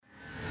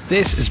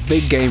This is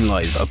Big Game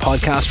Live, a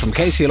podcast from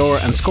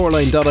KCLR and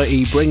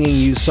Scoreline.ie, bringing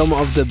you some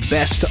of the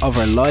best of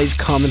our live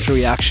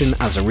commentary action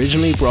as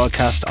originally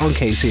broadcast on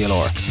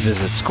KCLR.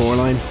 Visit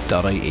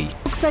Scoreline.ie.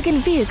 Volkswagen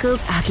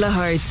Vehicles at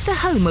Lahart's, the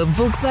home of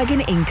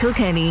Volkswagen in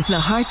Kilkenny.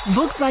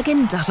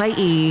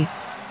 Lahartsvolkswagen.ie.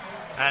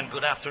 And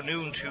good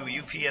afternoon to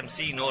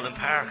UPMC Nolan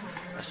Park,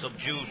 a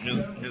subdued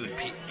new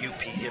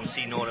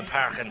UPMC Nolan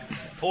Park, and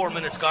 4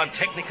 minutes gone.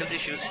 Technical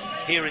issues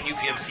here in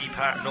UPMC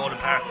Park, Nolan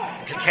Park.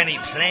 Kilkenny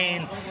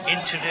playing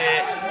into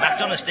the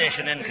McDonagh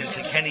station, and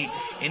Kilkenny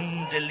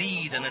in the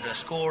lead, and at a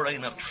score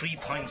line of 3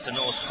 points to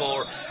no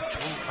score. 2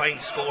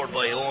 points scored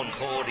by Owen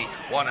Cody,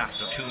 one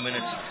after 2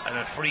 minutes and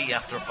a free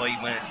after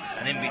 5 minutes,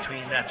 and in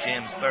between that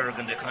James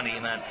Bergen, the Connie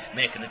man,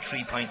 making it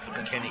 3 points for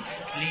Kilkenny.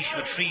 Laois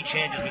with 3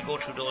 changes. We'll go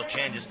through those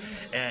changes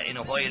in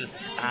a while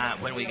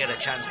when we get a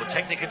chance, but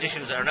technical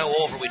issues are now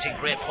over. We think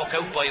great puck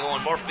out by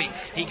Owen Murphy.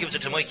 He gives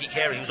it to Mikey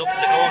Carey, who's up in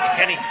the goal.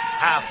 Kilkenny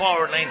half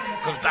forward line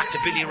comes back to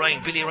Billy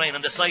Ryan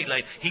on the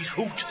sideline. He's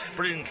hooked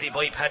brilliantly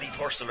by Paddy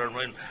Purcell,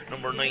 and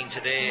number 9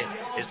 today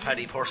is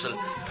Paddy Purcell.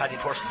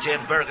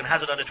 James Bergen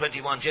has it on the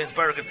 21. James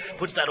Bergen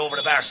puts that over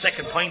the bar.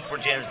 Second point for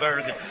James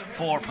Bergen.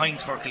 4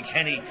 points for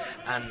Kilkenny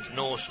and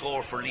no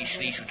score for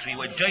Laois with 3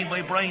 wide. Joined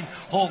by Brian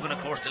Hogan, of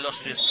course, the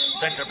illustrious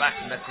centre back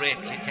from that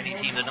great Kilkenny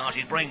team, the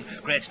Naughties. Brian,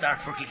 great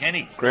start for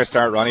Kilkenny. Great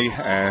start, Ronnie.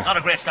 Not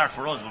a great start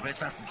for us, but a great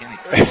start for Kilkenny.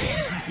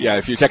 Yeah,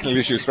 a few technical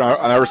issues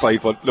on our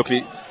side, but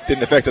luckily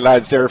didn't affect the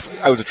lads there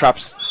out of the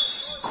traps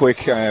quick.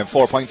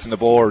 4 points on the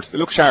board. They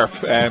look sharp,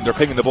 they're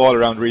pinging the ball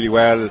around really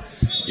well.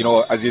 You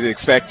know, as you'd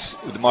expect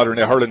with the modern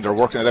day hurling, they're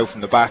working it out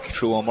from the back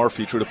through Owen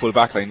Murphy, through the full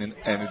back line,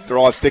 and they're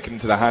all sticking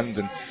to the hand.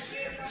 And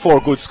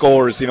 4 good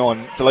scores, you know,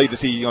 and delighted to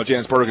see, you know,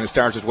 James Bergen has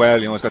started well.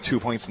 You know, he's got 2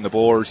 points on the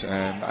board,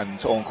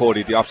 and Owen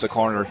Cody, the opposite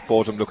corner,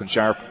 both of them looking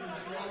sharp.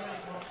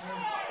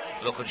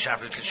 Looking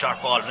sharp, little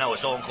sharp ball now.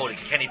 It's Owen Cody.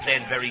 Kilkenny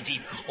playing very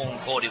deep. Owen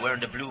Cody wearing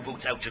the blue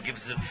boots out to give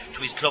it to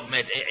his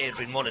clubmate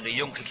Adrian Mullen. The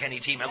young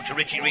Kilkenny team out to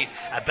Richie Reid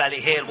at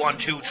Ballyhale. 1,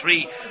 2,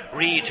 3.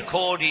 Reid to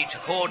Cody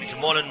to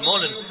Mullen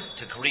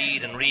to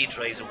Reid, and Reid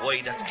drives it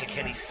wide. That's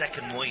Kilkenny's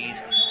second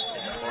wide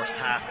in the first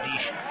half.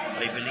 Laois,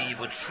 I believe,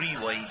 with 3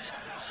 wides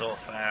so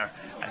far,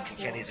 and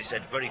Kilkenny, as I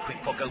said, very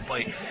quick puck out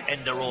by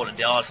Enda Rowland,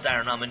 the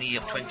All-Star nominee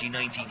of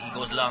 2019. He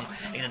goes long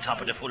in on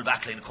top of the full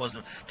back line,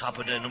 cousin top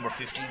of the number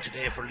 15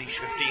 today for Laois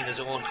 15 is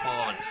Owen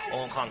Conn.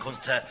 Owen Conn comes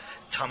to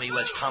Tommy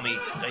Welch,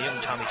 the young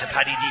Tommy, to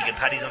Paddy Deegan.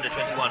 Paddy's under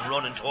 21,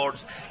 running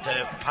towards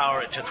the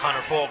power to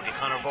Conor Fogarty.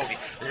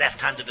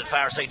 Left-handed to the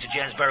far side to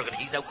James Bergen.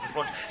 He's out in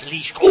front.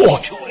 Laois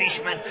goes. 2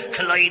 Laois men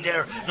collide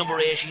there. Number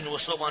 18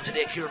 was sub on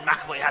today. Kieran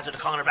McAvoy has it. The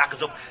corner back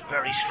is up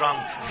very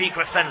strong.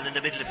 Fiacre Fennell in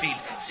the middle of the field,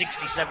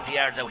 60-70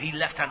 yards out. He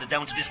left-handed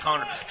down to this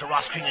corner to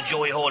Ross King and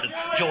Joey Holden.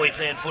 Joey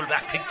playing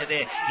full-back pick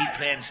today. He's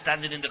playing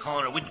standing in the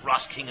corner with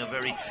Ross King. A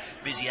very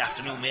busy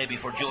afternoon maybe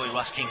for Joey.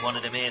 Ross King, one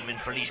of the main men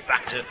for Laois.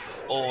 Back to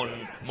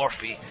Owen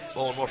Murphy.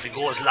 Owen Murphy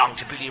goes long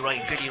to Billy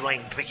Ryan.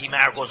 Bicky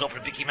Maher goes up,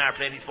 and Bicky Maher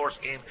playing his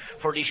first game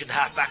for Laois in the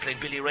half-back line.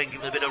 Billy Ryan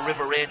giving a bit of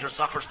River Ranger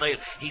soccer style.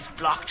 He's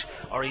blocked,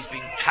 or he's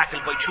been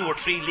tackled by 2 or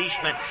 3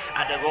 Laois men,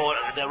 and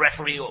the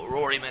referee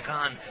Rory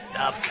McCann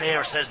of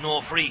Clare says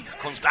no free.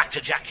 Comes back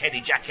to Jack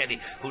Kelly,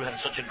 who had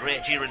such a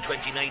great year in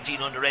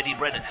 2019 under Eddie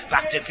Brennan.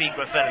 Back to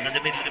Fiacre Fennell in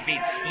the middle of the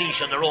field.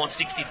 Laois on their own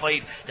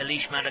 65. The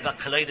Laois man that got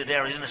collided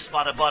there is in a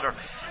spot of bother.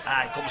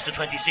 Comes to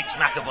 26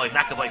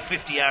 McAvoy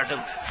 50 yards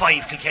out.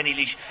 5 Kilkenny.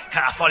 Laois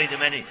can't follow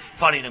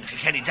them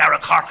Kilkenny. Dara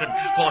Corkin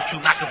goes through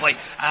McAvoy,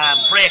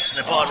 breaks, and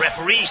the ball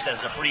referee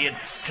says the free, and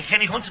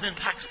Kilkenny hunting in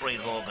packs. Brian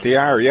Hogan. They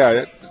are,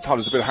 yeah. I thought it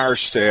was a bit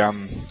harsh. They,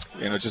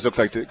 it just looked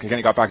like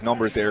Kilkenny got back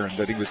numbers there, and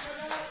I think it was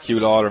Hugh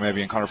Lawler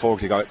maybe and Conor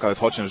Fogarty got a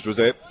touch on it. It was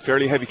a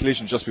fairly heavy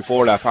collision just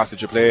before that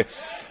passage of play,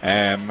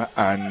 and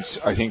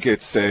I think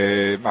it's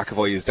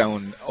McAvoy is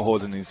down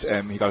holding his.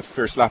 He got a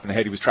fair slap in the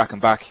head. He was tracking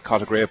back. He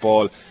caught a great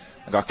ball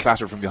and got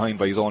clattered from behind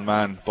by his own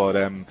man,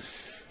 but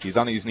he's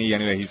on his knee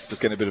anyway. He's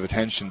just getting a bit of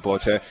attention,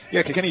 but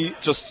Kilkenny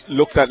just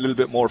looked that little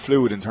bit more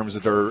fluid in terms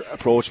of their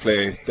approach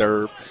play.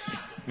 They're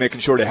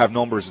making sure they have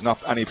numbers. It's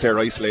not any player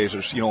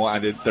isolated, you know,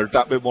 and they're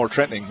that bit more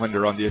threatening when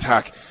they're on the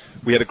attack.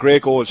 We had a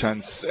great goal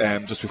chance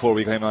just before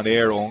we came on the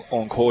air.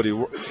 Owen Cody,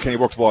 Kenny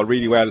worked the ball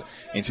really well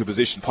into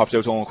position, popped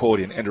out to Owen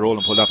Cody, and Enda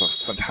Rowland pulled off a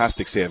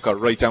fantastic save, got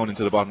right down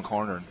into the bottom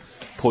corner and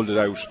pulled it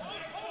out.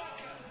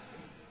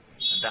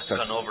 That's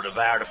gone over the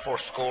bar, the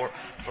first score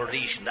for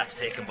Laois, and that's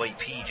taken by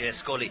PJ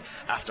Scully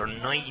after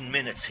 9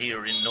 minutes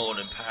here in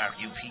Nolan Park,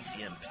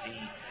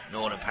 UPCMC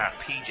Nolan Park.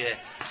 PJ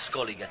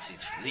Scully gets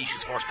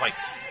Laois' first point.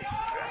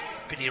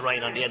 Billy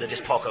Ryan on the end of this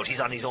puck out. He's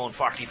on his own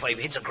 45.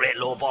 Hits a great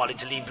low ball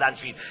into Liam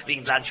Blanchfield.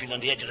 Liam Blanchfield on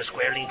the edge of the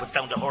square. Liam puts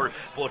down the hurl,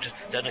 but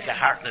Danica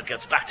Hartnett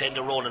gets back to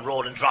Enda Rowland.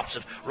 Rowland drops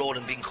it.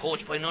 Rowland being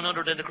coached by none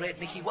other than the great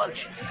Mickey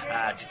Walsh.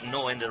 Didn't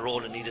know Enda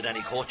Rowland needed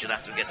any coaching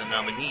after getting a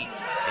nominee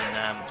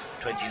in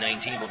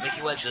 2019, but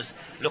Mickey Walsh is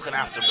looking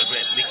after him, the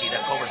great Mickey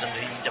that covers him.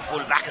 The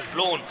full back is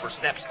blown for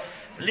steps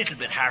a little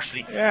bit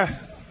harshly. Yeah,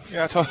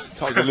 I thought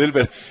it was a little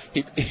bit.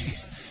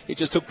 he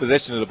just took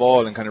possession of the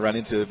ball and kind of ran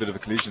into a bit of a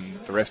collision.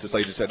 The ref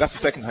decided to. That's the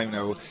second time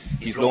now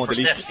he's blown the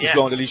leash. Steps, he's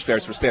blown the leash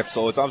players for steps.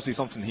 So it's obviously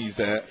something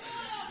he's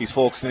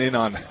focusing in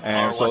on.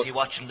 Or was he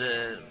watching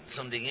the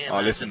Sunday game?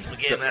 Oh, listen.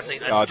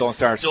 Don't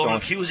start.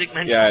 Donald Cusick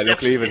mentioned yeah, steps.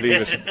 Look, leave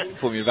it.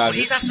 Put me in bad.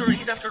 He's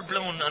after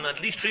blown on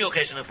at least 3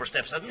 occasions for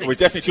steps, hasn't he? Well,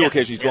 definitely 2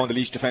 occasions he's blown the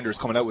leash defenders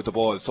coming out with the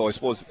ball. So I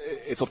suppose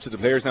it's up to the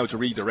players now to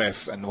read the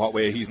ref and what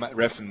way he's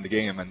reffing the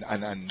game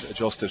and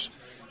adjust it.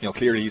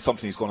 Clearly he's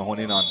something he's going to hone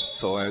in on.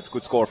 So it's a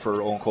good score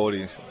for Owen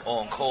Cody.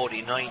 Owen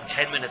Cody,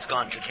 9-10 minutes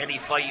gone. Kilkenny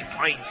 5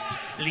 points,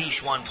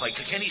 Laois 1 point.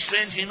 Kilkenny,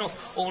 strangely enough,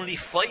 only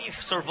 5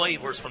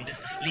 survivors from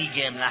this league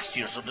game last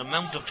year. So the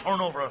amount of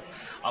turnover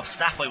of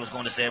staff, I was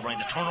going to say, Brian,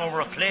 the turnover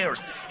of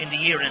players in the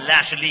year in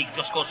Laois League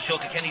just goes to show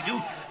Kilkenny do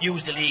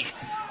use the league.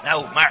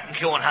 Now Martin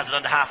Keown has it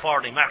on the half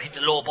forward. Mark hits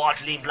a low ball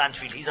to Liam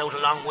Blanchfield. He's out a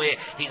long way.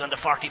 He's on the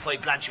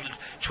 45. Blanchfield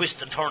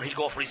twist and turn. He'll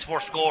go for his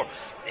first score.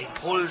 He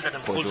pulls it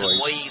and pulls it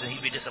wide, and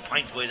he'll be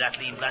disappointed by that.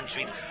 Liam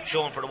Blanchfield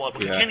showing for the ball.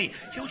 But Kilkenny,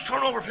 huge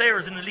turnover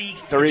players in the league.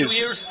 There in is 2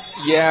 years.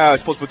 Yeah, I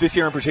suppose, but this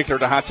year in particular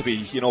there had to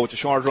be. With the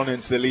short run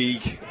into the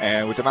league,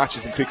 with the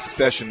matches in quick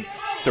succession,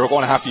 they were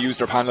going to have to use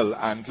their panel.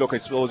 And look, I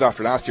suppose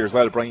after last year as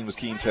well, Brian was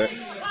keen to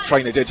try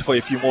and identify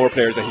a few more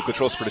players that he could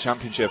trust for the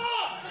championship.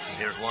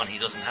 Here's one he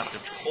doesn't have to.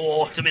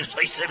 Oh, the minute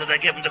I said it, I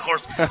gave him the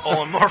course.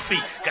 Owen Murphy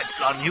gets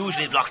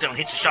unusually blocked down,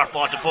 hits a sharp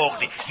ball to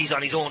Fogarty. He's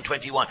on his own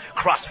 21.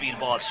 Crossfield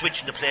ball,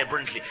 switching the play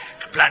brilliantly.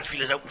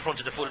 Blanchfield is out in front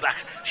of the fullback.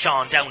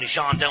 Sean Downey,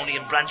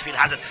 and Blanchfield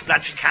has it.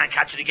 Blanchfield can't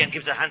catch it again,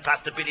 gives a hand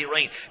pass to Billy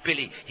Ryan.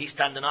 Billy, he's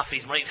standing off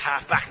his right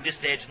half back at this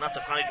stage, not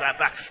the right half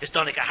back. It's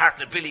Donica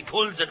Hartnett. Billy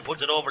pulls it and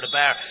puts it over the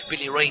bar.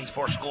 Billy Ryan's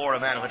first score,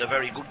 a man who had a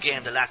very good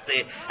game the last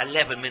day.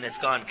 11 minutes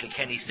gone.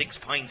 Kilkenny 6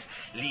 points,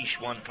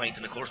 Laois 1 point.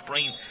 And of course,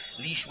 Brian,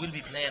 Laois will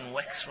be playing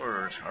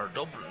Wexford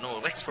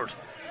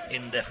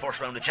in the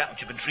first round of the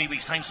championship in 3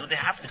 weeks' time, so they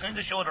have to kind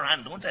of show their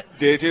hand, don't they?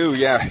 They do,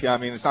 yeah. I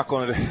mean, it's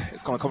going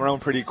to come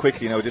around pretty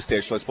quickly now at this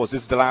stage. So I suppose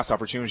this is the last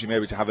opportunity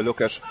maybe to have a look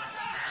at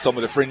some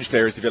of the fringe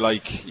players, if you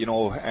like,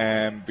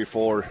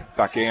 before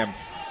that game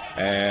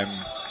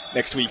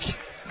next week.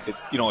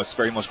 It's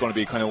very much going to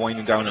be kind of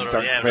winding down and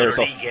starting to prepare.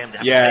 So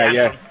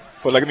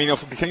But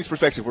from Kilkenny's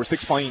perspective, we're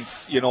 6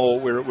 points.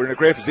 We're in a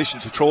great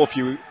position to throw a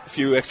few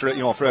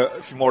extra, for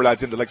a few more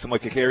lads in the likes of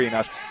Michael Carey and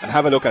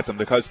have a look at them,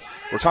 because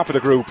we're top of the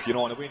group. And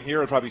a win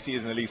here, I'll probably see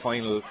as an elite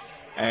final.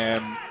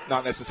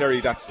 Not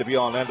necessarily that's the be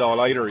all and end all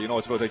either.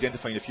 It's about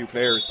identifying a few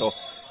players. So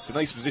it's a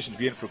nice position to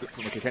be in from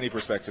a Kilkenny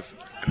perspective.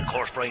 And of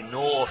course, Brian,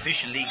 no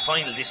official league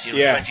final this year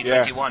in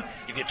 2021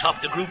 if you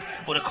top the group.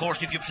 But of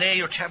course, if you play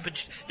your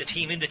the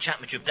team in the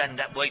championship, then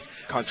that might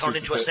turn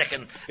into a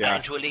second and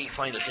into a league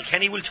final.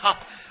 Kilkenny will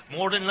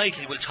more than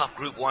likely will top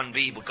Group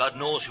 1B, but God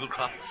knows who'll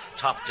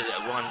top the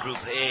one Group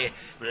A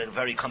with a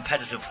very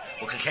competitive.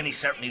 But Kilkenny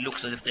certainly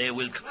looks as if they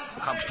will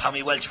come.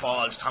 Tommy Welch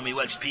falls. Tommy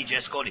Welch, PJ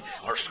Scully,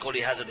 or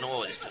Scully has it.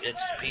 No, it's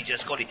PJ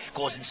Scully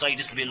goes inside.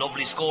 This will be a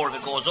lovely score if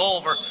it goes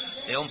over.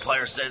 The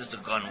umpire says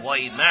they've gone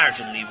wide,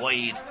 marginally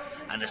wide,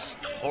 and it's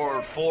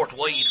fourth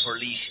wide for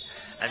Laois,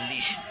 and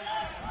Laois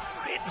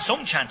creating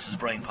some chances,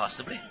 Brian,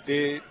 possibly.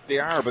 They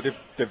are, but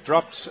they've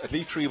dropped at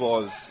least 3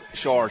 balls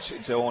short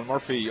into Owen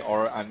Murphy,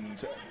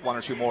 and 1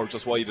 or 2 more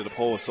just wide of the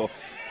post. So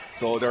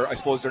I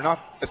suppose they're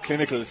not as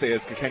clinical, say,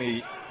 as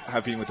Kilkenny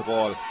have been with the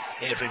ball.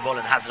 Adrian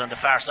Mullen has it on the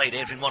far side.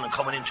 Adrian Mullen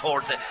coming in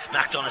towards the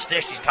McDonagh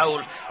stage. He's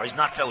fouled, or he's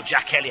not fouled.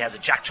 Jack Kelly has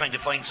it. Jack trying to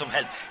find some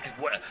help.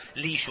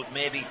 Laois would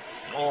maybe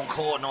Owen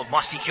Cole,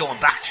 Mossy Keown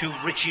back to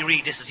Richie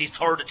Reid. This is his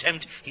third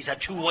attempt. He's had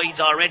 2 wides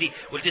already.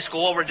 Will this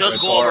go over? It does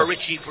go over.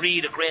 Richie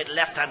Reid, a great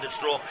left-handed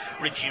stroke.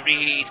 Richie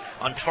Reid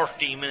on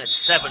 13 minutes,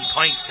 7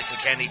 points to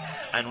Kilkenny,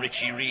 and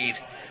Richie Reid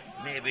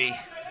maybe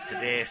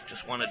today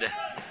just one of the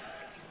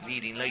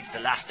leading lights the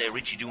last day.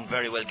 Richie doing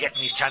very well,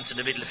 getting his chance in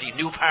the middle of the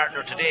new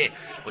partner today,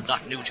 but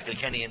not new to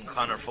Kilkenny and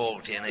Conor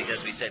Fogarty. And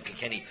as we said,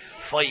 Kilkenny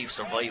 5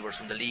 survivors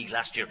from the league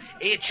last year,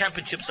 8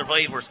 championship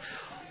survivors.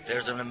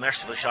 There's an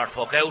unmerciful short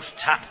puck out,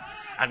 tap,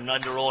 and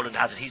Under Rowland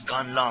has it. He's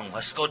gone long.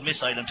 A scud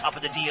missile on top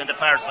of the D on the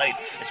far side.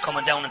 It's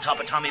coming down on top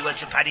of Tommy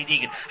Welch and Paddy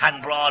Deegan.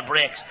 Hand brawl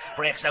breaks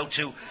out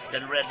to the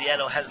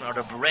yellow helmet,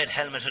 or the red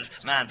helmeted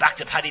man. Back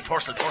to Paddy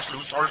Purcell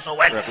who started so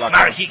well.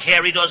 Marky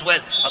Carey does well.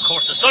 Of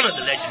course, the son of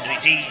the legendary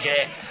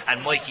DJ,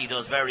 and Mikey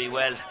does very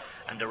well.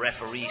 And the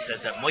referee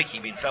says that Mikey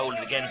been fouled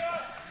again.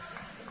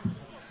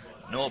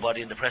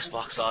 Nobody in the press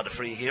box saw the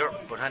free here,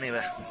 but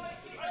anyway,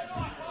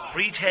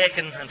 free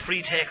taken and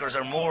free takers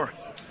are more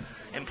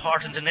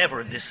important than ever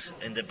in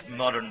the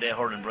modern day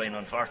hurling, Brian,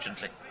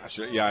 unfortunately.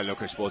 Yeah,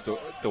 look, I suppose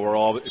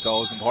it's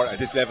always important at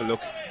this level.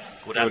 Look,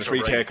 good answer,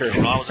 free Brian. taker.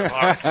 They're always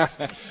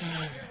important.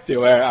 They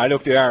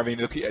are. I mean,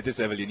 look, at this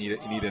level you need a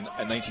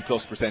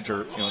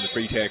 90+% in the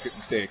free taker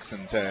stakes,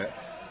 and so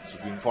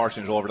we've been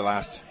fortunate over the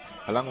last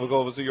How long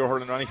ago was it you were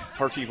hurling, Ronnie?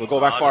 30? We'll go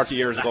back 40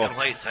 years ago.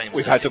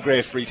 We've had some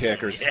great free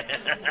takers.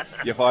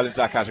 You fall into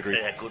that category.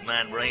 Yeah, good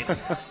man, Brian.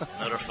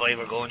 Another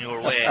fiver going your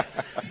way.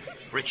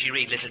 Richie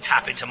Reid, little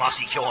tap into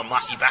Mossy Keown.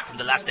 Mossy back from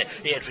the last day.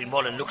 Adrian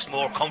Mullen looks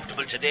more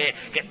comfortable today,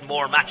 getting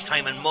more match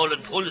time, and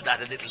Mullen pulls that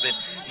a little bit.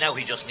 Now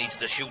he just needs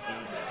the shooting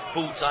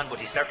boots on, but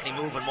he's certainly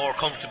moving more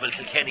comfortable.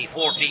 Kilkenny,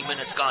 14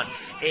 minutes gone,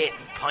 8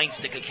 points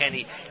to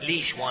Kilkenny.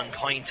 Laois 1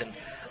 point, and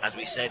as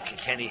we said,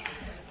 Kilkenny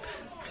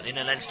in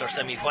a Leinster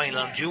semi-final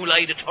on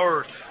July the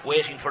 3rd,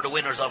 waiting for the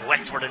winners of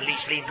Wexford and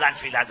Laois. Liam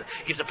Blanchfield has it,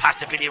 gives a pass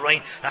to Billy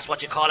Ryan. That's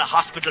what you call a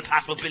hospital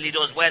pass, but Billy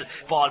does well.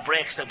 Ball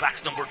breaks, the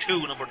back's number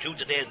 2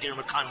 today is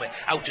Diarmuid Conway,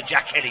 out to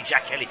Jack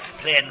Kelly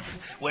playing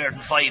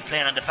Weirden 5,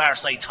 playing on the far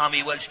side.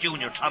 Tommy Welch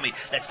Jr. Tommy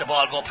lets the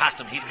ball go past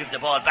him. He'll give the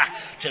ball back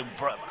to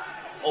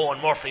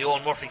Owen Murphy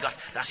got,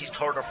 that's his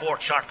 3rd or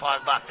 4th short ball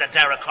back to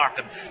Derek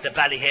Corkin, the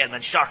Ballyhale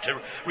man, short to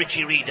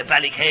Richie Reid, the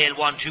Ballyhale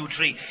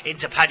 1-2-3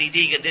 into Paddy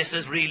Deegan. This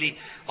is really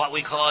what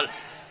we call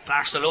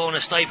Barcelona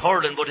style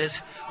hurling, but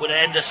with an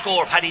end of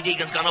score. Paddy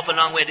Deegan's gone up a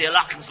long way. The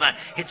Lockins man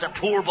hits a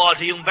poor ball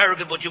to Young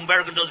Bergen, but Young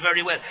Bergen does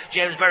very well.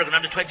 James Bergen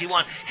on the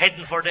 21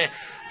 heading for the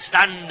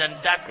stand,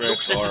 and that great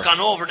looks score. This has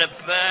gone over the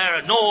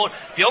bar. No,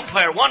 the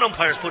umpire, one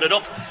umpire's put it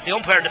up. The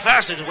umpire on the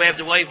far side has waved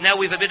the wave. Now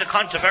we've a bit of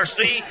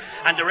controversy,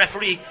 and the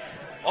referee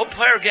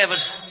umpire gave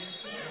it.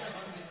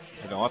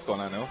 I don't know what's going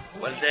on now.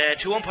 Well, the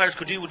two umpires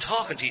could do with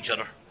talking to each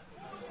other,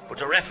 but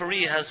the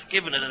referee has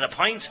given it as a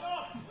point.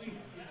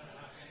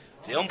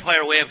 The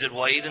umpire waved it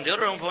wide, and the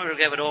other umpire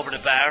gave it over the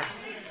bar.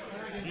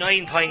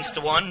 9 points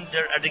to 1.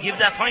 Are they give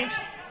that point?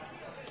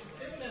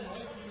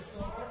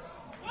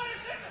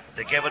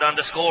 They gave it on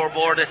the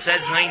scoreboard. It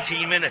says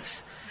 19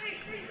 minutes.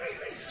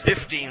 It's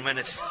 15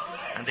 minutes.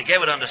 And they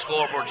gave it on the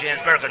scoreboard. James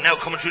Bergen now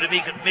coming through the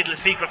middle of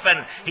Fikra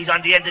Fenn. He's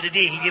on the end of the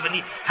day. He gave a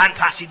hand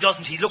pass. He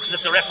doesn't. He looks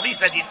at the referee,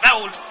 says he's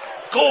fouled.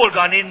 Goal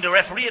gone in. The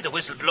referee had the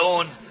whistle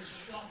blown.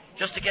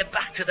 Just to get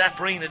back to that,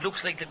 Brian, it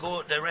looks like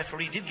the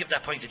referee did give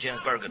that point to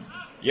James Bergen.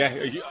 Yeah,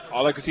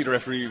 all I could see the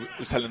referee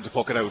was telling him to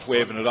puck it out,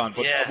 waving it on.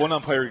 But one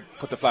umpire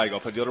put the flag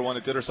up, and the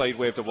other side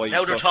waved it wide.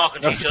 Now they're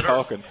talking to each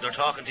other. They're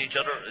talking to each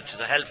other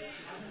to help.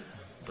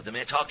 But they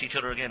may talk to each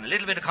other again. A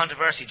little bit of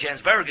controversy.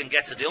 James Bergen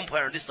gets it. The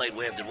umpire on this side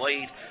waved it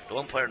wide. The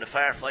umpire on the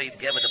far side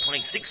gave it a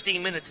point.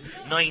 16 minutes,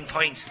 9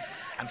 points.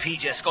 And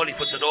PJ Scully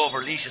puts it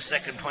over. Laois's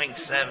second point,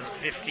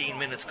 15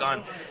 minutes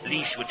gone.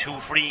 Laois with 2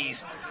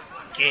 frees.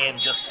 Game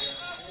just...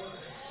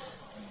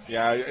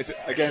 Yeah, it's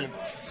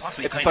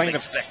a sign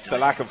of the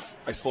lack of,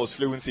 I suppose,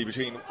 fluency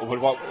between what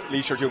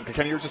Laois are doing.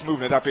 Kilkenny are just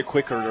moving it that bit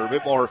quicker. They're a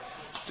bit more,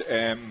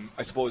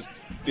 I suppose,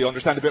 they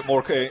understand a bit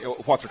more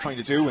what they're trying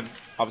to do, and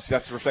obviously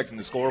that's reflecting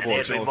the scoreboard.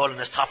 Adrian Mullen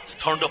is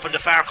turned up in the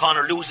far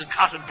corner, losing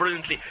Cotton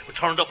brilliantly, but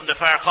turned up in the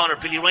far corner.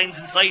 Billy Ryan's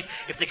inside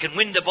if they can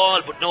win the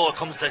ball, but no, it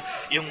comes to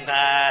young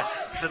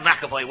Phil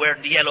McAvoy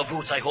wearing the yellow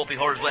boots. I hope he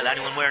hurls well.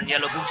 Anyone wearing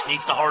yellow boots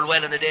needs to hurl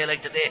well in a day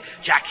like today.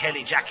 Jack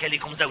Kelly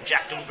comes out.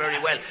 Jack doing very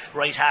well.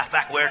 Right half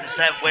back, wearing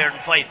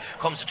 5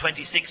 comes to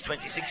 26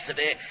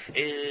 today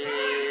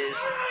is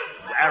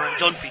Aaron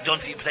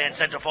Dunphy playing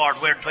centre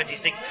forward, wearing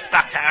 26,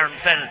 back to Aaron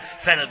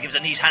Fennell gives a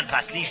neat hand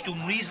pass. Laois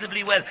doing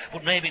reasonably well,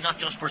 but maybe not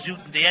just pursuing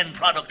the end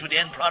product. With the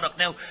end product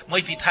now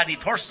might be Paddy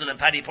Purcell, and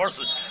Paddy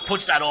Purcell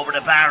puts that over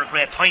the bar.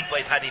 Great point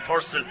by Paddy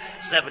Purcell.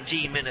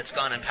 17 minutes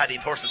gone, and Paddy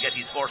Purcell gets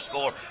his first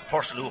score.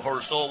 Purcell, who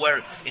hurls so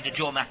well in the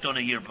Joe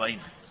McDonough year, Brian.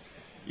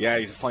 Yeah,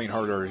 he's a fine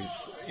hurler.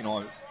 He's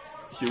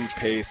huge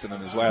pace in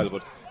him as well,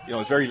 but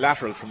it's very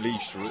lateral from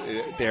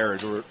Laois there.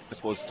 I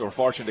suppose they were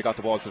fortunate they got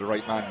the ball to the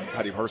right man,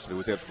 Paddy Purcell, who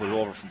was able to put it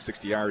over from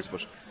 60 yards.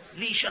 But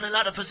Laois on a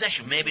lot of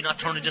possession, maybe not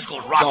turning this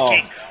goal.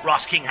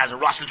 Ross King has a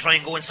Ross will try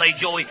and go inside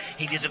Joey.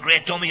 He gives a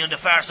great dummy on the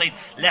far side.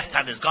 Left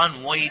hand has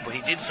gone wide, but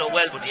he did so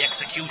well, but the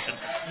execution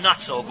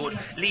not so good.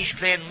 Laois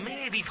playing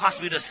maybe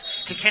possibly this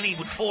Kilkenny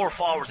with 4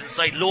 forwards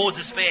inside, loads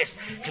of space.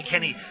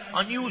 Kilkenny,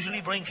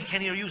 unusually, Brian,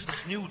 Kilkenny are using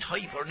this new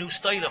type or new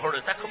style of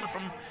hurling. Is that coming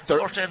from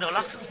Orton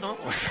O'Loughlin? No.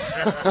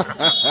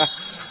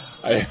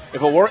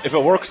 If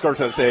it works,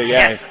 Kurt, I'll say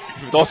yes.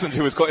 If it doesn't,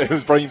 it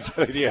was Brian's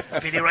idea.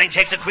 Billy Ryan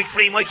takes a quick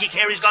free. Mikey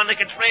Carey's gone like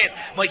a train.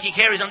 Mikey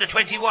Carey's on the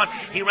 21.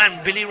 He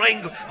ran. Billy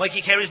Ryan.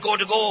 Mikey Carey's going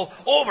to go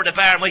over the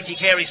bar. Mikey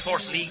Carey's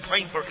first league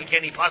point for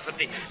Kilkenny,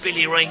 possibly.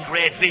 Billy Ryan,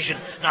 great vision.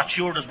 Not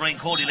sure does Brian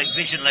Cody like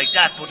vision like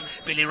that, but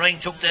Billy Ryan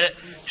took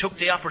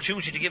the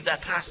opportunity to give that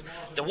pass.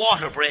 The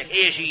water break.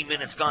 18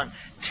 minutes gone.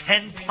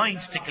 10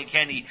 points to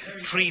Kilkenny,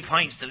 3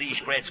 points to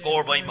Laois. Great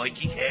score by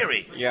Mikey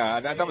Carey. Yeah,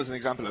 and that was an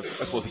example of,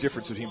 I suppose, the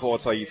difference between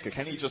both sides.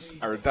 Kilkenny just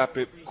are that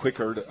bit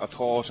quicker of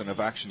thought and of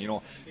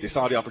action. They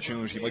saw the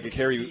opportunity. Mikey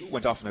Carey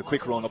went off in a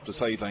quick run up the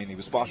sideline. He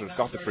was spotted,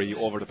 got the free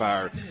over the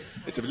bar.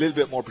 It's a little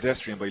bit more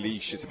pedestrian by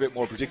Laois. It's a bit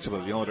more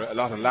predictable. A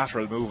lot of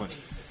lateral movement.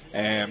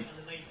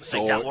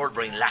 Like that word,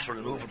 Brian,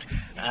 lateral movement.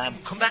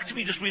 Come back to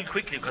me just real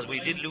quickly, because we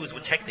did lose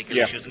with technical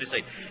issues on this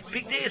side.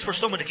 Big days for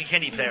some of the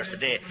Kilkenny players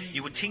today.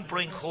 You would think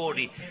Brian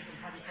Cody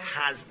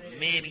has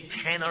maybe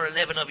 10 or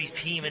 11 of his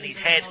team in his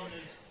head.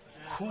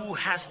 Who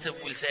has to,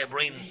 we'll say,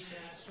 Brian,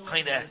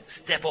 kind of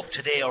step up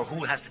today, or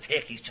who has to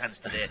take his chance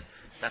today?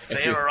 That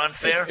fair or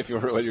unfair? If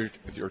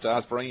you're to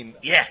ask Brian,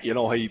 yeah, you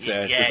know, he'd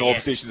say there's no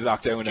position to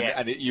knock down,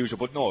 and it usually.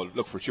 But no,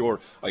 look, for sure,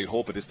 I'd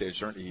hope at this stage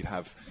certainly he'd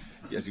have,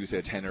 as you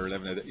said, 10 or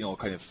 11, you know,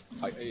 kind of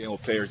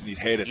players in his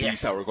head at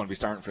least that are going to be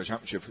starting for the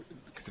championship,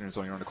 considering it's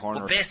only around the corner.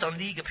 But based on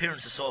league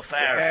appearances so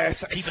far,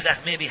 people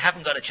that maybe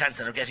haven't got a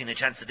chance and are getting a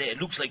chance today, it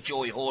looks like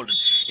Joey Holden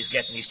is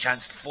getting his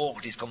chance.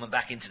 Fogarty's coming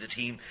back into the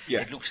team.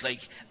 It looks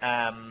like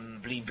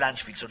Liam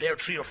Blanchfield. So there are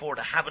 3 or 4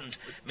 that haven't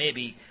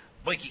maybe.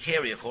 Mikey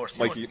Carey, of course.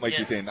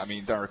 Mikey's in. I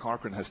mean, Darragh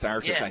Corcoran has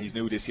started and he's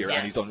new this year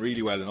and he's done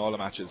really well in all the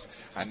matches.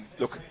 And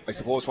look, I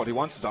suppose what he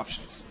wants is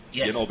options.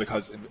 You know,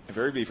 because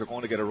invariably if you're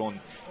going to get a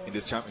run in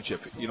this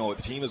championship, you know,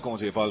 the team is going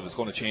to evolve, it's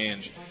going to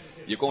change.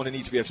 You're going to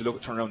need to be able to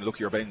turn around and look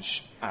at your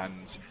bench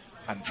and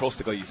trust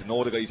the guys and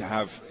know the guys you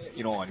have,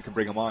 you know, and you can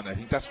bring them on. I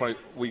think that's why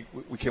we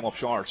came up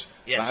short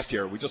last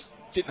year. We just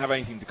didn't have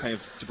anything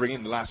to bring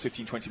in the last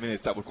 15-20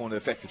 minutes that were going to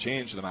affect the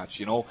change of the match,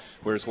 you know,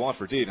 whereas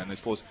Waterford did. And I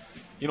suppose,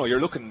 you know, you're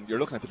looking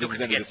at the business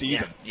end of the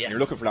season and you're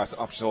looking for that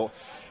option. So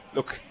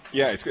look,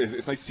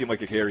 it's nice to see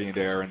Michael Carey in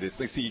there, and it's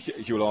nice to see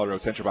Hugh Lawler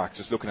out centre back,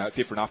 just looking at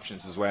different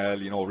options as well.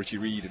 You know, Richie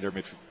Reid in their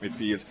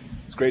midfield.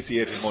 It's great to see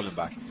Adrian Mullen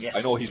back.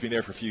 I know he's been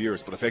there for a few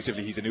years, but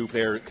effectively he's a new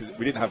player because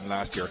we didn't have him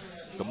last year.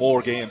 The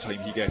more game time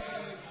he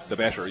gets, the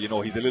better. You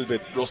know, he's a little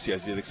bit rusty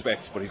as you'd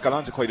expect, but he's got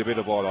on to quite a bit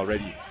of ball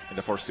already in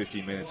the first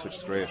 15 minutes, which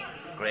is great.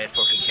 Great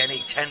for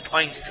Kilkenny, 10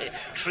 points to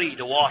 3.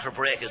 The water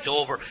break is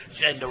over.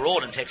 And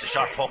Ronan takes a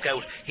short puck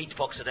out. Heath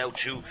pucks it out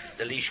to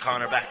the Laois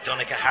cornerback,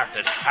 Donncha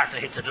Hartlett.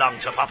 Hartlett hits it long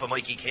to Papa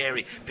Mikey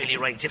Carey. Billy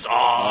Ryan tips.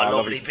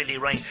 Lovely. Billy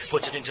Ryan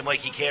puts it into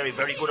Mikey Carey.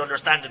 Very good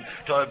understanding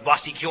to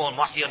Mossy Keown.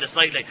 Mossy on the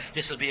sideline.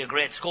 This will be a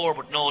great score,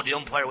 but no, the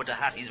umpire with the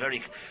hat, he's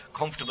very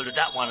comfortable with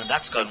that one, and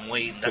that's gone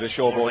wide. Bit of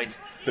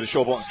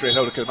showboating straight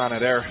out of Kilmanagh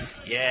there.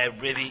 Yeah,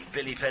 Billy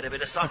played a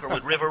bit of soccer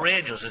with River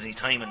Rangers at the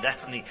time, and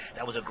definitely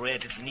that was a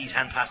great little neat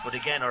hand pass. But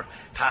again, or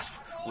pass,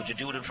 would you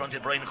do it in front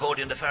of Brian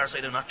Cody on the far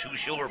side? I'm not too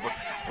sure,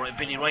 but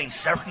Billy Ryan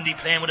certainly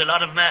playing with a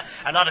lot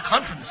of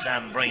confidence,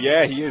 Brian.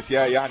 Yeah, he is.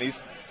 Yeah, and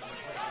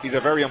he's a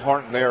very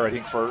important player, I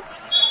think, for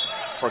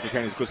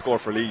Kilkenny. He's a good score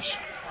for Laois.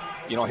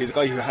 You know, he's a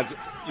guy who has,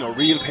 you know,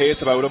 real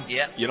pace about him.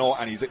 Yeah. You know,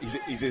 and he's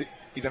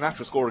a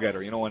natural score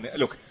getter. You know, and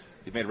look,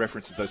 he made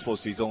references, I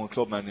suppose, to his own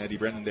clubman Eddie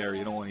Brennan there.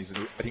 You know, and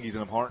I think he's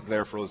an important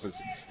player for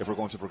us if we're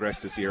going to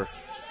progress this year.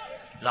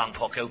 Long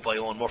puck out by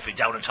Owen Murphy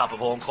down on top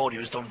of Owen Cody,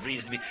 who's done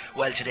reasonably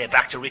well today.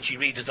 Back to Richie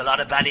Reid. There's a lot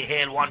of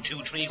Ballyhale 1,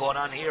 2, 3 going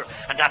on here,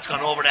 and that's gone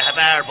over the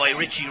bar by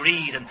Richie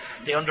Reid. And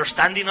the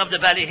understanding of the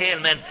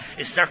Ballyhale men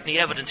is certainly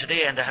evident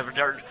today, and they have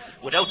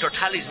without their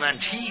talisman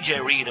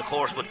TJ Reid, of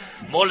course, but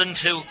Mullen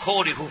to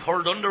Cody, who've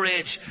hurled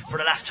underage for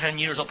the last 10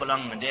 years up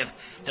along, and they've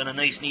done a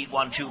nice neat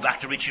 1-2 back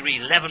to Richie Reid.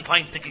 11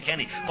 points to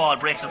Kilkenny. Ball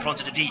breaks in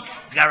front of the D.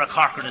 Darragh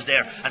Corcoran is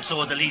there, and so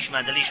is the Laois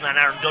man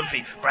Aaron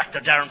Dunphy. Back to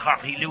Darren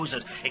Corcoran, he loses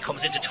it. It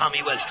comes into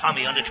Tommy Welch.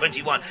 Tommy under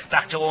 21,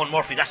 back to Owen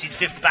Murphy. That's his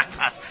 5th back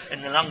pass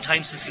in a long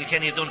time since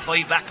Kilkenny have done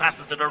 5 back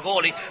passes to their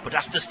goalie, but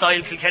that's the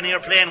style Kilkenny are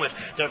playing with.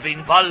 They're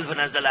evolving,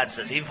 as the lad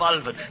says,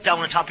 evolving. Down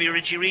on top of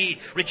Richie Reid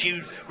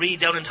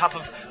down on top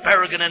of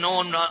Berrigan and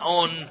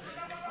Owen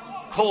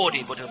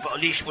Cody, but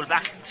Laois full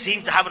back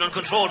seems to have it on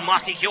control.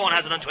 Mossy Keown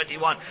has it on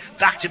 21.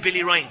 Back to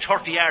Billy Ryan,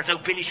 30 yards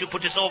out. Billy should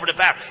put this over the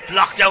bar.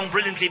 Blocked down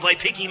brilliantly by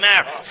Picky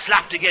Marr.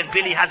 Slapped again.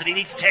 Billy has it. He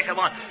needs to take him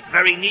on.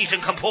 Very neat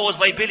and composed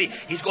by Billy.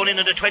 He's going in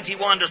on the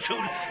 21. There's 2.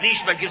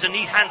 Laoisman gives a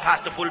neat hand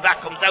pass. The full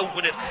back comes out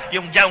with it.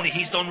 Young Downey,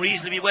 he's done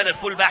reasonably well at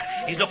full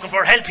back. He's looking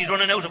for help. He's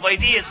running out of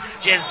ideas.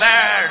 James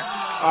Baird.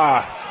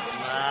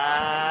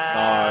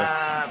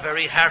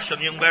 Very harsh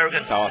on young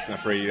Berrigan. That wasn't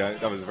a free.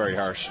 That was very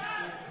harsh.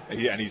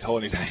 He's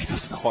holding his hand. He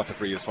doesn't know what the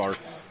free is for.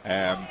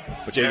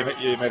 But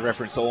you made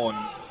reference to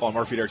Owen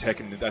Murphy there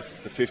taking, that's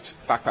the 5th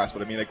back pass.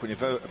 But I mean, like, when a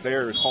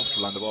player is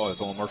comfortable on the ball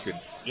as Owen Murphy,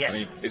 yes. I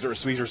mean, is there a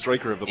sweeter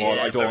striker of the ball?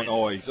 I don't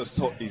know.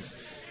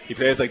 He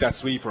plays like that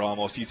sweeper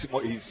almost. He's you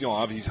know,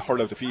 obviously he's hurled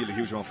out the field a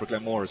huge amount for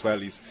Glenmore as well.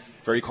 He's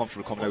very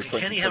comfortable coming out.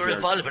 Can he have a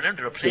revolver?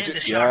 They're playing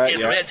this short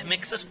game. They're ready to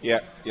mix it. Yeah.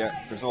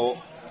 There's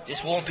no.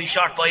 This won't be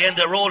shot by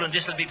Endel Rowland.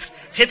 This will be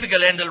typical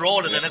Endel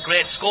Rowland, and a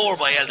great score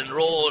by Eldon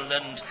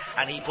Rowland,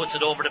 and he puts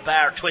it over the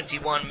bar.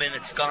 21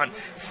 minutes gone.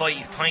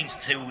 5 points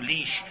to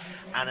Laois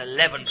and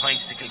 11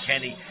 points to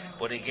Kilkenny.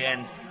 But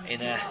again,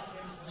 in a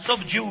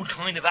subdued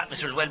kind of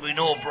atmosphere as well. We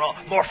know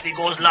Murphy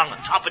goes long,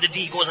 on top of the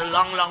D, goes a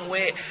long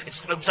way.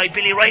 It's outside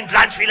Billy Ryan.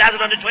 Blanchfield has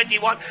it on the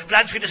 21.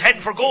 Blanchfield is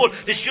heading for goal.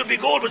 This should be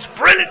goal, but it's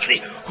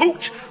brilliantly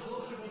hooked.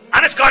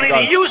 And it's gone in.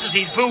 He uses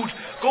his boot.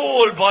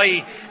 Goal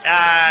by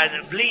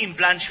Liam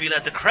Blanchfield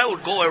as the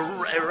crowd go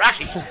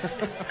erratic.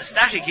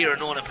 Static here at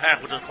Nona Park,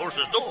 but of course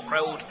there's no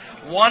crowd.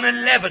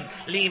 1-11.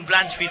 Liam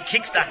Blanchfield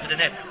kicks that to the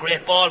net.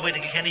 Great ball by the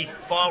Kilkenny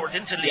forwards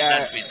into Liam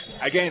Blanchfield.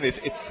 Again,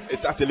 it's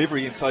that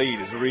delivery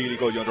inside is really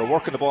good. You know, they're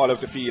working the ball out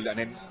the field, and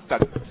then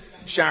that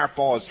sharp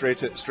ball straight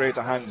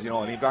to hand. You know,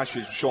 Liam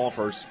Blanchfield was shown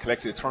first,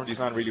 collected it, turned his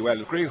man really well.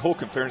 Great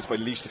hook in fairness by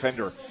the Laois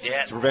defender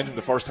to prevent him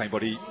the first time,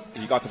 but he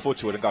got the foot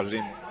to it and got it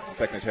in the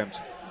second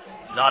attempt.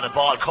 A lot of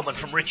ball coming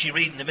from Richie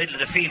Reid in the middle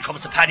of the field.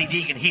 Comes to Paddy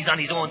Deegan. He's on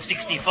his own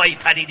 65.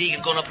 Paddy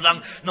Deegan going up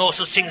along. No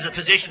such thing as the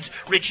positions.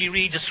 Richie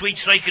Reid, the sweet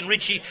striking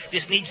Richie.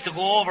 This needs to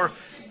go over.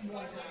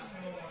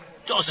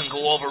 Doesn't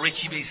go over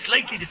Richie, but he's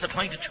slightly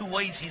disappointed. 2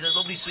 wides. He's a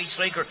lovely sweet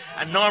striker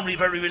and normally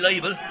very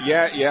reliable.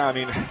 Yeah. I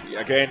mean,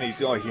 again, he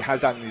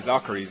has that in his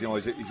locker. He's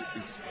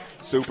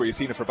super. You've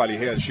seen it for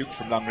Ballyhale, shooting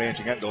from long range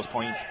and getting those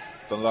points.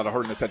 Done a lot of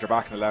hurling the centre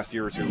back in the last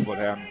year or two,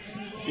 but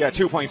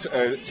 2 points,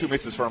 2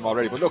 misses for him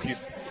already. But look,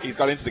 he's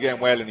got into the game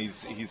well, and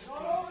he's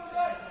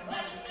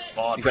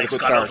ball had a good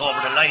start start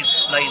over the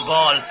line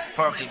ball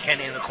for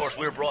Kilkenny, and of course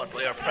we're brought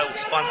by our proud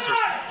sponsors.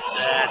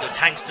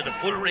 Thanks to the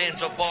full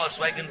range of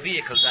Volkswagen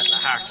vehicles at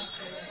Lahart's,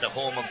 the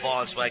home of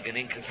Volkswagen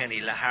in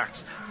Kilkenny,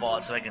 Lahart's,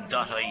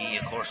 Volkswagen.ie.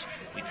 Of course,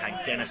 we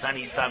thank Dennis and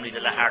his family, the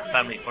Lahart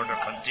family, for their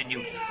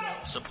continued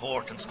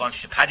support and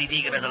sponsorship. Paddy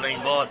Deegan has a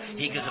line ball.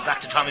 He gives it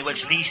back to Tommy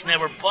Welch. Laois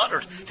never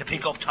bothered to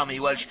pick up Tommy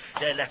Welch.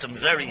 They let him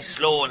very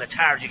slow and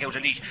lethargic out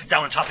of Laois.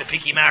 Down on top of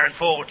Picky Maher and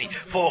Fogarty.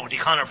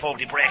 Conor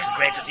Fogarty breaks it.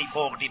 Great to see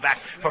Fogarty back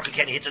for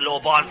Kilkenny. Hits a low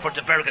ball in front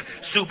of Berrigan.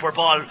 Super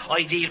ball,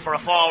 ideal for a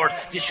forward.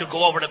 This should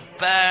go over the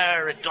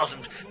bar. It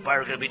doesn't.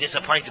 Berrigan will be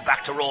disappointed.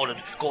 Back to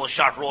Roland. Goes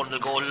short. Roland will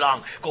go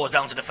long. Goes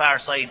down to the far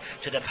side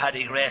to the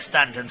Paddy Gray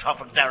stand on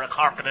top of Derek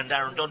Corkin and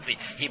Darren Dunphy.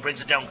 He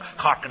brings it down.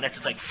 Corkin lets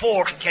it like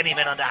 4 Kilkenny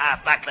men on the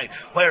half back line.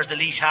 Where's the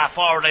Laois half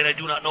forward line? I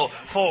do not know.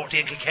 Fogarty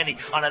and Kilkenny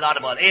on a lot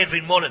of ball.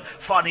 Adrian Mullen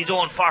on his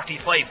own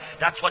 45.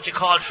 That's what you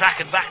call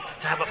tracking back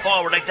to have a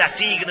forward like that.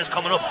 Deegan is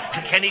coming up.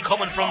 Kilkenny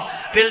coming from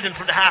building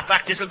from the half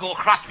back. This will go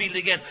crossfield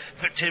again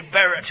to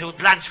Blanchfield.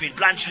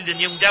 Blanchfield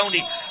and Young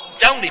Downey.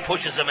 Downey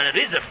pushes him and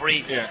it is a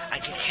free.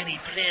 And Kilkenny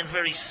playing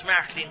very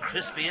smartly and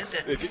crispy, isn't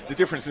it? The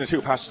difference in the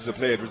two passes of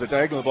play, there was a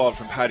diagonal ball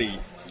from Paddy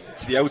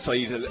to the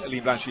outside of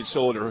Liam Blanchfield's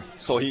shoulder,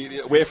 so he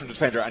away from the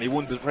defender, and he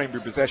won the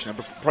primary possession.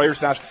 And prior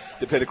to that,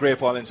 they played a great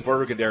ball into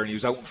Berrigan there, and he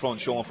was out in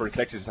front showing for a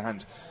collected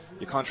hand.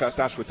 You contrast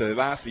that with the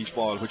last Laois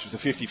ball, which was a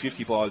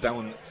 50-50 ball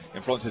down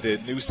in front of the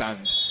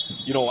newsstand,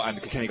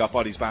 and Kilkenny got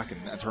bodies back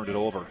and turned it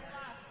over.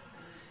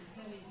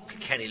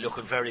 Kenny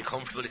looking very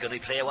comfortable. Going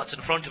to play what's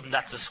in front of him.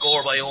 That's the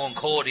score by Owen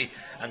Cody,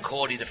 and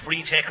Cody the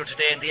free taker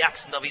today in the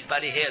absence of his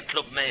Ballyhale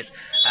club mate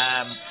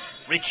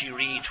Richie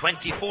Reid.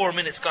 24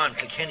 minutes gone.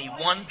 Kilkenny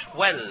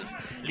 1-12,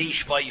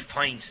 Laois 5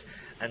 points,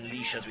 and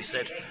Laois, as we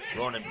said,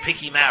 running.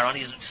 Picky Maher on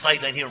his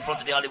sideline here in front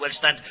of the Ollie Welch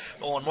stand.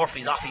 Owen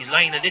Murphy's off his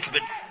line a little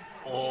bit.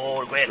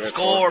 Great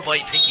score by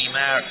Picky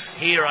Maher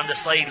here on the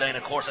sideline.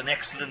 Of course, an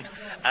excellent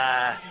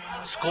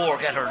score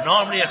getter.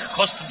 Normally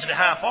accustomed to the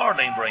half-hour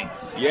line, Brian.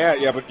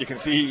 Yeah, but you can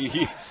see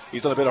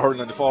he's done a bit of hurling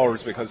in the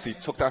forwards because he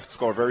took that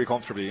score very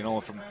comfortably,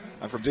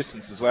 from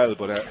distance as well.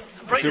 But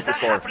Brian, does that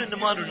score. happen in the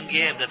modern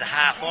game that the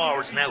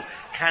half-hours now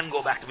can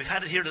go back to? We've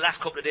had it here the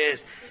last couple of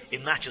days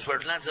in matches where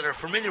the lads that are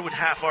familiar with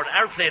half-hour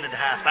are playing in the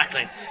half-back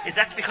line. Is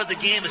that because the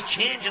game is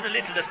changing a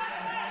little,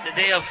 that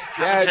they have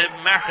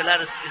to mark a lad?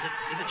 Is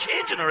it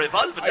changing or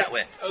evolving that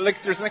way?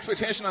 There's an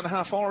expectation on the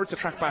half forward to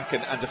track back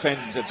and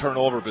defend and turn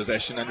over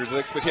possession, and there's an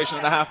expectation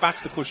on the half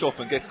backs to push up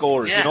and get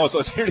scores. So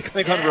it's really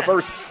kind of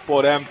reverse.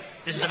 But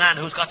this is the man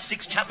who's got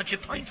 6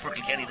 championship points for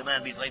Kilkenny, the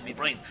man beside me,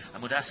 Brian. I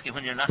would ask you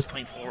when your last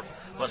point for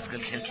was for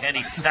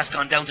Kilkenny. That's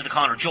gone down to the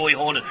corner. Joey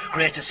Holden,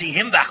 great to see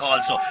him back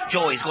also.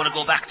 Joey's going to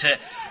go back to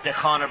the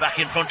corner back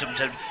in front of him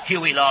to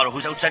Hughie Lawler,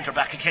 who's out centre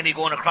back. Kilkenny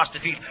going across the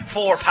field.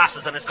 4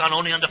 passes and it's gone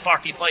only under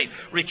 45.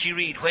 Richie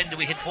Reid, when do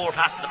we hit 4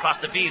 passes across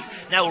the field?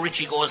 Now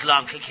Richie goes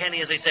long.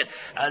 Kilkenny, as I said,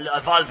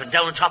 evolving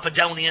down on top of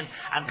Downey and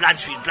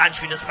Blanchfield.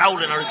 Blanchfield is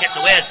fouling or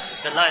getting away.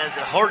 The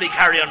hurley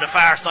carry on the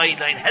far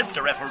sideline helped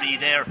the referee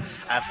there.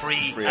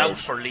 Free out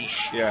for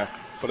Laois. Yeah,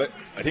 but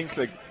I think,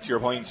 to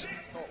your point,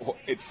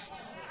 it's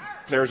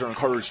players are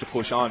encouraged to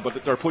push on,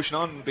 but they're pushing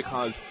on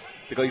because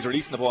the guys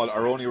releasing the ball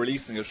are only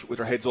releasing it with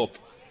their heads up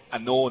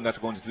and knowing that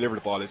they're going to deliver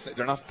the ball.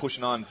 They're not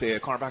pushing on, say, a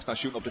cornerback's not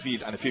shooting up the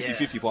field and a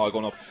 50-50 ball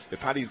going up. If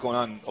Paddy's going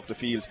on up the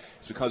field,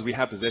 it's because we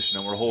have possession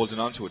and we're holding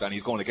on to it, and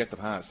he's going to get the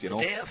pass, They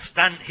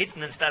have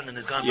hitting and standing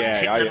has gone. Yeah,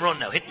 hit and run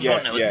now. Hit and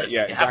run now. You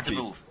exactly. have to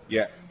move.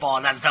 Yeah.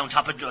 Ball lands down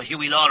top of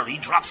Hughie Lawler. He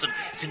drops it.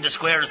 It's in the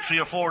square. There's 3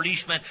 or 4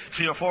 Laois men,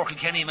 3 or 4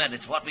 Kilkenny men.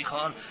 It's what we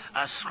call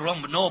a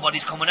scrum, but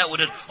nobody's coming out with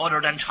it other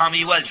than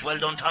Tommy Welch. Well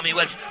done, Tommy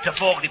Welch, to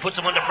Fogarty. Puts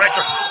him under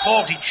pressure.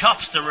 Fogarty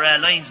chops the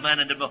linesman,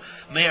 and the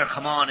Mayor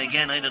come on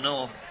again. I don't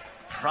know.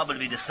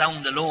 Probably the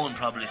sound alone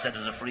probably said it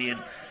was a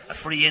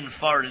free in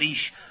for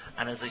Laois.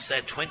 And as I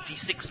said,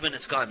 26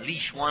 minutes gone.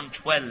 Laois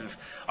 1-12,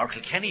 or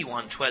Kilkenny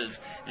 1-12.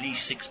 Laois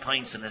 6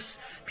 points, and this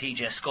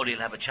PJ Scully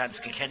will have a chance.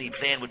 Kilkenny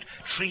playing with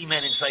 3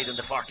 men inside in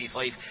the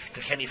 45.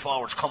 Kilkenny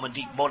forwards coming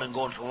deep. Mullen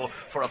going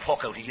for a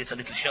puck out. He gets a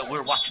little shot.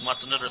 We're watching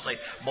what's on the other side.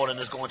 Mullen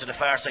is going to the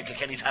far side.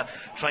 Kilkenny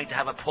trying to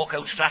have a puck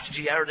out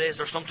strategy. Is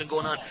there something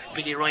going on?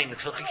 Billy Ryan.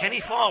 So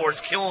Kilkenny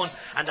forwards, Keown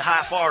and the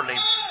half hour line.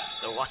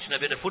 They're watching a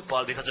bit of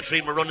football because the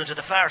 3 were running to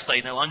the far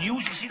side now.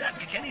 Unusual to see that in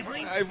Kilkenny,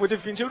 Brian. I would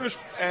have enjoyed it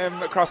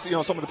across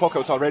some of the puck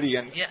outs already,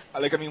 and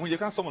when you've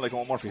got someone like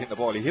Owen Murphy hitting the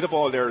ball, he hit a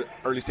ball there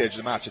early stage of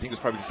the match. I think it was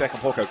probably the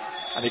second puck out,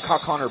 and he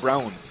caught Conor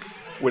Brown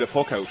with a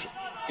puck out.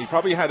 He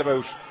probably had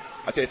about,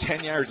 I'd say,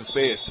 10 yards of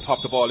space to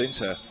pop the ball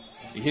into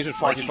He hit it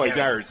 45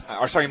 yards.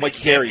 Mikey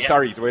Carey,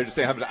 sorry, the way to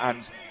say him,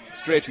 and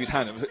straight to his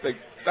hand. It was like,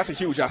 that's a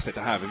huge asset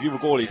to have. If you were a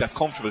goalie that's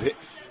comfortable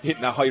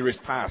hitting a high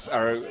risk pass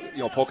or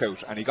puck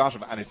out, and he got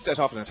him, and it set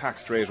off an attack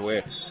straight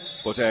away.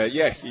 But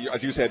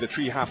as you said, the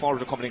 3 half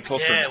forwards are coming in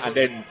clustering, and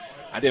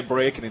then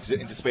breaking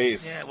into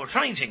space. Yeah, we're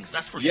trying things,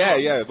 that's for sure.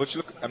 Yeah. But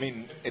look, I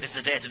mean, it's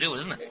the day to do it,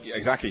 isn't it? Yeah,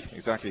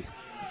 exactly.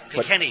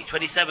 Kilkenny,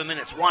 27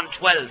 minutes,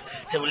 1-12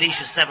 to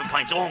Laois's 7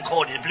 points. Owen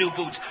Cody, the blue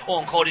boots.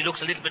 Owen Cody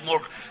looks a little bit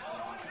more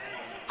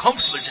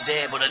comfortable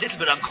today, but a little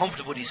bit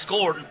uncomfortable. He's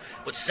scored,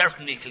 but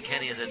certainly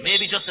Kilkenny is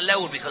maybe just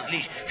allowed because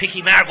Laois.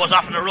 Picky Maher goes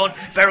off on a run.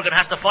 Berrigan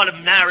has to follow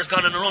him. Nair has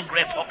gone on a run.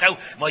 Great puck out.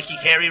 Mikey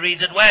Carey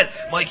reads it well.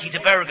 Mikey to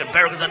Berrigan.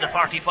 Berrigan's on the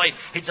 45.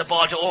 Hits a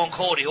ball to Owen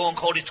Cody. Owen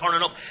Cody's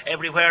turning up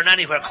everywhere and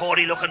anywhere.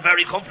 Cody looking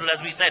very comfortable,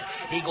 as we said.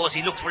 He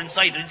looks for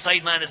inside. The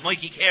inside man is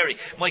Mikey Carey.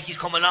 Mikey's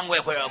come a long way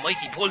where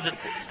Mikey pulls it,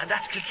 and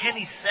that's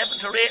Kilkenny's 7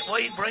 or 8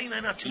 wide. Brian,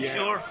 I'm not too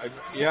sure.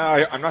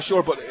 I'm not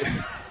sure, but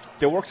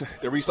they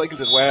recycled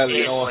it well.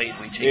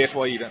 8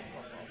 wide.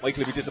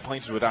 Michael will be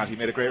disappointed with that. He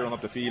made a great run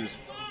up the field.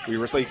 We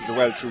recycled it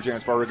well through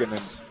James Berrigan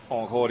and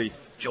Owen Cody.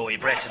 Joey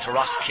breaks into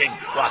Ross King.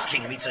 Ross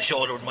King meets a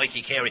shoulder with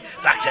Mikey Carey.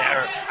 Back to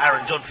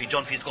Aaron Dunphy.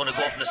 Dunphy's going to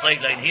go from the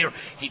sideline here.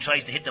 He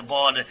tries to hit the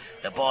ball.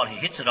 He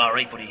hits it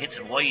alright, but he hits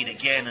it wide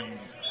again, and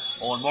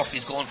Owen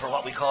Murphy's going for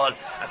what we call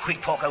a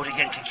quick puck out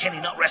again.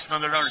 Kilkenny not resting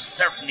on the laurels.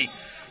 Certainly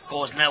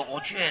goes now.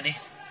 Jenny.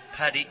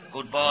 Paddy,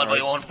 good ball by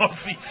Owen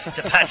Murphy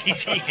to Paddy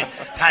Deegan.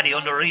 Paddy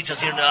under reaches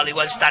here in the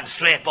Hollywell stand,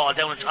 straight ball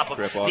down on top of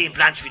Liam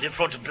Blanchfield. In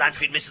front of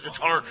Blanchfield, misses the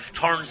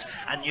turns,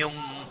 and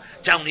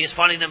Downey is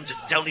following them.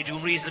 Downey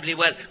doing reasonably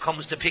well.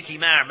 Comes to Picky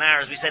Maher.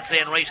 Maher, as we said,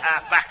 playing right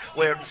half back.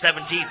 Weirden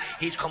 17.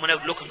 He's coming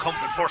out looking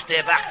comfortable. First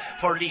day back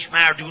for Laois.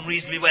 Maher doing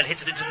reasonably well.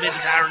 Hits it into the middle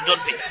to Aaron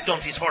Dunphy.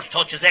 Dunphy's first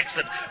touch is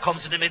excellent.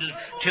 Comes in the middle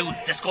to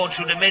that's going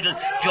through the middle.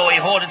 Joey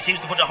Holden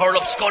seems to put the hurl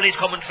up. Scully's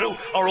coming through.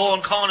 Or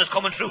Owen Conn is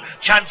coming through.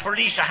 Chance for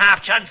Laois, a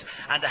half chance.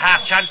 And the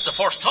half chance, the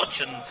first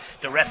touch, and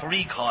the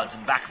referee calls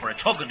him back for a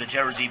tug on the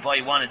jersey by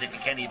one of the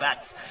Kilkenny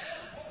bats.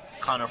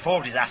 Conor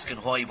Fogarty's asking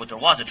why, but there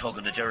was a tug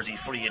on the jersey,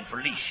 free in for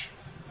Laois.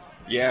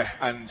 Yeah,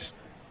 and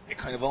it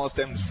kind of all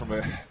stemmed from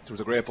there was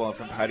a great ball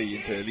from Paddy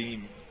into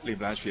Liam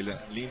Blanchfield,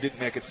 and Liam didn't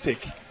make it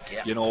stick.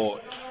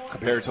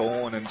 Compared to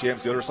Owen and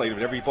James the other side of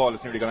it. Every ball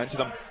that's nearly gone into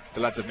them, the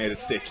lads have made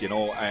it stick.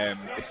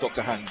 It stuck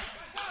to hand.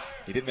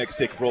 He didn't make a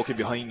stick, broke in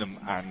behind them,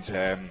 and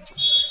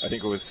I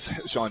think it was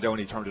Sean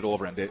Downey turned it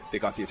over, and they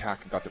got the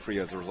attack and got the free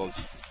as a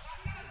result.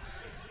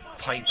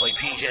 Point by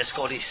PJ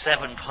Scully,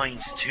 7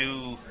 points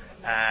to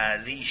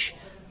Laois,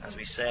 as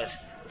we said.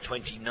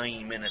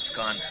 29 minutes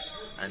gone,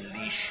 and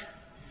Laois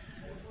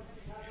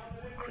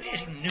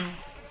creating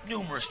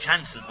numerous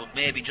chances, but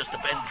maybe just the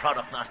end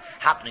product not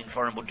happening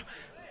for him. But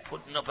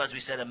putting up, as we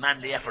said, a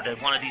manly effort.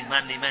 One of these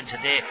manly men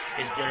today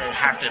is the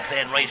Hartlepool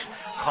playing right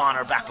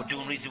corner back, but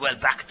doing really well.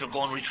 Back to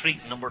going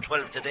retreating. Number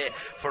 12 today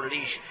for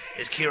Laois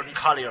is Kieran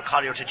Collier.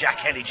 Collier to Jack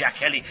Kelly. Jack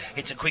Kelly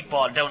hits a quick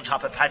ball down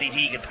top of Paddy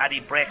Deegan. Paddy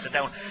blocks it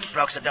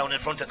down in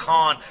front of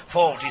Conn.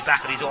 Fogarty's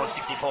back at his own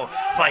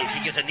 64-5.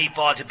 He gives a neat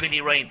ball to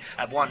Billy Ryan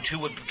at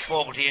 1-2 with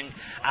Fogarty,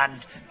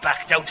 and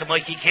back down to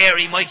Mikey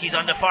Carey. Mikey's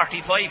on the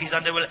 45. He's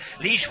on the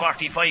Laois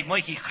 45.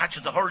 Mikey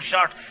catches the hurl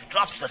short,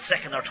 drops the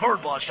second or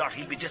third ball short.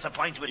 He'll be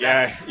disappointed with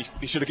that.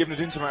 He should have given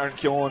it into Martin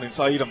Keown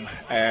inside him.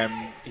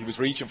 He was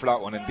reaching for that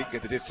one and didn't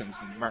get the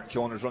distance, and Martin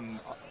Keown was running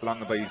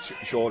along by his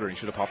shoulder. He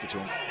should have popped it to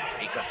him.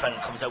 Eager Fenn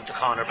comes out to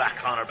corner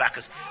back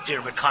is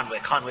Dermot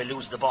Conway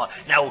loses the ball.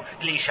 Now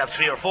Laois have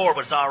 3 or 4,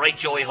 but it's alright.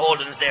 Joey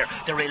Holden is there,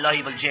 the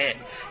reliable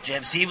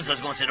James Stevens. I was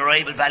going to say the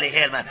reliable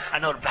Ballyhale man.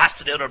 Another pass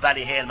to the other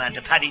Ballyhale man,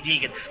 to Paddy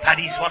Deegan.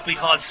 Paddy's what we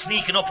call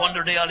sneaking up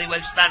under the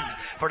Hollywell stand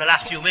for the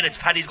last few minutes.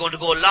 Paddy's going to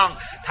go long.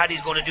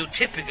 Paddy's going to do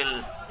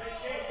typical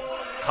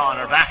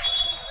corner back.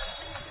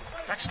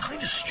 That's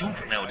kind of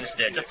stupid now at this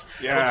stage.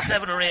 That's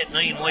 7 or 8,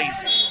 9 ways.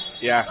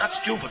 Yeah,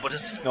 that's stupid, but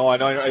it's. No, I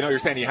know you're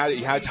saying he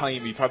had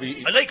time. He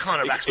probably. I like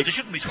cornerbacks, but they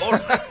shouldn't be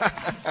scoring.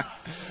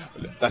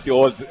 That's the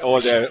old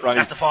Ronnie.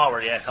 That's the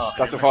forward,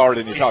 That's the forward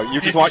in your talk.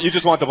 You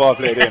just want the ball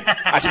played in.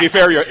 And to be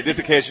fair, in this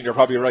occasion, you're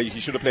probably right. He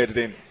should have played it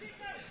in.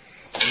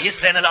 He is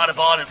playing a lot of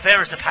ball. In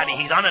fairness to Paddy,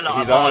 he's on a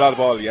lot of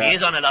ball. He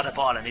is on a lot of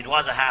ball, and it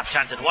was a half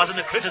chance. It wasn't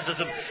a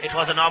criticism, it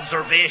was an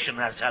observation,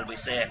 as shall we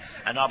say.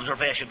 An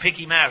observation.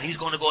 Picky Maher, he's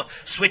going to go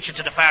switch it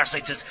to the far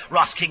side to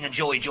Ross King and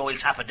Joey. Joey'll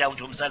tap it down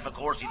to himself, of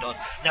course he does.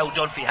 Now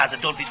Dunphy has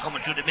it. Dunphy's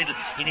coming through the middle.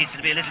 He needs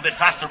to be a little bit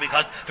faster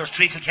because there's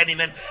 3 Kilkenny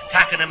men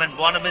attacking him, and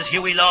one of them is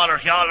Hughie Lawler.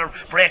 Lawler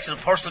breaks and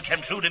Purcell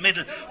came through the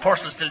middle.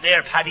 Purcell's still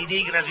there. Paddy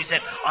Deegan, as we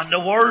said, on the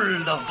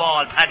world of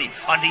ball. Paddy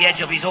on the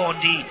edge of his own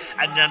D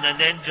and on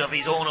the edge of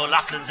his own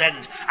O'Loughlin's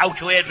end. Out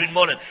to Adrian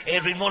Mullen.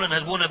 Adrian Mullen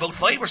has won about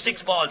 5 or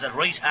 6 balls at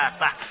right half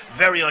back.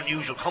 Very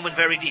unusual, coming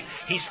very deep.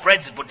 He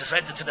spreads it, but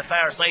spreads it to the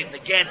far side, and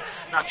again,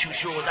 not too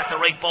sure was that the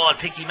right ball.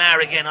 Picky Maher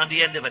again on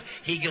the end of it.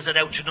 He gives it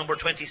out to number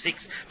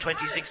 26.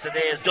 26 today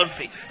is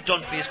Dunphy.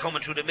 Dunphy is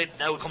coming through the mid.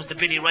 Now it comes to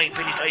Billy Ryan.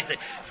 Billy tries to.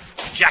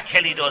 Jack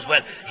Kelly does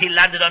well. He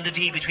landed on the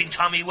D between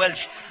Tommy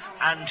Welch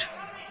and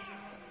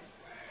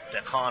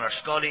the corner.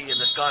 Scully, and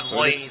it's gone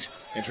wide.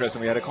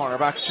 Interesting, we had a corner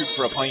back shooting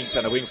for a point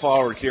and a wing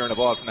forward clearing the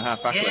ball from the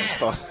half back line.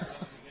 So.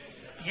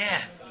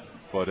 Yeah.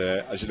 But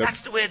as you look, that's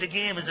the way the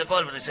game is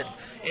evolving. I said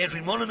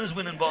Adrian Mullen is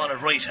winning ball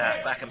at right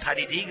half back, and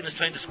Paddy Deegan is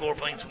trying to score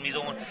points from his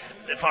own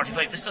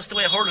 45. This is just the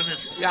way hurling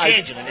is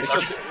changing.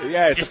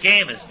 This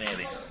game is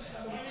maybe.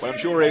 Well, I'm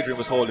sure Adrian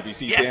was told if he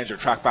sees danger,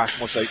 track back,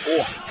 much like,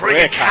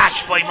 brilliant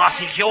catch by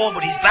Mossy Keoghan,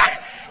 but he's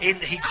back in.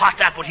 He caught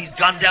that, but he's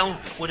gone down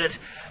with it.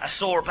 A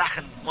sore back,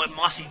 and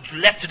Mossy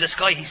leapt to the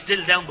sky. He's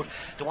still down, but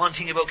the one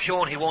thing about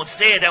Keoghan, he won't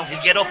stay down,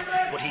 he'll get up,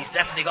 but he's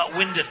definitely got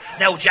winded.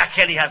 Now Jack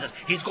Kelly has it.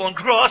 He's going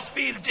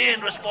crossfield,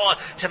 dangerous ball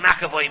to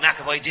McAvoy.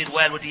 McAvoy did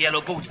well with the yellow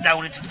boots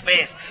down into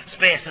space.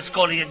 Space is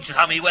Scully and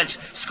Tommy Welch.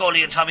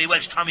 Scully and Tommy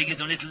Welch. Tommy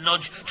gives him a little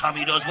nudge.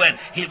 Tommy does well.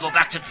 He'll go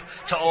back to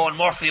Owen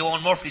Murphy.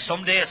 Owen Murphy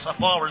someday as a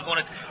forward is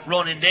going to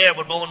run in there,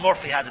 but Owen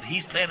Murphy has it.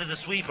 He's playing as a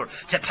sweeper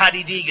to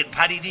Paddy Deegan.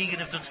 Paddy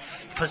Deegan, if there's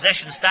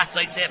possession stats,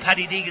 I'd say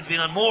Paddy Deegan's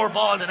been on more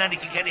ball than any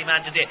Kilkenny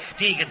man today.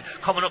 Deegan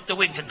coming up the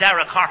wing to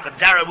Dara Corkin.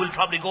 Dara will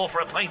probably go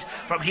for a point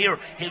from here.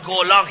 He'll go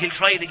long, he'll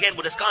try it again,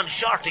 but it's gone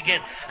short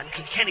again, and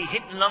Kilkenny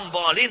hitting long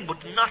ball in, but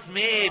not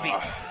maybe.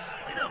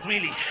 They're not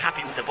really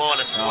happy with the ball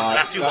that's going the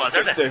last few balls,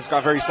 are they? It's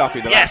got very sloppy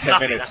in the last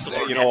 10 minutes.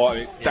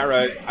 Word,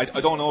 Dara, I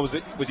don't know,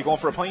 was he going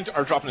for a point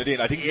or dropping it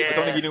in? I don't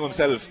think he knew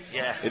himself.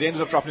 Yeah. It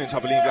ended up dropping in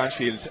top of Liam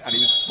Blanchfield, and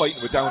he was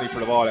fighting with Downey for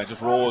the ball and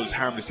just rolled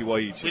harmlessly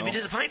wide. We'll be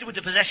disappointed with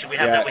the possession we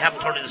have. We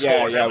haven't turned in the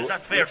score. Yeah. Was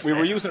that fair? We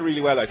were using it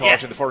really well, I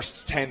thought, in the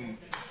first 10.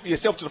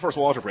 It's up to the first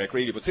water break,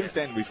 really, but since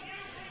then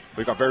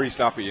we got very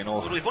sloppy,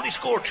 Well, we've only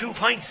scored 2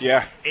 points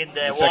in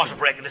the water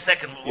break, in the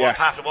second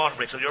half of the water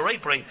break. So you're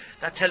right, Brian.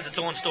 That tells its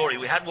own story.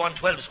 We had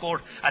 1-12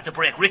 scored at the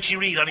break. Richie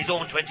Reid on his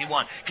own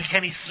 21.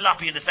 Kilkenny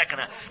sloppy in the second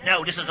half.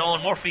 Now this is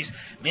Owen Murphy's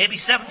maybe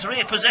 7th or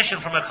 8th possession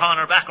from a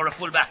corner back or a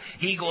full back.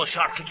 He goes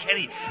short.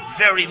 Kilkenny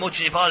very much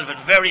evolving,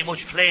 very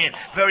much playing,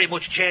 very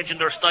much changing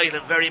their style,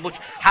 and very much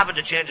having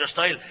to change their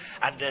style.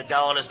 And the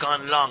ball has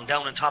gone long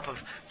down on top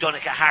of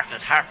Donica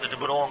Hartnett and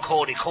good Owen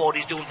Cody.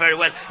 Cody's doing very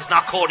well. It's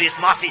not Cody, it's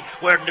Mossy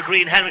wearing the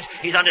green helmet.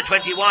 He's on the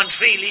 21.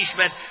 3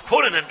 leashmen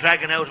pulling and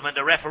dragging out him, and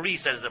the referee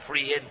says the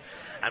free in,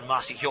 and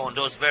Mossy Keoghan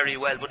does very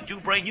well. But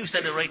Brian, you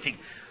said the right thing.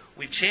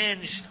 We've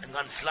changed and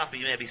gone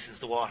sloppy maybe since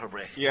the water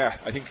break. Yeah,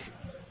 I think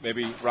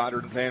maybe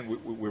rather than playing,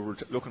 we were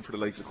looking for the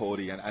likes of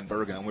Cody and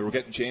Bergen, and we were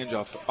getting change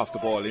off the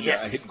ball in,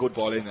 and hitting good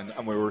ball in,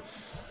 and we were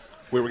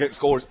getting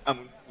scores,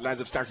 and lads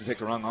have started to take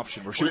the wrong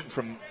option. We're shooting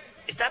from.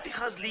 Is that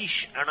because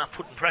Laois are not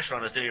putting pressure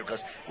on us there?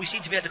 Because we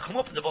seem to be able to come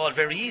up with the ball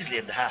very easily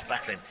in the half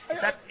back line.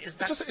 It's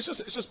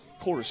just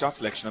poor shot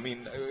selection. I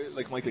mean,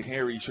 like Michael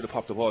Carey should have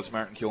popped the ball to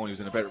Martin Keoghan, who's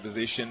in a better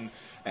position.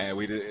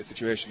 We had a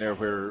situation there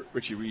where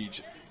Richie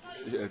Reid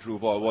drew a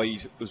ball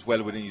wide, was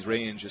well within his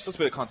range. It's just a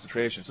bit of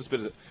concentration. It's just a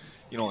bit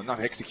of, not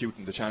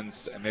executing the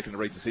chance and making the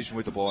right decision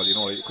with the ball. You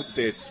couldn't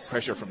say it's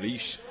pressure from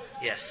Laois.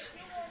 Yes.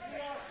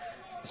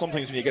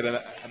 Sometimes when you get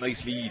a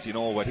nice lead,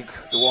 I think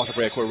the water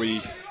break where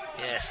we.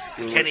 Yes,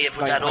 Kenny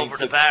put that over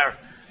the bar.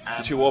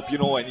 To chew up,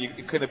 and you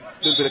kind of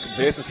a little bit of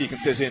complacency can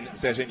set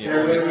in.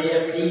 There will be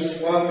at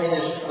least 1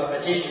 minute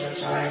of additional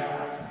time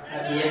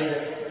at the end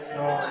of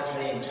normal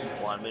playing time.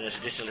 1 minute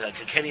additional.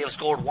 Kilkenny have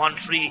scored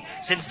 1-3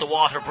 since the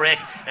water break.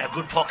 A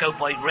good puck out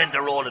by Brenda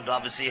Rowland,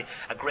 obviously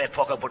a great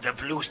puck out, but the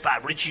loose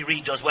bat. Richie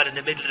Reid does well in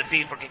the middle of the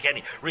field for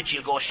Kilkenny. Richie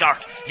will go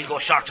short. He'll go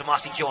short to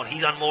Mossy Keoghan.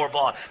 He's on more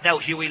ball. Now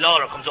Hughie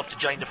Lawler comes up to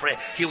join the fray.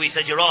 Hughie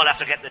says you're all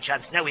after getting the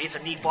chance. Now he hits a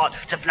neat ball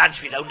to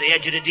Blanchfield on the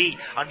edge of the D.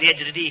 On the edge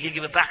of the D, he'll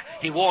give it back.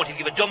 He won't. He'll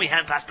give a dummy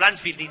hand pass.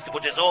 Blanchfield needs to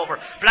put this over.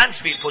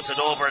 Blanchfield puts it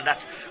over, and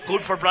that's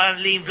good for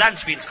Liam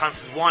Blanchfield's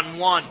confidence.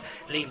 1-1.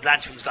 Liam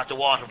Blanchfield's got the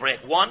water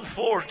break.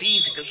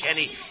 1-14 to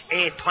Kilkenny.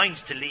 8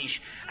 points to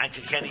Laois, and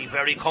Kilkenny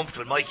very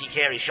comfortable. Mikey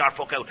Carey, sharp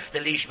puck out. The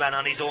Laois man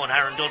on his own.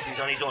 Aaron Dunphy's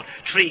on his own.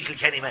 3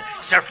 Kilkenny men.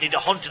 Certainly the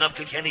hunting of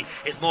Kilkenny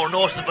is more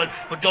noticeable,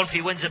 but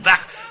Dunphy wins it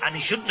back, and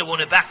he shouldn't have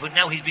won it back, but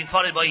now he's been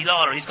followed by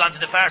Lawler. He's gone to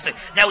the far side.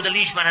 Now the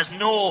Laois man has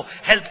no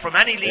help from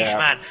any Laois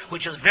man,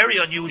 which is very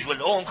unusual.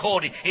 Owen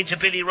Cody into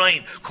Billy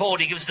Ryan.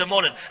 Cody gives it to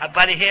Mullen. At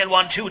Ballyhale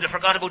 1-2. They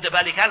forgot about the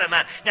Ballycallan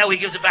man. Now he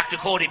gives it back to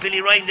Cody.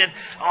 Billy Ryan then.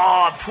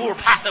 Poor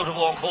pass out of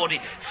Owen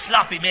Cody.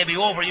 Sloppy, maybe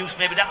overuse.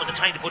 Maybe that was the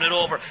time to put it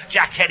over.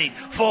 Jack Kelly.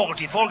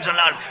 Fogarty's on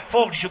line.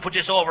 Fogarty should put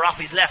this over off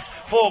his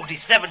left. Fogarty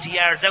 70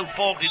 yards out.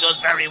 Fogarty does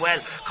very well.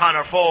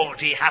 Conor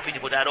Fogarty happy to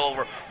put that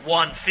over.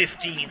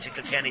 1-15 to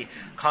Kilkenny.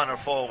 Conor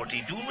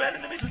Fogarty doing well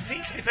in the middle of the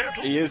field, to be fair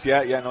to him. He is,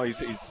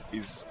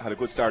 he's had a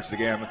good start to the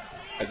game.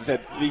 As I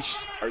said,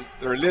 Laois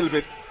they're a little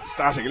bit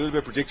static, a little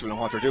bit predictable in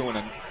what they're doing,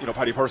 and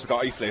Paddy Purcell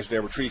got isolated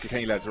there with 3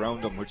 Kilkenny lads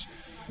around them, which.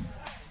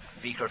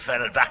 Vicar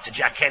fell back to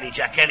Jack Kelly.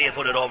 Jack Kelly had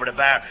put it over the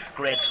bar.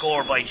 Great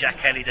score by Jack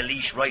Kelly, the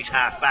Laois right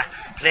half back,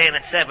 playing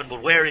at 7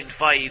 but wearing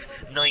 5.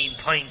 9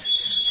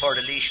 points for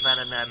the Laois man,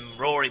 and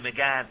Rory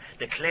McGann,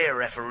 the Clare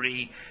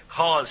referee,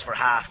 calls for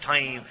half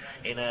time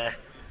in a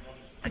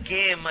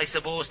game, I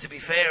suppose, to be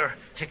fair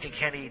to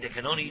Kilkenny. They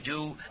can only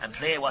do and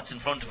play what's in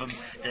front of them.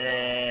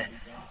 The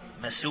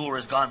Masur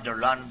has gone there.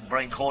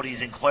 Brian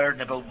Cody's inquiring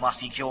about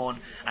Mossy Keown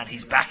and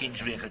his back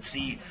injury. I could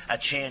see a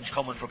change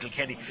coming for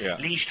Kilkenny. Yeah.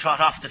 Laois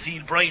trot off the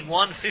field. Brian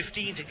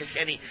 1-15 to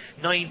Kilkenny,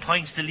 9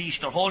 points to Laois.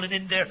 They're holding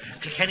in there.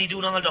 Kilkenny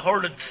doing all the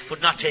hurling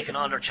but not taking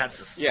all their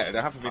chances. Yeah,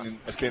 they haven't been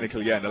as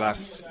clinical in the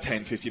last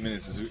 10-15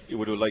 minutes as you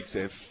would have liked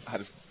to have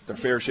had their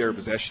fair share of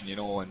possession,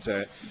 and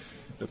the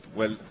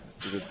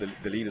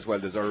lead is well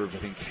deserved. I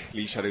think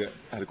Laois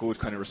had a good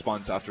kind of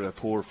response after a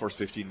poor first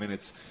 15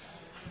 minutes.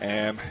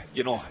 I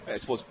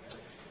suppose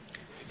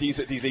these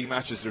league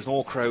matches, there's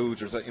no crowd,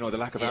 there's the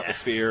lack of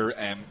atmosphere.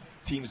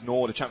 Teams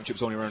know the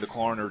championship's only around the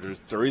corner.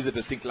 There is a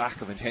distinct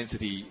lack of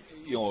intensity,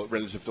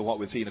 relative to what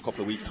we'll see in a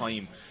couple of weeks'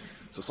 time.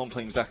 So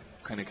sometimes that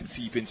kind of can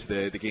seep into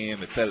the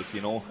game itself,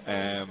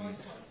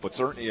 But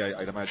certainly,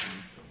 I'd imagine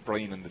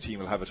Brian and the team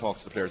will have a talk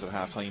to the players at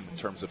half time in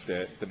terms of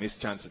the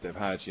missed chances they've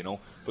had,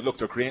 But look,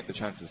 they're creating the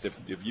chances.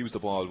 They've used the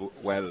ball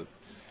well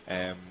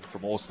for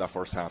most of that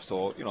first half.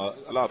 So, a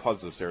lot of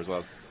positives there as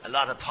well. A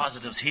lot of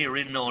positives here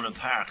in Nolan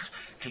Park.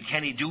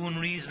 Kilkenny doing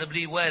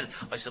reasonably well,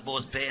 I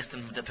suppose, based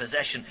on the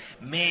possession.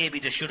 Maybe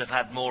they should have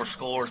had more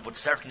scores, but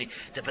certainly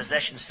the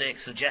possession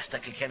stakes suggest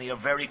that Kilkenny are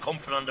very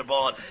comfortable on the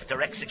ball.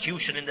 Their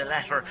execution in the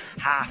latter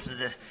half of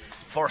the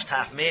first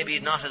half maybe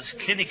not as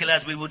clinical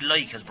as we would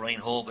like, as Brian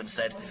Hogan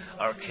said,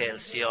 our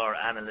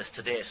KLCR analyst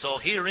today. So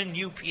here in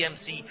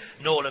UPMC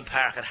Nolan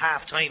Park at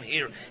half time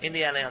here in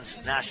the Alliance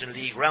National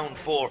League round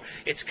 4,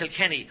 it's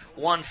Kilkenny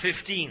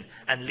 1-15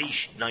 and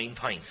Laois 9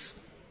 points.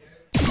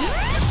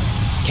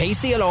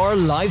 KCLR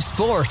Live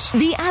Sport.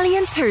 The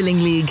Alliance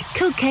Hurling League,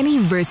 Kilkenny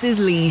versus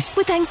Laois,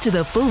 with thanks to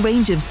the full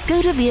range of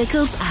Skoda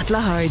vehicles at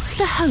Lahart's,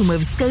 the home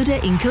of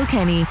Skoda in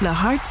Kilkenny,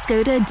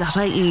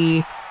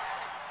 lahartskoda.ie.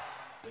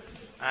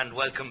 And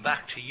welcome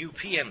back to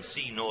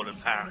UPMC Nolan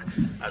Park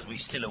as we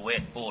still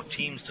await both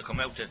teams to come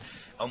out. The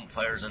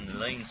umpires and the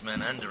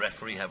linesmen and the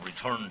referee have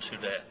returned to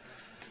the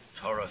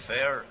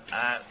thoroughfare.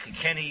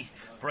 Kilkenny,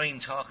 Brian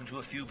talking to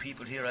a few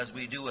people here as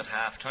we do at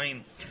half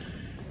time.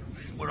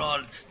 We're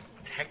all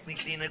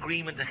technically in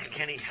agreement that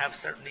Kilkenny have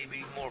certainly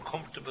been more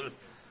comfortable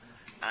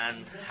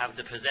and have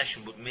the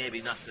possession, but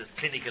maybe not as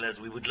clinical as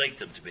we would like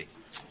them to be.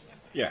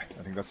 Yeah,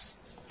 I think that's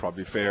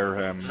probably fair.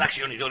 It was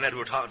actually only Donald we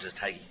were talking to,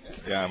 Taggy.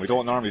 Yeah, and we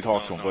don't normally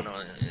talk to him, but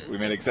we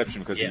made an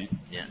exception because he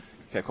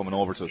kept coming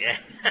over to us. Yeah.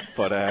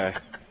 But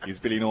he's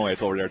Billy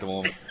Noyes over there at the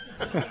moment.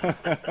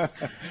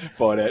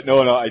 But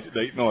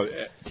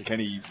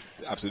Kilkenny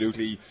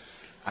absolutely,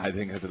 I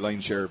think, had the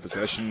line share of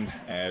possession,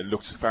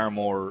 looked far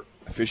more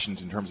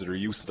efficient in terms of their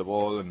use of the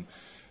ball, and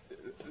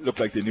looked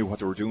like they knew what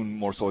they were doing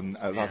more so than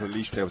a lot of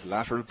Laois play was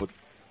lateral. But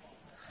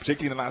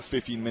particularly in the last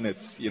 15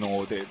 minutes, they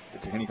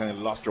kind of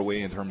lost their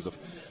way in terms of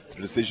the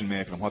decision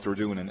making and what they were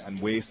doing,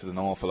 and wasted an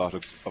awful lot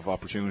of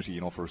opportunity,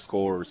 for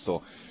scores.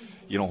 So,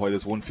 while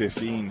it's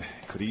 1-15,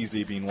 could easily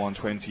have been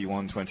 1-20,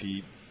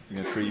 1-20,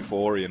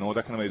 3-4,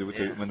 that kind of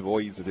way when the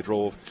wides that they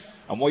drove,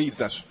 and wides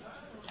that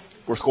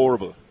were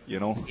scoreable,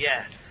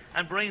 Yeah,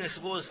 and Brian, I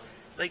suppose,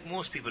 like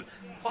most people,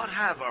 what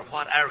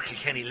are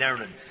Kilkenny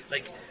learning?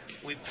 Like,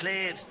 we've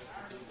played,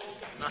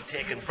 not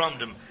taken from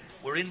them,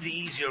 we're in the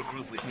easier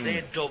group. We've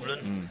played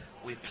Dublin,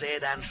 we've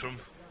played Antrim,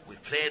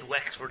 we've played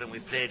Wexford, and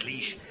we've played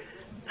Laois.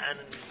 And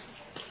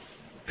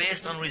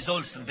based on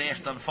results and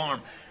based on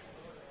form,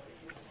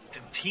 the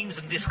teams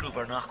in this group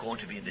are not going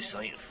to be in the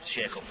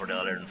shake-up for the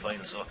All-Ireland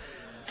final. So,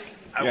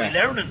 are we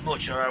learning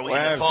much, or are we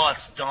in the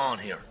false dawn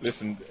here?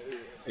 Listen,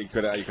 you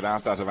could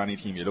ask that of any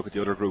team. You look at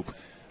the other group,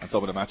 and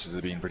some of the matches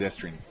have been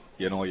pedestrian.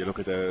 You look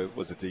at the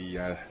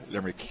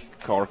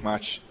Limerick-Cork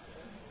match.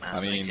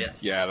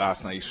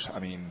 Last night.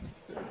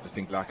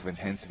 Distinct lack of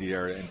intensity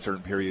there in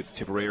certain periods.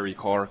 Tipperary,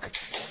 Cork,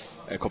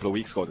 a couple of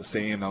weeks ago, the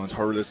same. Now in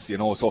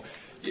Thurles, so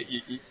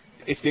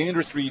it's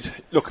dangerous.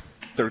 Look,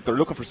 they're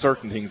looking for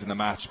certain things in the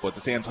match, but at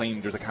the same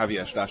time, there's a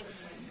caveat that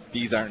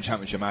these aren't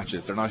championship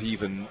matches. They're not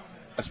even,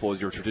 I suppose,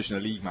 your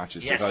traditional league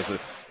matches, because of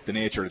the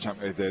nature of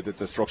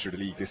the structure of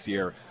the league this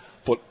year.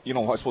 But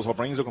I suppose what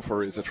Brian's looking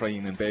for is to try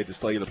and embed the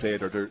style of play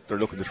that they're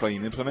looking to try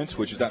and implement,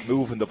 which is that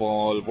moving the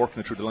ball,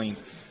 working it through the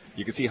lines.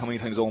 You can see how many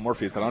times Owen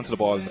Murphy has got onto the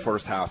ball in the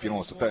first half,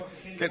 so that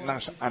getting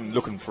that and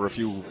looking for a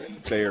few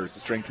players to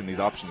strengthen these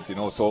options,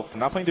 So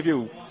from that point of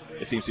view,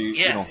 it seems to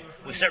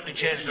we've certainly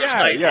changed our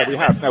style. Yeah, we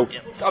have. Now,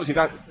 obviously,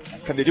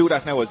 can they do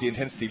that now as the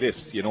intensity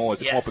lifts? As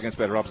they come up against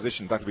better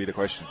opposition? That'll be the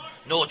question.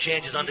 No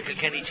changes on the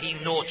Kilkenny team.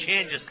 No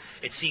changes,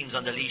 it seems,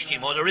 on the Laois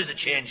team. Oh, there is a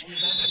change.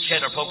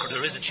 Cheddar Pucker,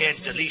 there is a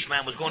change. The Laois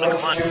man was going to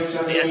come on.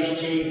 Yes,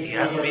 he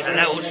hasn't been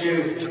allowed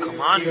to come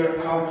on.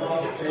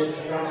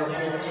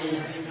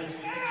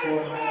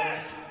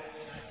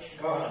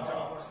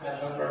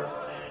 Number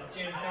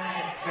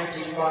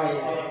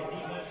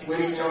 25,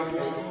 Willie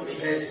Dunphy,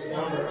 replaces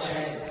number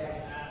 10,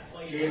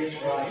 James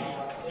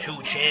Ryan.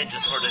 Two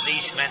changes for the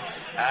Laois men.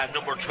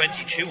 Number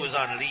 22 is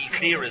on. Lee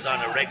Clear is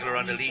on, a regular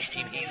on the Laois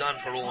team. He's on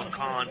for Owen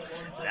Conn,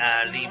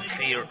 Liam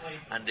Clear,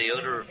 and the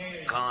other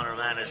Connor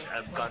man has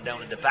gone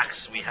down in the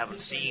backs. We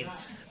haven't seen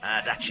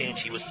that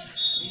change.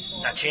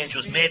 That change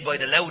was made by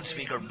the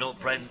loudspeaker,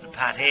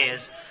 Pat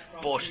Hayes.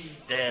 but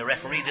the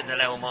referee didn't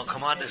allow him on.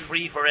 Come on, there's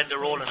free for Enda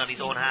Rowland on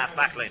his own half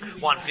back line.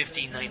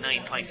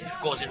 1:15.99 points.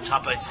 Goes in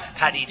top of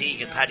Paddy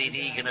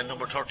Deegan and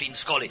number 13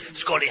 Scully.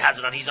 Scully has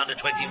it on, he's under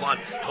 21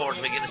 towards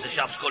McGuinness'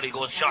 shop. Scully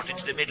goes short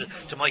into the middle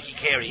to Mikey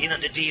Carey. In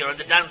on the D or on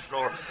the dance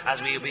floor,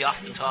 as we will be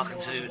often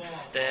talking to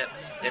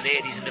the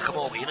ladies in the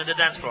camogie. In on the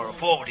dance floor,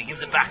 forward, he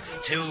gives it back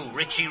to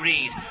Richie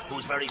Reid,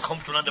 who's very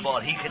comfortable on the ball.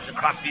 He hits a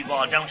crossfield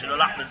ball down to the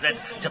Loughlin's end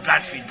to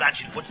Blanchfield.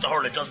 Blanchfield puts the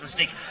hurl, it doesn't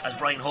stick, as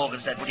Brian Hogan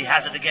said, but he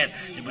has it again.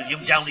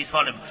 Young Downey's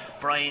following.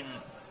 Brian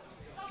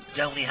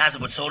Downey has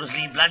it, but so does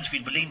Liam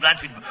Blanchfield. But Liam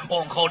Blanchfield,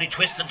 Owen Cody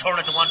twists and turn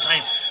it at one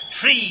time.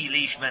 3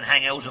 Laois men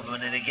hang out of him,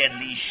 and then again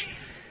Laois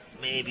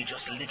maybe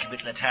just a little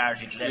bit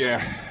lethargic.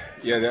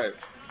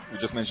 We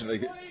just mentioned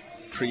like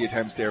 3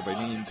 attempts there by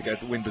Liam to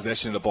get win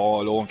possession of the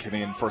ball. Owen came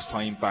in first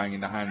time, bang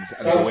in the hands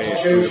and away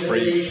through the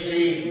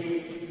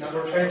free.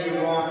 Number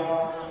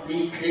 21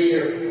 Lee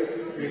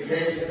Clear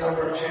replaces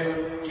number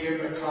 2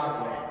 Diarmuid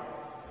Conway.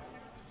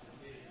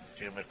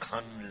 Diarmuid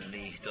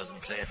Conley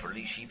doesn't play for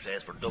Laois, he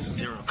plays for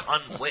Diarmuid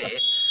Conway,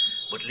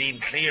 but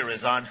Liam Clear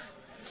is on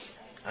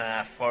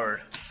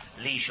for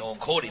Laois. Owen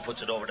Cody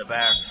puts it over the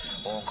bar.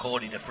 Owen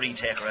Cody, the free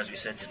taker, as we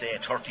said today.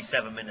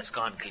 37 minutes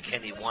gone.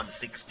 Kilkenny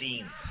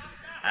 1-16.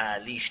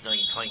 Laois 9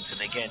 points, and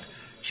again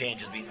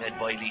changes being made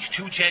by Laois.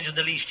 2 changes in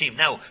the Laois team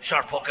now.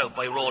 Sharp puck out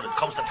by Roland,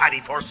 comes to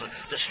Paddy Purcell,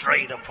 the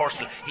stride of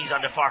Purcell. He's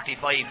under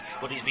 45,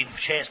 but he's been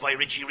chased by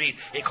Richie Reid.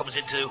 It comes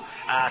into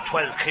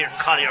 12 Kieran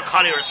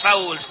Collier is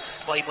fouled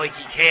by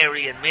Mikey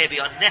Carey, and maybe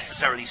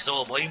unnecessarily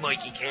so by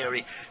Mikey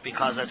Carey,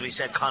 because as we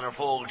said, Conor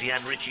Fogarty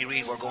and Richie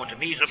Reid were going to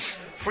meet him.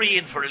 Free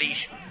in for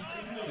Laois.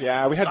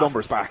 Yeah, we had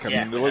numbers back. I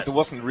mean, there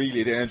wasn't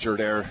really danger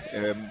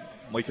there.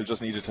 Michael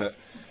just needed to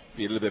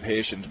be a little bit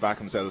patient, back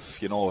himself,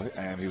 he was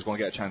going to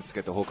get a chance to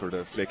get the hooker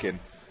to flick in.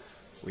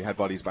 We had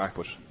bodies back,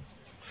 but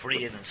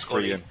free in and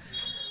Scully.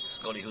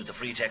 Scully, who's the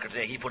free taker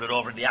today, he put it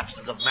over in the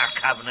absence of Mark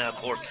Kavanagh, of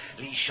course.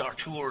 Laois short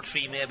 2 or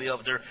 3 maybe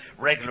of their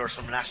regulars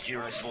from last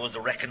year, I suppose,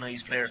 the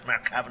recognised players,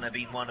 Mark Kavanagh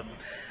being one of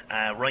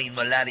them, Ryan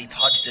Mullally,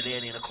 Podge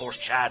Delaney, and of course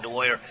Chad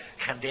Dwyer.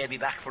 Can they be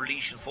back for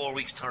Laois in 4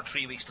 weeks or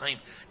 3 weeks time?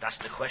 That's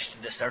the question.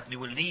 They certainly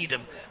will need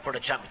them for the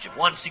championship.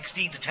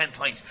 1-16 to 10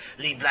 points.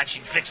 Liam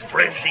Blanchfield flicks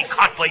brilliantly,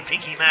 caught by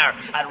Pinky Maher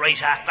at right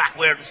half back,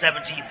 wearing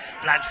 17.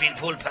 Blanchfield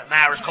pulled,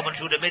 Maher is coming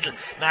through the middle.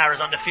 Maher is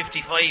on the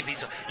 55,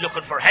 he's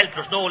looking for help.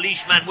 There's no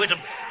Laois man with him.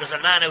 There's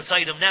a man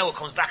outside him now. It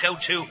comes back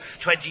out to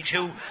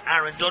 22,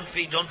 Aaron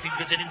Dunphy. Dunphy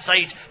gets it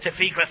inside to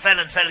Figra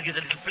Fellon. Fellon gives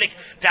a little flick.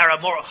 Dara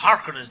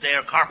Harkin is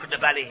there. Corkin, the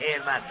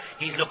Ballyhale man,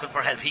 he's looking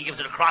for help. He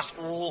gives it across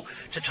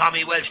to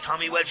Tommy Welch.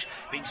 Tommy Welch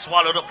being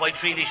swallowed up by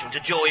Treelisham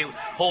to Joey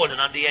Holden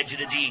on the edge of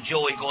the D.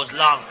 Joey goes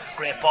long,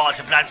 great ball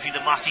to Blanchfield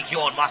and Mossy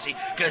Keown. Mossy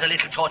gets a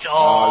little touch.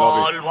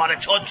 What a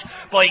touch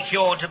by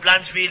Keown to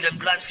Blanchfield, and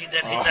Blanchfield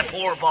then hit a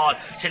poor ball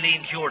to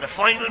Liam Cure. The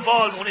final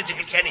ball going into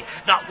Kilkenny,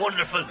 not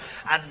wonderful,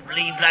 and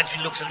Liam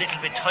Blanchfield looks a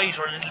little bit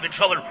tighter and a little bit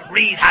trouble.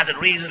 Reid has it.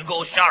 Reid will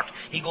go short.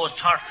 He goes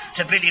short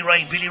to Billy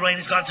Ryan. Billy Ryan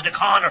has gone to the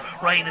corner.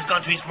 Ryan has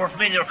gone to his more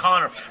familiar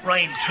corner.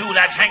 Ryan, 2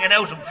 lads hanging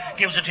out him,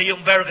 gives it to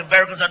young Bergen.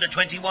 Bergen's under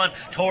 21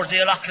 towards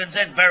the O'Loughlin's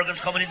end. Bergen's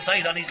coming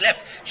inside on his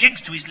left.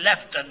 Jinks to his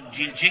left, and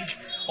Jill Jink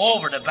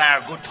over the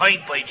bar. Good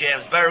point by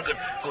James Bergen.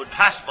 Good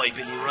pass by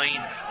Billy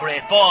Ryan.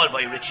 Great ball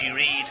by Richie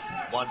Reid.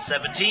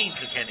 1-17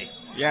 Kilkenny.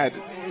 Yeah,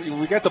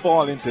 we get the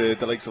ball into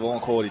the likes of Owen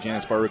Cody,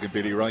 James Bergen,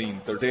 Billy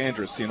Ryan. They're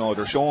dangerous,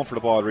 they're showing for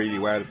the ball really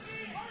well.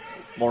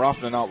 More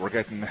often than not, we're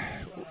getting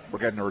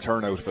a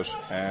return out of it.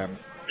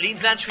 Liam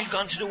Blanchfield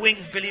gone to the wing,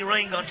 Billy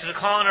Ryan gone to the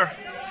corner.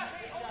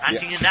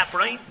 Anything in that,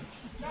 Brian?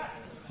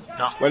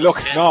 No. Well,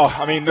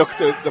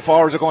 the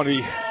forwards are going to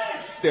be.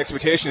 The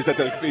expectation is that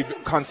they'll be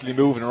constantly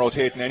moving and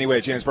rotating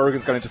anyway. James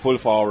Bergen's gone into full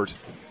forward.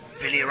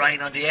 Billy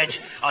Ryan on the edge,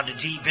 on the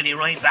D. Billy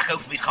Ryan back out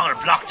from his corner,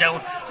 blocked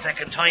down.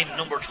 Second time,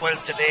 number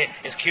 12 today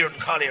is Kieran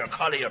Collier.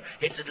 Collier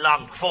hits it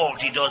long.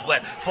 Forward, he does well.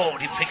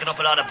 Forward, he's picking up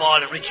a lot of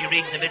ball, and Richie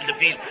Reid in the middle of the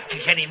field.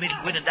 Kilkenny middle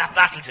winning that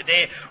battle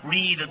today.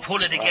 Reid will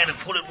pull it again and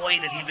pull it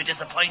wide, and he'll be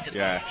disappointed.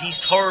 Yeah. He's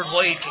 3rd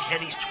wide,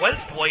 Kilkenny's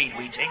 12th wide,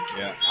 we think.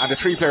 Yeah, and the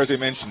 3 players we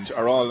mentioned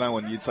are all now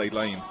on the inside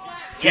line.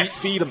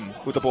 Feed them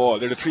with the ball.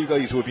 They're the 3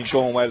 guys who have been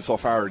showing well so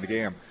far in the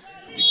game.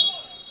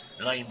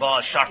 Line ball,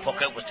 short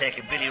puck out was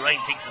taken. Billy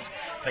Ryan thinks it's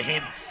for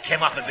him,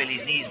 came off of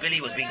Billy's knees. Billy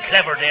was being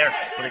clever there,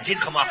 but it did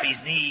come off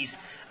his knees,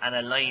 and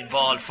a line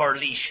ball for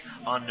Laois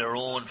on their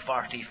own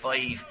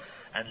 45,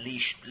 and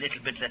Laois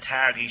little bit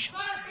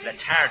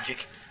lethargic,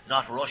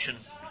 not rushing,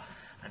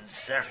 and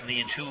certainly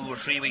in 2 or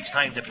 3 weeks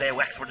time to play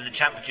Wexford in the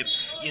championship.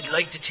 You'd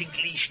like to think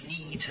Laois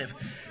need to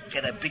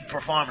get a big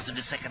performance in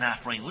the second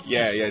half, Brian, wouldn't you?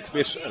 Yeah, it's a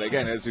bit, and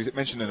again, as we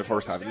mentioned in the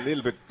first half, a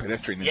little bit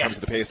pedestrian in terms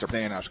of the pace they're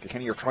playing at.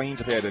 Kilkenny are trying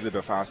to play it a little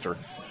bit faster,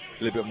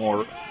 a little bit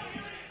more.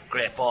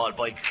 Great ball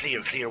by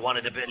Clear, one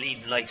of the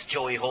leading lights.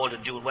 Joey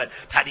Holden doing well.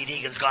 Paddy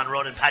Deegan's gone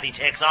running. Paddy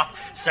takes off.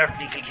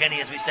 Certainly Kilkenny,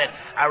 as we said,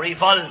 are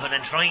evolving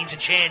and trying to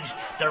change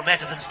their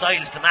methods and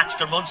styles to match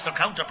their Munster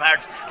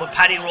counterparts. But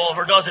Paddy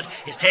Rover does it.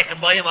 He's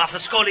taken by him off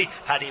of Scully.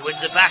 Paddy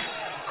wins it back.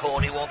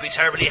 Cody won't be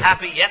terribly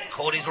happy. Yep,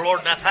 Cody's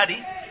roaring at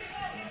Paddy.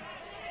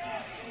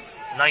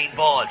 Line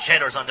ball,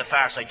 Cheddar's on the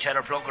far side.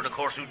 Cheddar Plunkett, of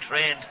course, who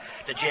trained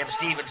the James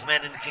Stephens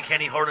men in the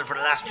Kilkenny hurling for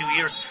the last 2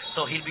 years,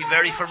 so he'll be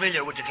very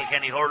familiar with the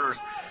Kilkenny hurlers,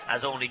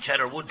 as only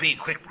Cheddar would be.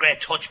 Quick,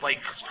 great touch by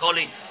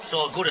Scully,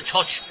 so good a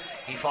touch.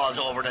 He falls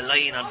over the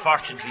line,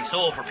 unfortunately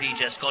so for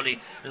PJ Scully.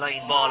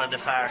 Line ball on the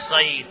far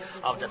side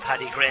of the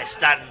Paddy Gray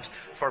stand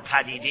for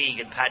Paddy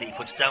Deegan. Paddy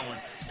puts down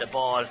the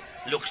ball,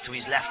 looks to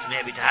his left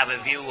maybe to have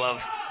a view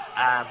of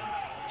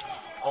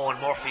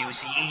Owen Murphy. We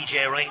see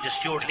EJ Ryan, the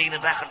steward,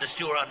 leaning back on the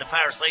steward on the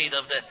far side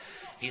of the.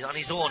 He's on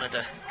his own at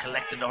the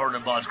collecting the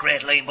hurling balls.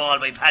 Great line ball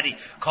by Paddy.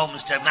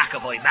 Comes to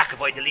McAvoy.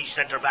 McAvoy, the Laois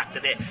centre back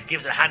today,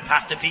 gives a hand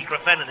pass to Fiacre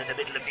Fennell in the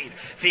middle of the field.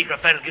 Fiacre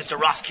Fennell gives to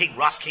Ross King.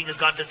 Ross King has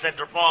gone to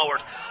centre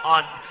forward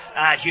on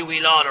Hughie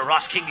Lawler.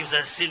 Ross King gives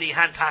a silly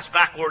hand pass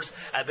backwards.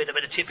 A bit of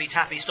tippy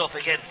tappy stuff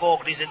again.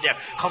 Fogarty's in there.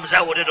 Comes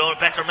out with it. A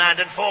better man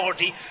than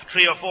Fogarty.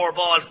 3 or 4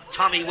 ball.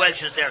 Tommy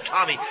Welch is there.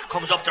 Tommy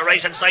comes up the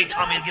right hand side.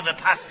 Tommy will give a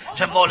pass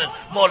to Mullen.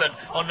 Mullen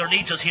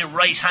underneath us here.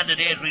 Right-handed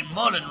Adrian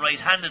Mullen.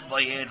 Right-handed by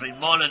Adrian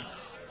Mullen.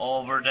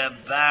 Over the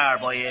bar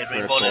by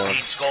Adrian Mullen.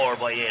 Lead score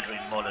by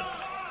Adrian Mullen.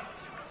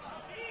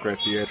 Great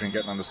to see Adrian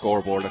getting on the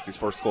scoreboard. That's his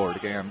first score of the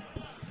game.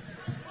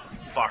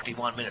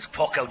 41 minutes.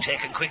 Puck out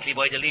taken quickly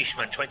by the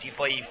Laoisman.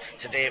 25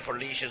 today for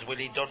Laois's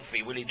Willie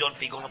Dunphy. Willie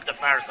Dunphy going up the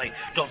far side.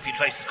 Dunphy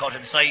tries to cut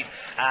inside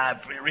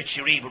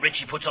Richie Reid, but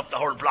Richie puts up the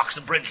hurl, blocks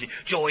him brilliantly.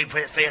 Joey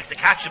fails to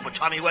catch him, but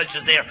Tommy Welch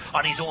is there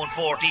on his own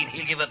 14.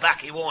 He'll give it back.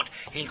 He won't.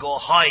 He'll go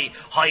high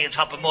on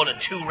top of Mullen.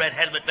 2 red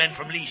helmet men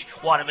from Laois.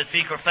 One of them is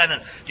Fiacre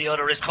Fennell. The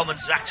other is coming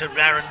back to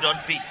Aaron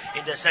Dunphy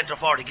in the centre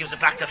forward. He gives it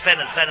back to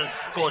Fennell. Fennell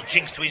goes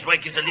jinks to his right,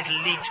 gives a little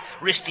leaked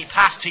wristy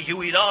pass to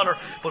Hughie Lawler,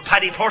 but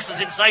Paddy Purson's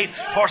inside.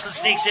 Purson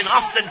sneaks in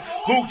often.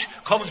 Hoot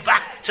comes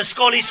back to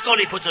Scully.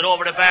 Scully puts it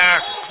over the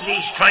bar.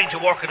 Laois trying to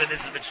work it a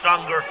little bit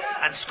stronger,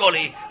 and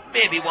Scully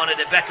maybe one of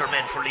the better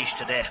men for Laois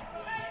today.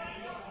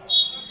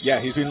 Yeah,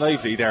 he's been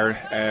lively there.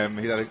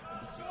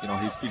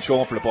 He's been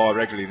showing for the ball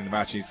regularly in the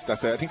match.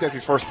 I think that's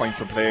his first point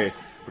from play,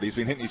 but he's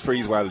been hitting his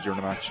frees well during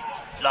the match.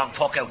 Long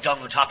puck out down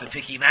on top of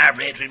Picky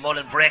Marble. Adrian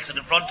Mullen breaks it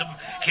in front of him.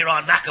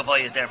 Kieran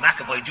McAvoy is there.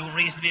 McAvoy doing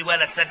reasonably well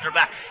at centre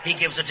back. He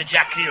gives it to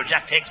Jack Clear.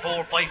 Jack takes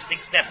 4, 5,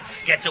 6 steps,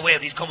 gets away.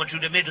 He's coming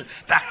through the middle.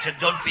 Back to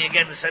Dunphy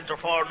again, the centre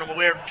forward, number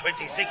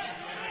 26.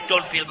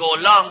 Dunphy will go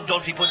long.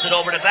 Dunphy puts it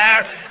over the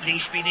bar.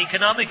 Laois being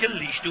economical.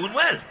 Laois doing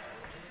well.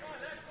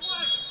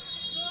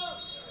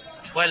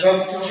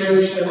 12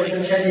 substitutes for the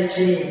Kilkenny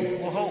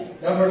team. Whoa.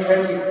 Number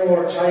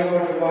 24,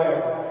 Tygo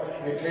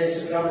Dwyer,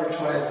 replaces number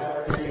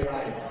 12, Billy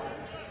Ryan.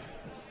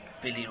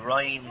 Billy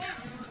Ryan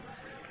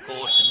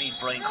goes to meet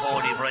Brian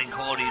Cody. Brian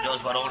Cody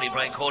does what only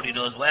Brian Cody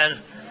does well.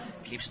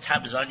 Keeps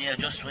tabs on you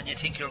just when you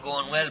think you're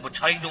going well. But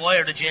Tygo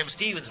Dwyer, the James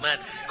Stephens man,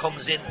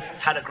 comes in,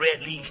 had a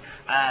great league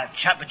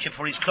championship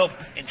for his club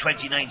in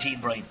 2019,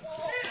 Brian.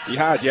 He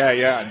had,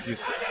 yeah. And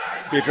he's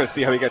be interested to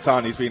see how he gets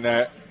on. He's been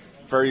a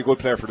very good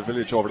player for the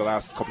village over the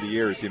last couple of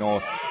years.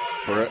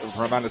 For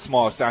a man of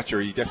small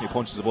stature, he definitely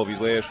punches above his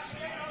weight.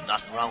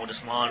 Nothing wrong with a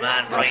small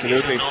man, Brian.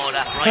 Absolutely. You should know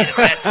that, Brian. A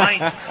great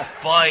point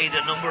by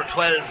the number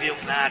 12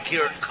 young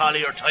Kieran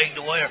Collier, Tygo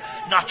Dwyer.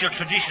 Not your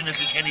traditional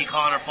Kilkenny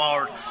corner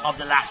forward of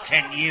the last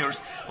 10 years,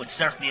 but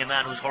certainly a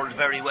man who's hurled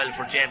very well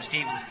for James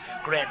Stephens.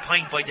 Great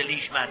point by the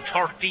Laois man.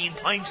 13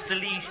 points to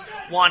Laois,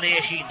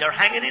 118. They're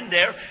hanging in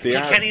there.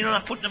 Kilkenny are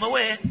not putting them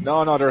away.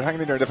 No, they're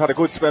hanging in there. They've had a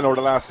good spell over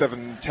the last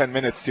 7-10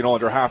 minutes.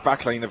 Their half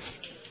back line have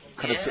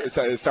kind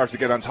of starts to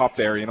get on top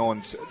there,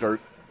 and they're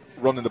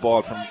running the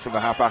ball from the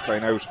half back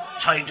line out.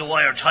 Tygo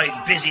Dwyer,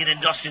 busy and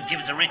industrious,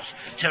 gives a rich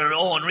to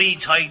Owen Reid.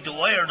 Tygo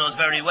Dwyer does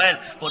very well,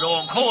 but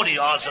Owen Cody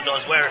also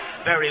does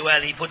very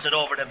well. He puts it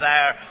over the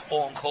bar.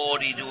 Owen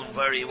Cody doing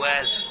very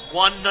well.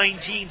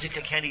 119 to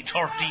Kilkenny,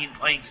 13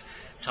 points.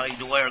 Tygo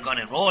Dwyer gone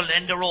in.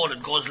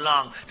 Rolling goes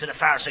long to the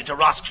far side to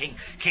Ross King.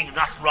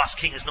 Not Ross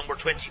King is number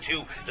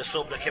 22. The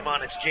sub that came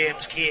on, it's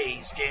James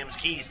Keys. James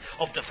Keys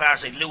up the far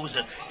side,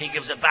 losing. He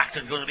gives it back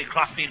to going to be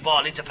crossfield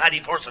ball into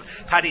Paddy Purcell.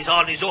 Paddy's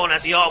on his own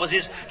as he always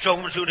is,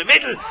 showing through the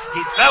middle.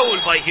 He's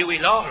fouled by Hughie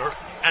Lawler,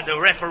 and the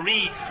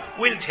referee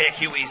will take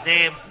Hughie's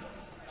name.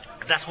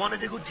 That's one of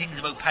the good things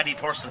about Paddy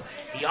Purcell.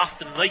 He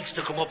often likes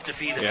to come up the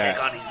field and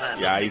take on his man.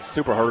 Yeah, he's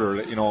super hurler.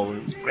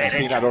 Great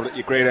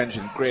engine. Great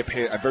engine, great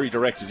pace, and very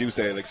direct, as you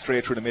say, like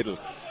straight through the middle,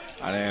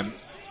 and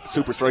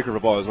super striker of the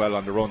ball as well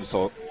on the run.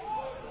 So,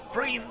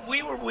 Brian,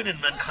 we were winning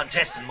and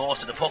contesting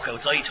most of the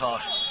puckouts, I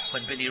thought,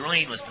 when Billy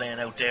Ryan was playing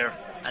out there,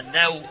 and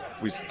now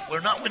we're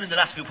not winning the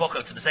last few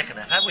puckouts in the second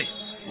half, have we?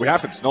 We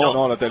haven't.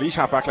 No. The Laois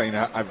half back line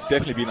have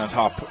definitely been on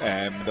top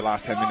in the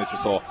last 10 minutes or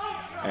so.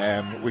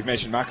 We've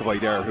mentioned McAvoy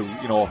there, who,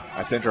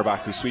 a centre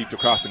back who sweeped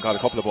across and got a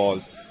couple of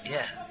balls.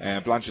 Yeah.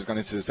 Blanche has gone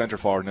into the centre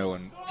forward now,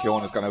 and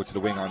Keona's gone out to the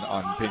wing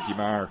on Pinky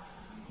Marr.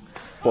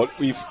 But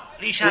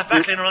Laois half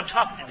back line are on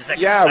top in the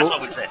second. Yeah, that's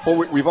what we'd say.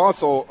 But we've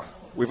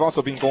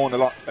also been going a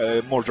lot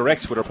more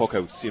direct with our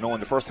puckouts. In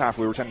the first half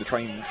we were tending to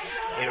try and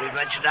Here he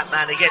mentioned that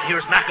man again.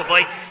 Here's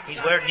McAvoy.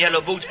 He's wearing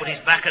yellow boots, but he's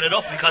backing it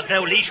up because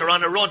now Laois are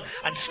on a run,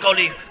 and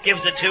Scully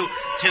gives it to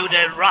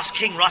the Ross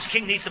King. Ross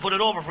King needs to put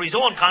it over for his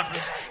own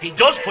confidence. He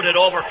does put it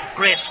over.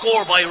 Great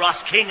score by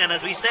Ross King, and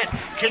as we said,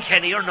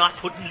 Kilkenny are not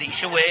putting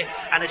Laois away,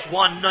 and it's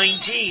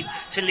 119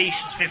 to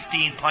Laois's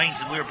 15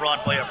 points, and we're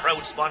brought by our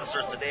proud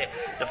sponsors today,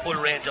 the full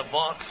range of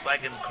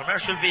Volkswagen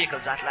commercial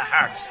vehicles at La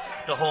Hartz,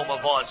 the home of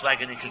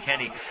Volkswagen in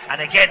Kilkenny.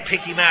 And again,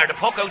 Picky Mar, the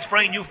puck outs,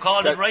 Brian, you've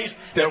called it right.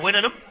 They're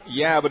winning them.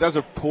 Yeah, but that's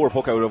a poor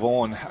puck out of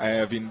Owen.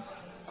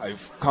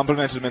 I've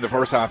complimented him in the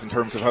first half in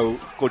terms of how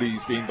good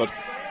he's been, but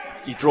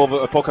he drove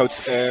a puck out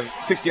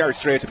 60 yards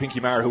straight to Pinky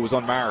Mar, who was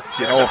unmarked.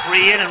 You know, a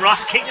free in, and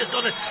Ross King has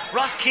done it.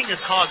 Ross King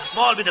has caused a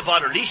small bit of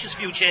bother. Laois's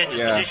few changes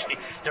positionally.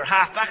 Their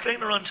half back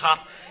line are on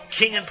top.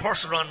 King and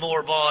Purser on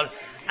more ball,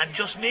 and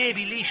just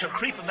maybe Laois are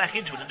creeping back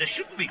into it, and they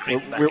shouldn't be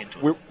creeping back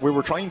into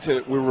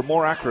it. We were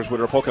more accurate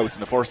with our puck outs in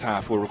the first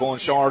half. We were going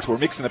short, we were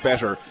mixing it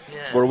better,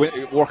 we were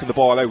working the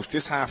ball out.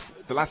 This half,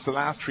 the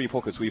last three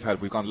puck outs we've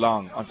had, we've gone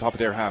long on top of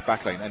their half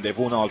back line, and they've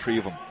won all three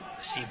of them.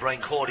 See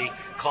Brian Cody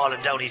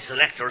calling down his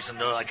selectors,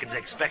 and I can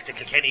expect a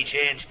Kilkenny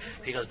change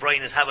because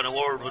Brian is having a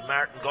word with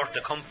Martin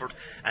Gurta Comfort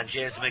and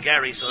James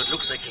McGarry, so it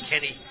looks like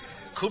Kilkenny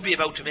could be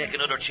about to make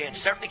another change.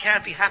 Certainly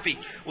can't be happy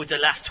with the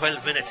last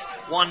 12 minutes.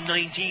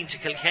 119 to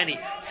Kilkenny,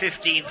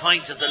 15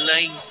 points as the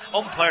lines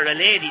umpire, a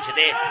lady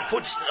today,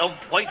 puts the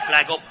white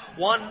flag up.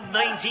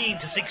 119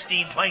 to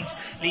 16 points.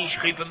 Laois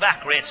creeping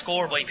back. Great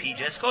score by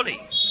PJ Scully.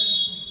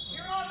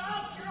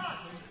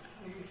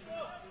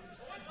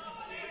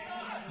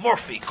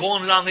 Murphy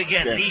going long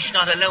again. Laois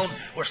not alone.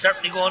 We're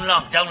certainly going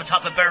long. Down on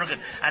top of Bergen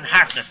and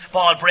Hartnett.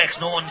 Ball breaks.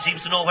 No one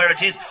seems to know where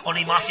it is.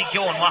 Only Mossy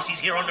Keown. Mossy's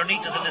here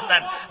underneath us in the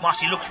stand.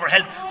 Mossy looks for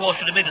help. Goes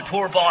to the middle.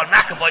 Poor ball.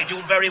 McAvoy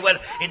doing very well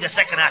in the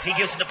second half. He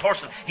gives it to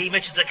Purcell. He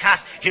misses the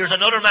cast. Here's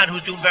another man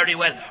who's doing very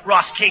well.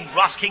 Ross King.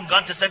 Ross King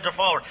gone to centre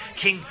forward.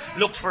 King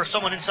looks for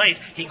someone inside.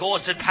 He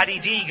goes to Paddy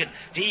Deegan.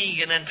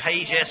 Deegan and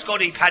PJ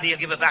Scully. Paddy will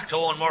give it back to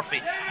Owen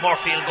Murphy.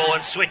 Murphy will go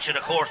and switch it.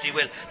 Of course he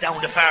will.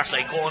 Down the far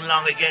side. Going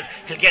long again.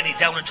 Kilkenny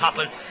down on top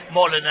of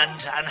Mullen and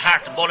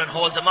Harton. Mullen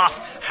holds him off.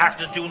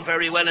 Harton doing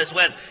very well as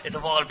well. If the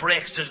ball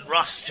breaks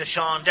to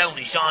Sean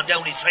Downey. Sean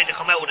Downey's trying to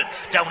come out of it.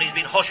 Downey's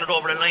been hushed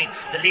over the line.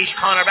 The Laois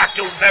cornerback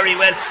doing very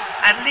well.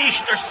 And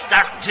Laois they're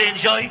starting to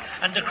enjoy.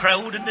 And the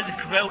crowd and the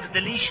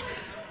Laois.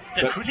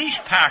 The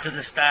Laois part of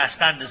the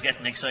stand is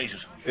getting excited.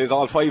 There's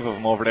all five of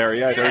them over there.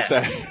 Yeah.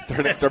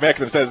 They're making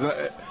themselves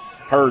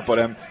heard.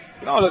 But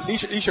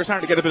Laois are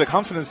starting to get a bit of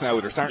confidence now.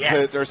 They're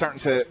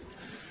starting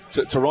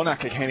to run at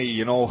Kilkenny,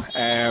 you know.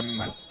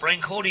 Brian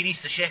Cody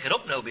needs to shake it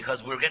up now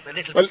because we're getting a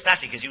little bit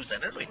static, as you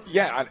said, aren't we?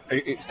 Yeah,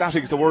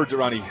 static is the word,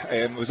 Ronnie.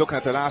 I was looking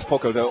at the last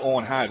puck that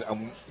Owen had,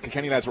 and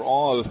Kilkenny lads were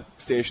all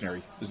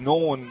stationary. There's no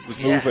one was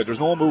moving. There's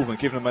no movement,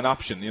 giving them an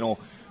option, you know.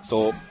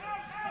 So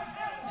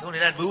the only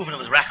lad moving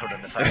was Rackard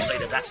on the far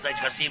side of that stage.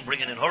 I see him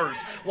bringing in hurls.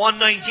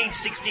 119,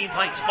 16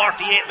 points,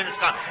 48 minutes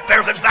gone.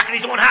 Bergen's back in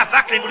his own half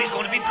back line, but he's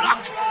going to be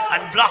blocked.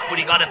 But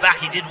he got it back.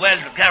 He did well.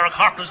 Gareth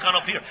Corcoran's gone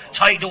up here,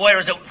 tied the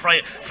wires out in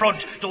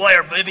front. The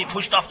wire maybe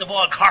pushed off the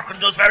ball. Corcoran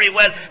does very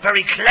well.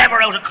 Very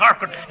clever out of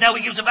Corcoran. Now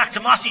he gives it back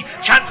to Mossy.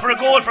 Chance for a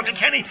goal for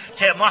Kilkenny.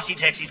 Mossy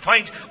takes his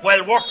point.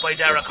 Well worked by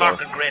Dara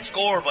Corcoran. Great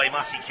score by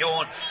Mossy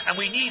Keown. And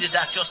we needed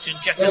that just to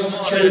inject a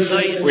small bit of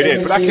size. We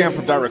did, but that came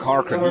from Dara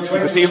Corcoran. We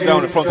could see him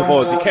down in front of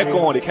us. He kept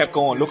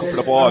going, looking for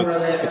the ball.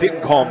 It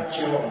didn't come.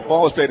 The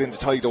ball was played into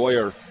tie the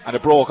wire, and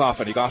it broke off,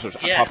 and he got it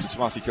and popped it to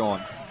Mossy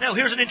Keown. Now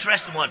here's an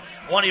interesting one.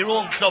 One of your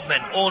own clubmen,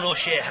 Owen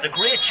O'Shea, had a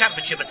great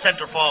championship at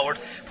centre forward,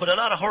 put a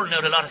lot of hurling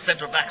out, a lot of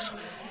centre backs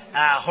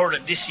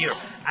hurling this year,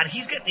 and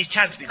he's getting his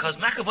chance because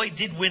McAvoy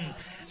did win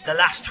the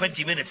last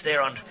 20 minutes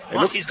there, and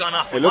Mossy's gone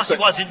off. Mossy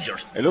was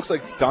injured. It looks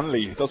like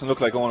Donnelly. It doesn't look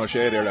like Owen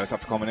O'Shea there that's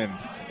after coming in.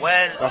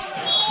 Well,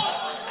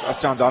 that's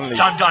John Donnelly.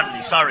 John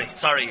Donnelly, sorry,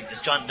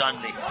 it's John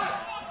Donnelly.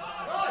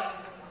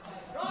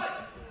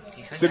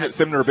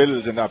 Similar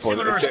build in that,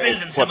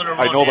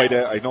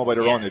 I know by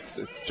the run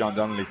it's John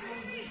Donnelly.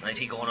 I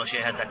think Owen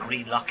O'Shea has that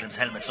green Loughlin's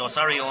helmet. So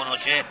sorry, Owen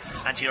O'Shea,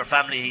 and to your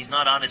family, he's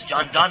not on. It's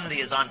John Donnelly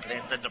is on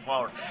playing centre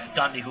forward.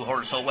 Donnelly, who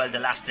hurled so well the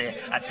last day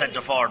at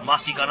centre forward.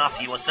 Mossy gone off.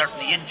 He was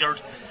certainly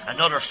injured.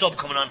 Another sub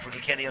coming on for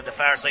Kilkenny on the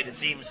far side, it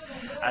seems,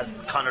 as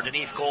Conor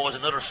Deneve goes.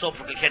 Another sub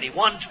for Kilkenny.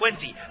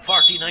 120,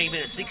 49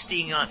 minutes,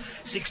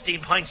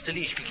 16 points to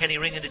Laois. Kilkenny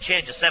ringing the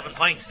change of 7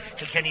 points.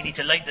 Kilkenny need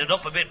to lighten it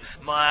up a bit.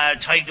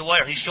 Tied the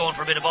wire. He's showing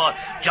for a bit of ball.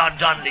 John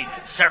Donnelly,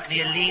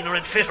 certainly a leaner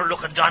and fitter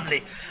looking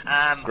Donnelly.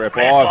 Great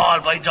ball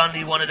by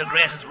Donnelly, one of the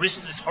greatest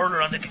wristless hurler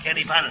on the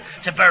Kilkenny panel,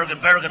 to Bergen.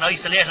 Bergen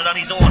isolated on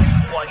his own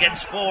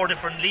against 4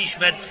 different Laois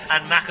men,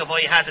 and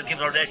McAvoy has it,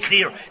 gives her the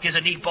clear, gives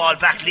a neat ball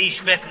back.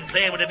 Laois men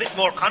playing with a bit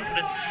more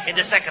confidence in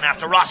the second half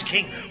to Ross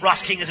King.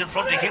 Ross King is in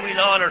front of Hughie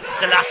Lawler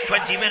the last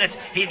 20 minutes.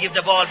 He'll give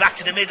the ball back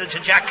to the middle to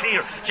Jack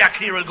Clear. Jack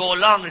Clear will go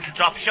long. It'll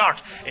drop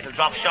short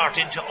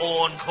into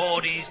Owen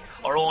Cody's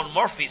or Owen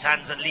Murphy's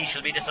hands, and Laois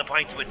will be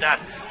disappointed with that.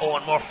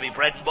 Owen Murphy,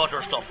 bread and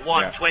butter stuff,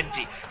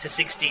 120 to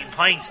 16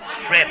 points.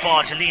 Great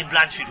ball to Liam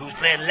Blanchfield, who's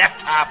playing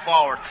left half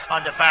forward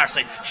on the far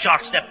side.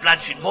 Short step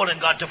Blanchfield. Mullen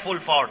gone to full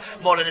forward.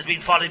 Mullen has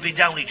been followed by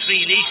Downey.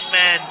 3 Laois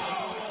men.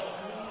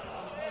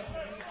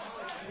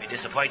 Be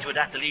disappointed with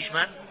that, the Laois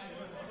man.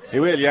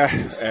 He will, yeah.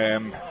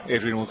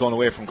 Adrian was going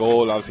away from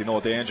goal, obviously no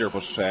danger,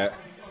 but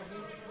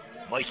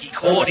Mikey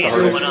Cody is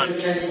coming on.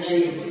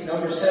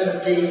 Number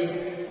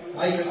 17,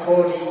 Michael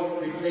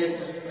Cody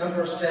replaces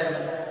number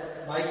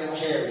 7, Michael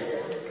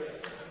Carey.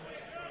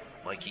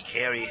 Mikey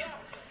Carey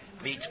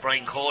meets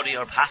Brian Cody,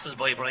 or passes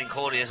by Brian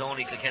Cody, as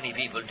only Kilkenny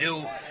people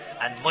do.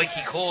 And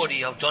Mikey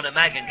Cody of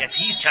Dunnamaggin gets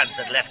his chance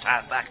at left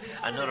half back.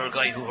 Another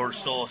guy who hurls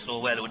so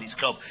well with his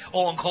club.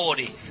 Owen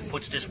Cody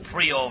puts this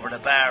free over the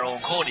bar.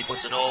 Owen Cody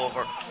puts it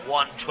over,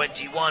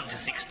 121 to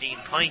 16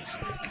 points.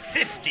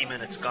 50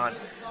 minutes gone,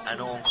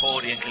 and Owen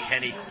Cody and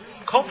Kilkenny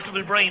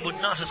comfortable, Brian, but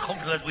not as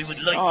comfortable as we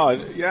would like. Oh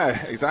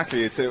yeah,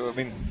 exactly. It's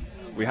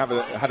we have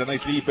had a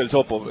nice lead built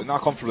up, but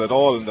not comfortable at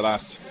all in the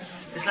last.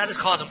 This lad is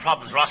causing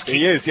problems. Ross King.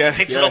 He is, yeah.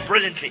 Picks it up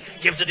brilliantly,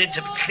 gives it into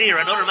Clear,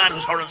 another man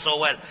who's hurling so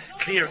well.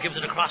 Clear gives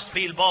it across the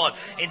field ball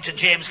into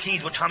James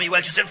Keys, but Tommy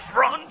Welch is in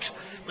front.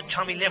 But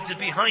Tommy left it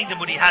behind him,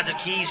 but he has it.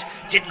 Keys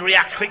didn't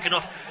react quick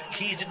enough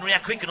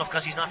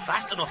because he's not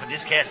fast enough in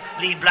this case.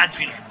 Liam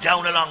Blanchfield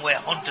down a long way,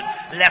 hunting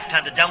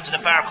left-handed down to the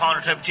far corner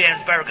to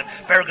James Berrigan.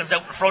 Berrigan's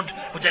out in front,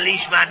 but the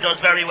Laois man does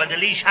very well. The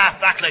Laois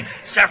half-back line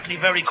certainly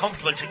very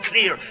comfortable to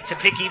Clear, to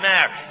Picky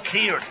Maher.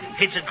 Clear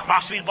hits a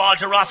crossfield ball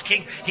to Ross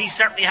King. He's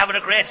certainly having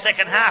a great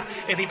second half.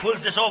 If he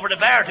pulls this over the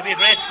bar to be a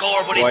great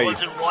score, but he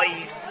pulls it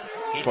wide.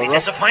 He'll be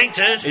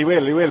disappointed. He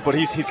will, but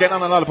he's getting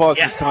on a lot of balls.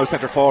 He's coming out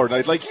centre forward.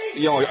 I'd like,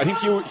 I think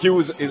Hugh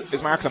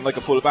is marking him like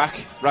a full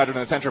back rather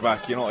than a centre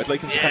back. I'd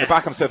like him to kind of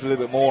back himself a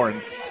little bit more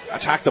and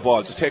attack the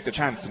ball, just take the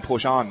chance and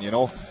push on.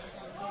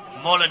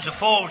 Mullen to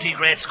Fogarty,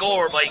 great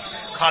score by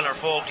Conor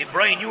Fogarty.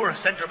 Brian, you were a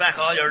centre back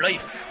all your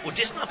life. Would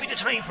this not be the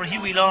time for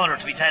Hughie Lawler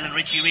to be telling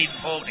Richie Reid and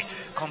Fogarty,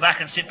 come back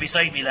and sit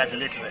beside me, lads, a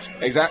little bit?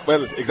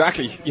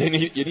 Exactly. You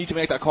need to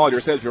make that call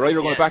yourself. You're either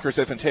going to back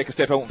yourself and take a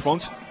step out in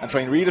front and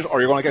try and read it,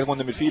 or you're going to get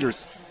one of the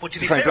midfielders to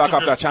try and block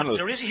off that channel.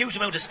 There is a huge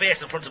amount of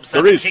space in front of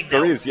himself.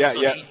 There is,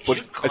 yeah.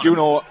 But as you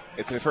know,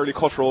 it's a fairly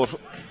cutthroat.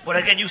 But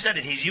again, you said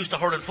it, he's used to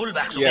hurling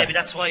full-back, so maybe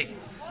that's why.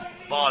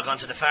 Ball gone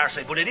to the far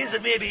side. But it is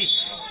that maybe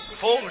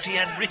Fogarty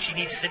and Richie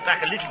need to sit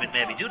back a little bit,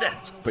 maybe, do they?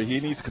 But he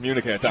needs to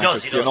communicate that,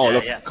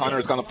 because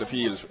Connor's gone up the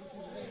field.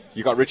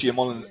 You got Richie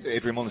and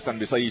Adrian Mullen standing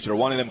beside each other.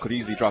 One of them could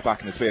easily drop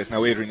back in the space.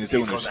 Now Adrian is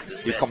doing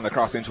it. He's coming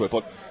across into it,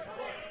 but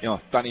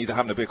that needs to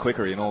happen a bit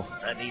quicker,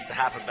 That needs to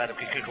happen a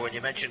bit quicker. When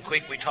you mention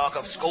quick, we talk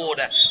of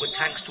Skoda, with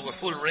thanks to a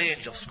full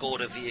range of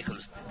Skoda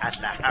vehicles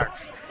at La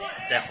Hartz,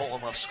 the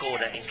home of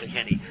Skoda in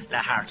Kilkenny,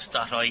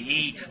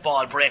 lahartz.ie.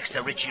 Ball breaks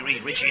to Richie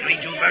Reid. Richie Reid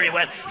doing very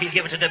well. He'll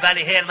give it to the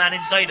Ballyhale man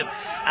inside him,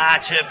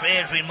 to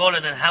Adrian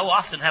Mullen. And how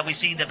often have we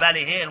seen the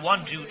Ballyhale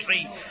 1, 2,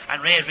 3,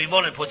 and Adrian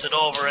Mullen puts it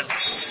over, and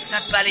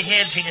that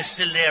Ballyhale thing is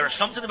still there.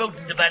 Something about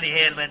the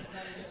Ballyhale men,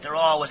 they're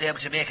always able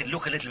to make it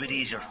look a little bit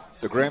easier.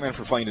 The great men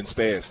for finding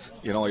space.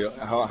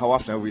 How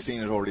often have we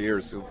seen it over the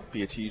years?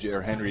 Be it TJ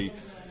or Henry,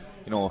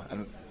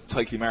 and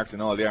tightly marked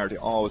and all they are. They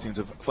always seem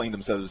to find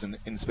themselves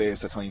in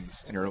space at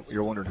times, and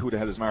you're wondering who the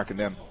hell is marking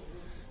them.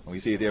 And we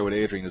see it there with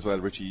Adrian as well.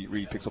 Richie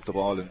Reid picks up the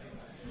ball, and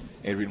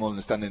Adrian Mullen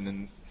is standing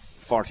in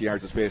 40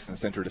 yards of space in the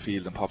centre of the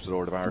field and pops it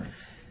over the bar.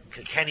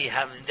 Kilkenny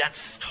having that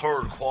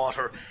third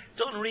quarter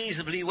done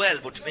reasonably well,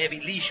 but maybe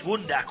Laois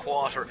won that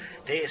quarter.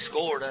 They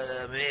scored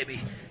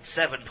maybe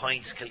 7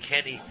 points.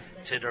 Kilkenny,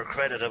 to their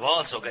credit, have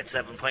also got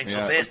 7 points.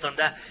 So based on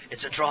that,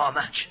 it's a draw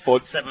match.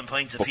 But 7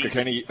 points apiece. But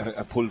Kilkenny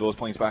have pulled those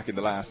points back in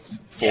the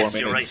last 4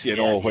 minutes,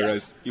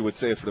 whereas you would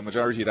say for the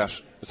majority of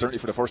that, certainly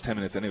for the first 10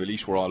 minutes anyway,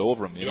 Laois were all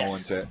over them,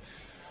 and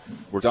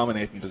were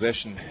dominating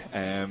possession.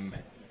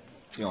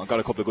 Got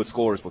a couple of good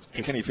scores, but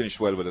Kilkenny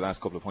finished well with the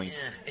last couple of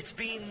points.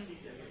 Yeah,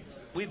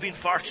 we've been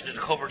fortunate to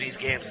cover these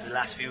games in the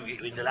last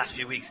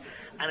few weeks,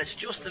 and it's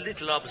just a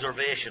little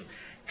observation.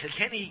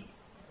 Kilkenny,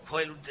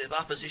 while the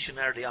opposition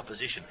are the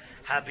opposition,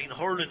 have been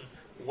hurling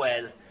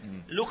well,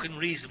 looking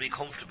reasonably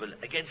comfortable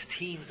against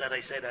teams that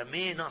I said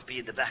may not be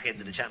in the back end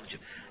of the championship,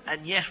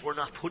 and yet we're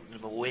not putting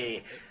them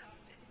away.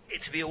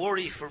 It'd be a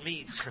worry for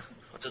me.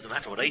 It doesn't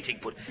matter what I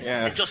think, but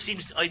it just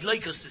seems I'd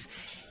like us to,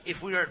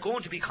 if we are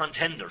going to be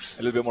contenders,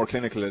 a little bit more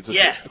clinical, just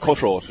a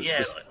cutthroat.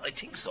 Yeah, I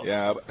think so.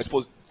 Yeah, I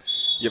suppose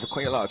you have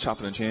quite a lot of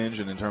chopping and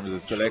changing in terms of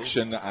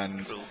selection.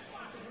 And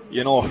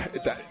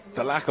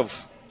the lack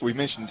of, we've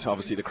mentioned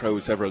obviously the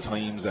crowd several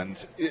times,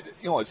 and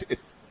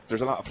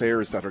there's a lot of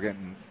players that are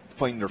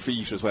finding their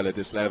feet as well at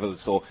this level,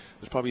 so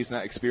there's probably isn't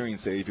that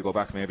experience, say, if you go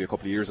back maybe a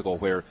couple of years ago,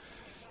 where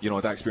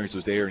that experience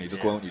was there, and you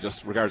just go out and you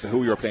just, regardless of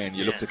who you're playing,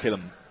 you look to kill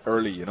them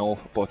early,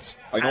 but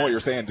I know what you're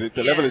saying,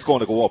 the level is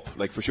going to go up,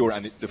 like, for sure,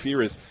 and the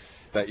fear is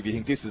that if you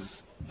think this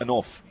is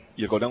enough,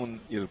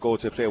 you'll go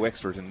to play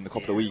Wexford in a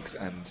couple of weeks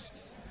and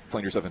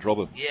find yourself in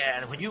trouble. Yeah,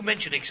 and when you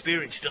mention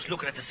experience, just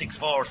looking at the 6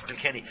 forwards for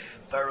Kilkenny,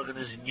 Berrigan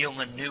is young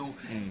and new,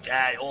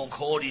 Owen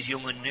Cody's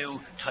young and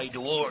new, Ty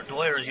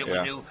Dwyer is young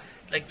and new.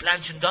 Like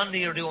Blanche and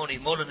Donnelly are doing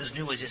it, Mullen is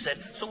new, as you said.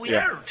 So we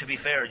are, to be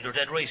fair, you're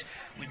dead right.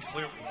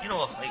 We're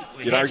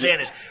we hate saying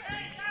it.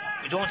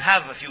 We don't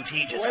have a few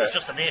teachers. It's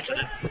just the nature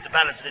of the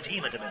balance of the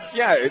team at the minute.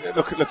 Yeah,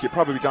 look.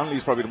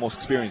 Donnelly's probably the most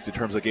experienced in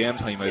terms of game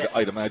time.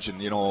 I'd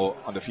imagine,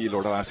 on the field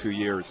over the last few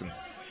years, and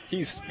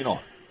he's,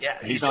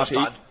 he's not.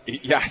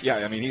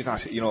 I mean, he's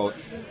not,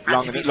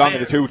 long in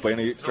the tooth by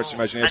any stretch of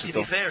imagination. And to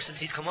be fair, since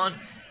he's come on,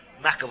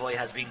 McAvoy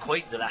has been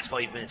quiet in the last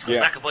 5 minutes,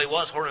 because McAvoy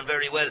was hurling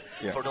very well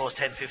for those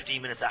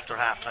 10-15 minutes after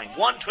half time.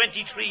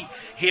 1:23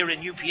 here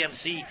in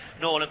UPMC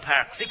Nolan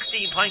Park.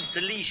 16 points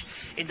to Laois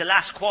in the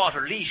last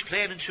quarter. Laois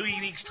playing in 3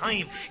 weeks'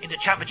 time in the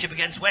championship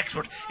against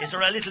Wexford. Is there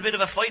a little bit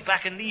of a fight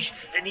back in Laois?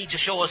 They need to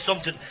show us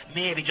something,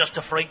 maybe just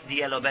to frighten the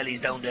yellow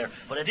bellies down there.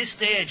 But at this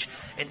stage,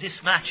 in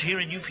this match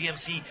here in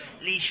UPMC,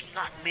 Laois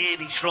not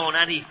maybe thrown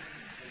any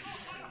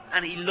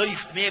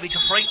life maybe to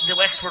frighten the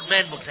Wexford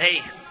men, but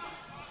hey,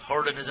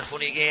 hurling is a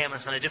funny game.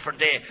 It's on a different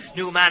day.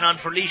 New man on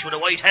for Laois with a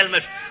white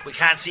helmet. We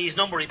can't see his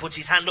number. He puts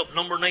his hand up,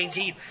 number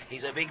 19.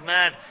 He's a big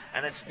man,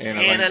 and it's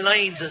Éanna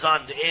Lyons is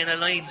on. The Éanna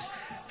Lyons,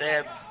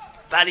 the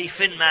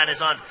Ballyfin man, is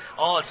on.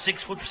 All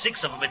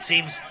 6'6" of them, it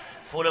seems.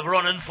 Full of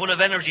running, full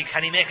of energy.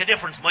 Can he make a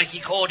difference? Mikey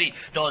Cody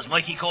does.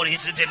 Mikey Cody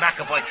hits it to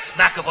McAvoy.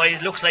 McAvoy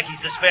looks like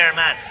he's the spare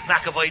man.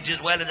 McAvoy did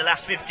well in the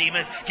last 15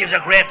 minutes. Gives a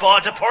great ball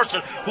to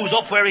Purcell, who's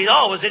up where he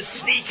always is,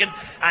 sneaking,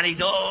 and he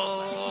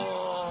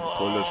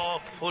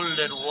pulled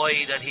it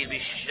wide, and he'll be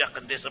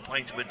shocking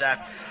disappointed with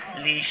that.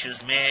 Laois is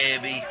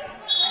maybe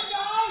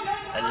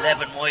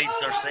 11 wides,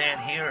 they're saying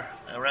here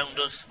around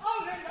us.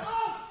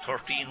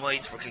 13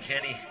 wides for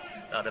Kilkenny.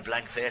 The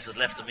blank faces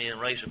left of me and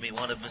right of me.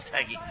 One of them is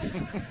Taggy.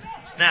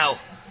 Now,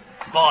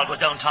 ball goes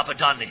down top of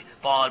Donnelly.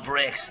 Ball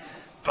breaks.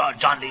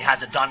 Donnelly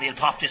has it. Donnelly will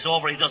pop this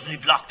over. He doesn't. He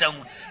blocked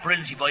down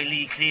brilliantly by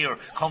Lee Clear.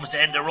 Comes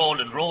to end of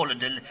Roland. Roland,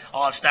 the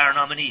all-star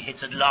nominee,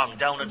 hits it long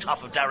down on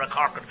top of Dara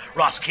Corkin.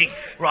 Ross King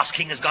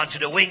has gone to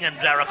the wing, and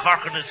Dara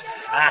Corkin is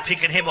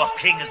picking him up.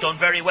 King has done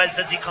very well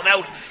since he come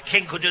out.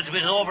 King could do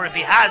it over if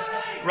he has.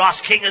 Ross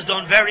King has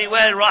done very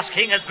well. Ross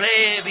King has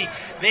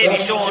maybe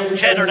shown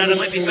Cheddar that it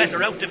might be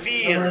better out the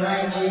field. Number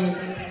 19,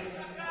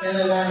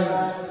 Éanna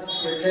Lyons.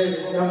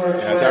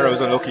 Dara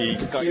was unlucky.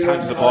 He got his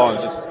hand to the ball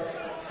and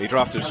he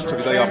dropped it, took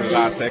his eye off in the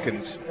last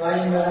second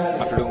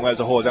after doing well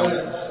to hold down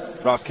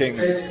Ross King.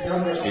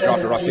 He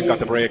dropped it. Ross King got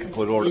the break and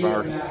pulled it over the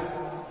bar.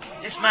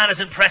 This man is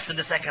impressed in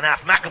the second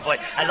half. McAvoy,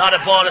 a lot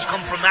of ball has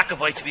come from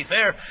McAvoy, to be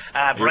fair,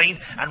 Brian.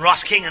 And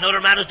Ross King,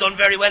 another man who's done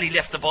very well. He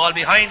left the ball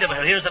behind him.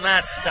 And here's the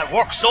man that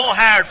worked so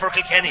hard for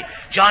Kilkenny,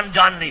 John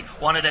Donnelly,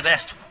 one of the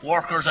best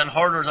workers and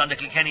hurlers on the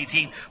Kilkenny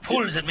team.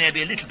 Pulls it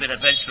maybe a little bit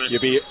adventurous.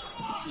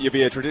 You'd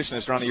be a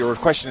traditionalist, Ronnie. You were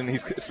questioning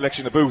his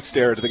selection of boots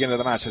there at the beginning of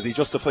the match. Has he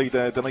justified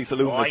the nice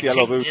luminous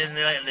yellow boots?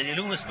 The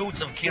luminous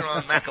boots of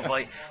Kieran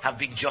McAvoy have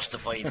been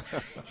justified.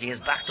 He has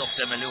backed up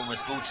them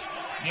luminous boots.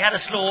 He had a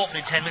slow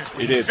opening 10 minutes,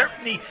 but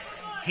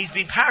he's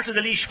been part of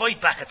the Laois fight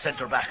back at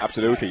centre back.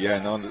 Absolutely, yeah.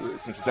 No,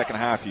 since the second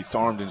half, he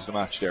stormed into the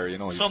match there.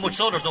 So much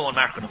so there's no one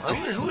marking him.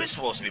 Who is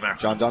supposed to be marking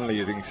him? John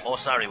Donnelly, I think. Oh,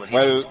 sorry.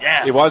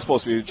 He was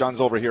supposed to be.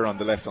 John's over here on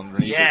the left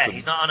underneath. Yeah,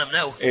 he's not on him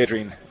now.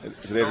 Adrian.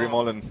 Is it Adrian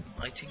Mullen?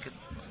 I think it.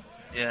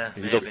 Yeah,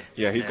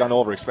 he's gone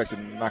over, expecting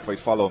McAvoy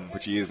to follow him,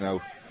 which he is now.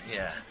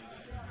 Yeah.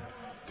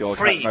 The old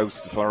cat and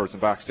mouse, the forwards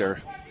and backs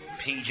there.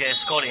 PJ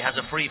Scully has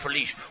a free for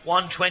Laois.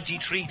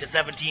 1:23 to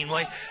 17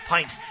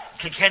 points.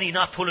 Kilkenny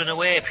not pulling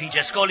away.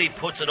 PJ Scully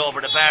puts it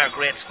over the bar.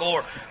 Great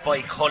score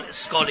by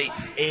Scully.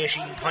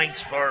 18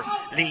 points for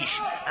Laois.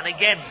 And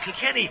again,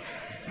 Kilkenny,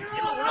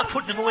 we're not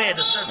putting them away.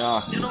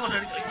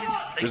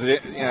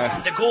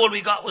 The goal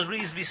we got was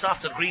reasonably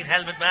soft. A green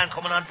helmet man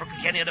coming on for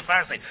Kilkenny on the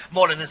far side.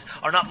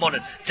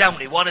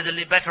 Downey, one of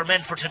the better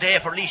men for today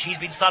for Laois. He's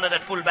been solid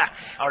at full back.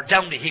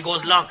 Downey, he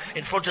goes long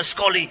in front of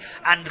Scully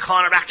and the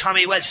cornerback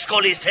Tommy Welch.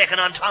 Scully's taking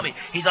on Tommy.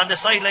 He's on the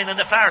sideline on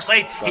the far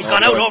side. He's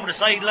gone out over the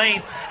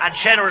sideline, and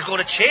Cheddar is going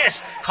to chase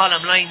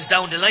Colm Lyons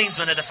down, the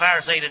linesman at the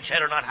far side, and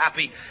Cheddar not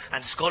happy,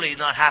 and Scully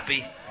not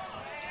happy,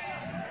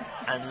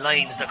 and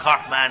Lyons, the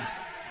Cork man.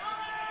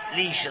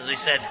 Laois, as I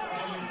said,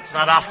 it's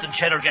not often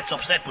Cheddar gets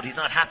upset, but he's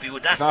not happy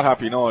with that. He's not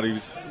happy, no. And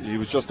he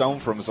was just down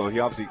for him, so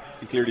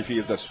he clearly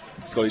feels that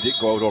Scully did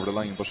go out over the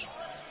line, but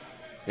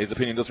his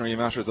opinion doesn't really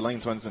matter as a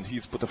linesman, and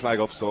he's put the flag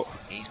up. So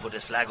he's put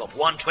his flag up.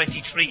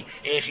 1:23,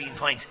 18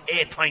 points,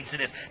 8 points in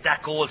it.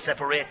 That goal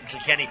separating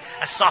Kilkenny.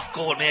 A soft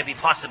goal maybe,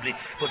 possibly,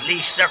 but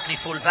Laois certainly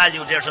full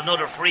value. There's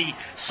another free,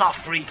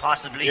 soft free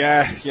possibly.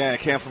 Yeah, it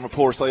came from a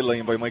poor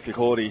sideline by Michael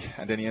Cody,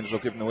 and then he ended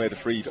up giving away the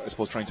free, I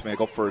suppose, trying to make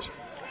up for it.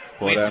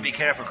 We have to be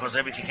careful, because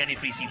every Kilkenny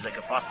free seems like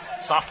a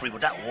soft free,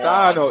 but that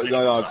was no,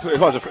 it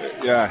was a free,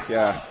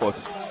 yeah, but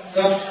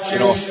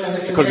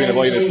it could have been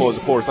avoided, I suppose, a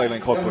poor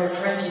sideline cut. Number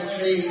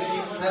 23,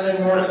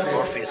 Alan Murphy.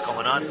 Murphy is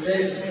coming on.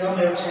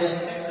 Number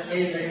 10,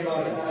 Adrian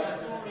Mullen.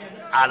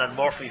 Alan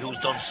Murphy, who's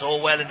done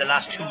so well in the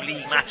last 2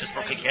 league matches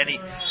for Kilkenny.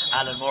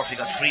 Alan Murphy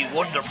got 3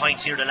 wonder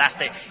points here the last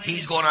day.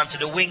 He's going on to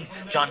the wing.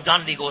 John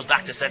Donnelly goes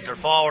back to centre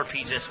forward.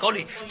 PJ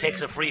Scully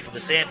takes a free from the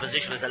same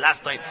position as the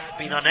last time,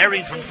 being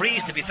unerring from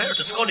frees. To be fair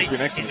to Scully,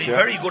 he's been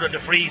very good on the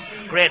frees.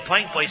 Great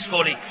point by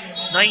Scully.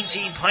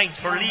 19 points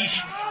for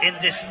Laois in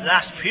this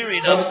last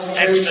period of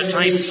extra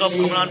time sub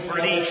coming on for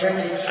Laois.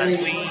 And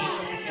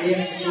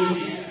James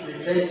Keys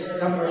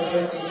replaces number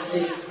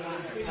 26,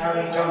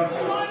 Aaron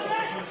Dunphy.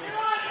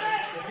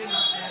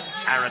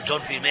 Aaron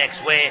Dunphy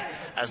makes way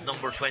as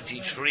number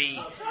 23.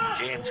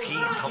 James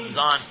Keys comes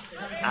on,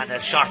 and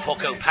a sharp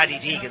hook out. Paddy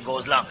Deegan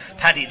goes long.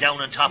 Paddy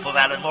down on top of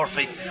Alan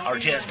Murphy, or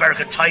James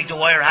Bergen. Tyke the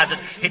Wire has it.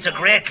 It's a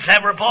great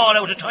clever ball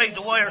out of Tyke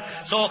the Wire.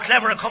 So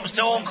clever, it comes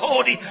to Owen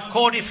Cody.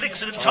 Cody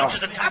flicks it and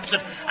touches and taps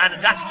it,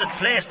 and that's the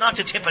place not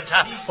to tip and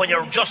tap when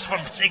you're just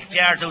from 6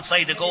 yards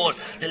outside the goal.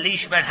 The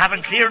Laois men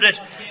haven't cleared it.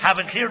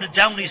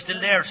 Downey's still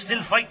there,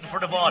 still fighting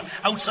for the ball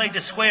outside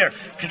the square.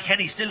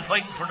 Kilkenny still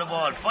fighting for the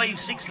ball.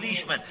 5-6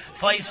 Laois men,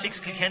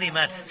 5-6 Kilkenny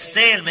men.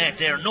 Stalemate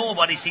there.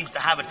 Nobody seems to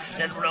have it.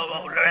 The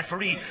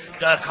referee,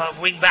 the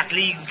wing back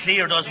Lee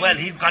Clear does well.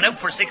 He's gone out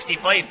for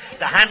 65.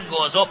 The hand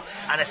goes up,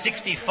 and a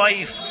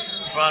 65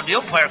 from the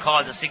umpire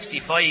calls a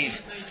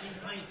 65.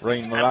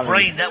 Ryan And Mullally.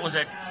 Brian, that was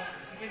a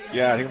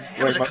Yeah, I think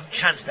there was a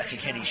chance that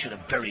Kilkenny should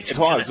have buried it. It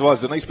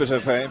was a nice bit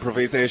of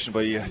improvisation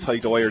by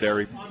Tyke the Wire there.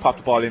 He popped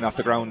the ball in off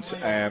the ground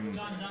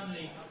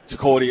to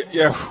Cody.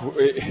 Yeah,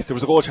 there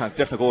was a goal chance,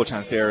 definite goal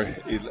chance there.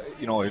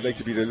 He'd like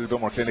to be a little bit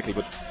more clinical,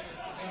 but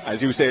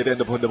as you say, they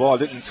ended up when the ball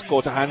didn't go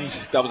to hand.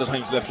 That was the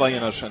time to let fly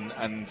in it,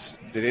 and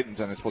they didn't,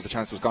 and I suppose the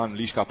chance was gone.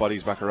 Laois got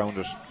bodies back around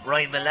it.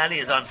 Ryan Mullally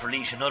is on for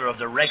Laois, another of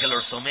the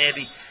regulars, so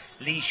maybe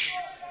Laois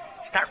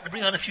starting to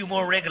bring on a few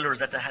more regulars.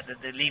 That the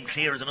Liam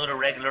Clear is another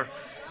regular.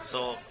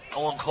 So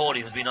Owen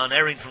Cody, who's been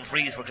unerring from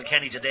frees for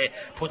Kilkenny today,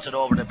 puts it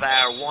over the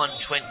bar.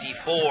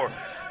 124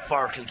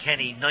 for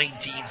Kilkenny,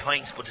 19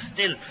 points, but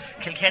still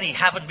Kilkenny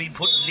haven't been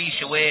putting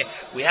Laois away.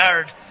 We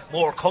are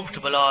more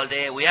comfortable all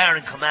day, we are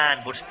in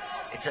command, but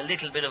it's a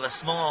little bit of a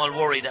small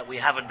worry that we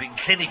haven't been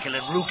clinical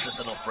and ruthless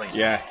enough, Brian.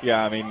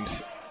 Yeah, I mean,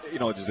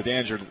 there's a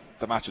danger that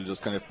the match will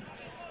just kind of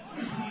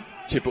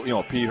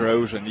peter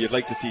out, and you'd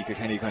like to see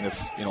Kilkenny kind of,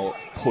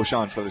 push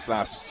on for this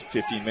last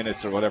 15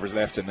 minutes or whatever's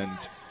left, and then,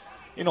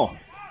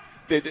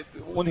 the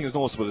one thing that's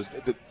noticeable is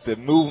the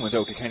movement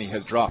out Kilkenny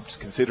has dropped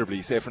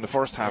considerably. Say from the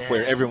first half,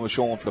 where everyone was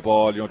showing for the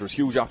ball, there was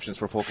huge options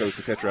for puck-outs,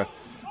 etc.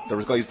 There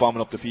was guys bombing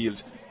up the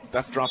field.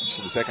 That's dropped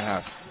in the second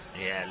half.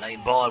 Yeah,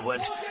 line ball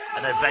went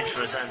an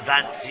adventurous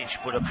advantage,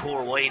 but a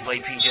poor wide by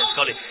PJ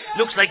Scully.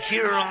 Looks like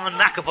Kieran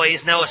McAvoy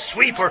is now a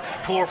sweeper.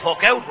 Poor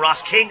puck out.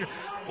 Ross King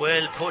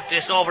will put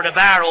this over the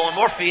bar. Owen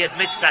Murphy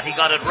admits that he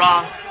got it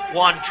wrong.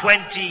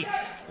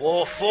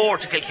 120-4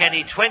 to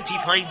Kilkenny, 20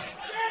 points.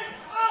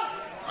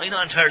 I'm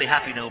not entirely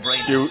happy now,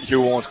 Brian. You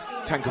won't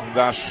thank him for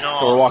that. No.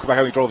 They were walking back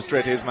out, he drove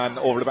straight to his man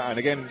over the bar, and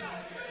again,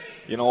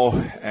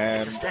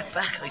 it's a step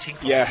back, I think,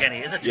 for Kilkenny,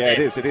 is it? Yeah, it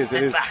is.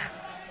 Step back.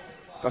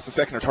 That's the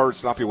second or third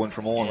sloppy one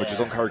from Owen, which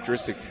is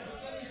uncharacteristic.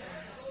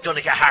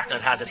 Donica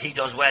Hartnett has it. He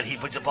does well. He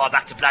puts the ball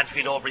back to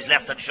Blanchfield over his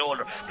left hand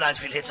shoulder.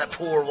 Blanchfield hits a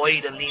poor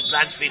wide, and Liam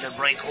Blanchfield and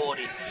Brian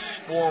Cody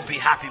won't be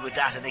happy with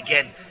that. And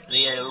again,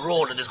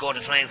 Roland is going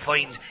to try and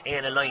find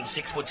Aina Lyons,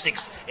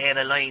 6'6"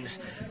 Aina Lyons,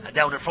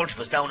 down in front of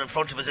us.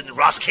 And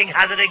Ross King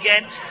has it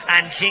again,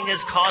 and King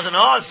is causing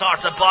all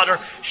sorts of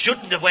bother.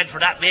 Shouldn't have went for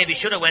that. Maybe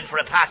should have went for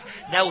a pass.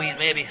 Now he's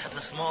maybe has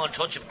a small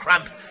touch of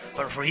cramp,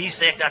 but for his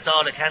sake, that's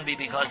all it can be,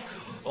 because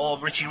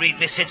Richie Reid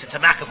mishits it to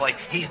McAvoy.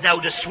 He's now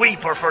the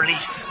sweeper for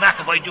Laois.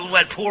 McAvoy doing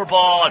well. Poor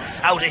ball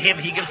out of him.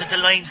 He gives it to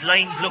Lyons.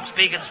 Lyons looks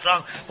big and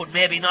strong, but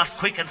maybe not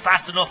quick and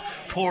fast enough.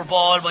 Poor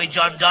ball by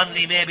John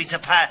Donnelly, maybe to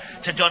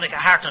Donica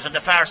Hartnett on the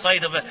far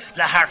side of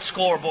the Hart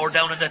scoreboard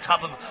down on the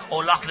top of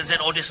O'Loughlin's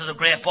end. This is a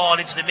great ball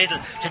into the middle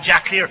to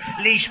Jack Clear.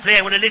 Laois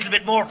playing with a little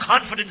bit more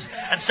confidence,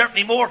 and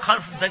certainly more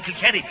confidence than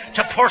Kilkenny,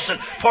 to Purcell.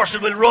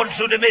 Purcell will run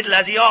through the middle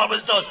as he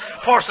always does.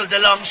 Purcell, the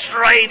long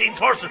striding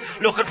Purcell,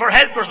 looking for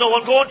helpers. No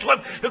one going to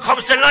him. Who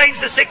comes to Lyons,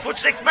 the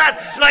 6'6" man.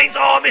 Lyons,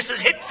 misses,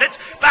 hits it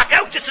back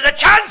out. This is a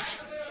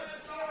chance.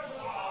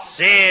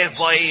 Save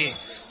by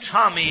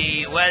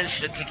Tommy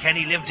Welsh, and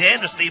Kilkenny lived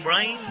dangerously,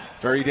 Brian.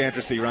 Very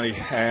dangerously, Ronnie.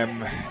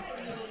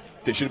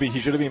 He should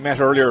have been met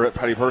earlier at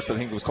Paddy Purcell. I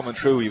think he was coming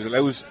through. He was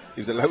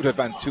allowed to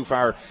advance too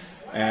far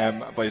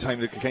by the time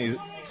the Kilkenny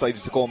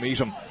decided to go meet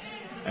him.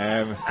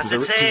 It was a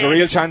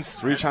real chance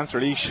for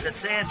Laois. Let's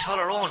say in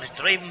Tullerone,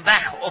 driving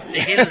back up the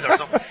hills or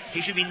something. He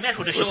should be met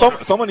with a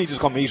shoulder. Someone needed to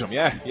come meet him.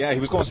 Yeah, he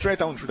was going straight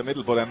down through the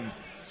middle, but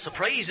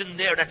surprising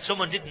there that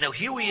someone didn't. Now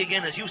Hughie,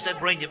 again, as you said,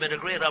 Brian, you made a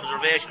great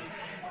observation.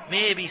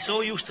 Maybe so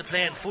used to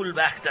playing full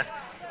back that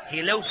he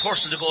allowed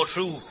Purcell to go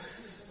through.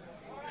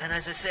 And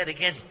as I said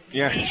again,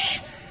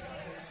 Laois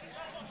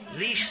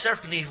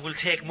certainly will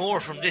take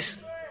more from this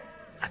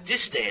at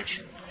this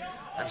stage.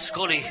 And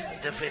Scully,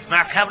 if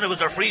Mark Kavanagh was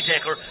their free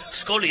taker,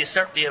 Scully is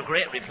certainly a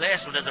great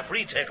replacement as a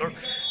free taker.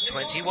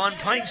 21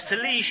 points to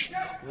Laois,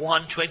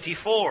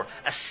 124,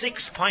 a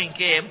 6-point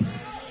game.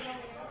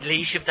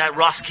 Laois, if that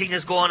Ross King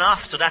is going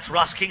off, so that's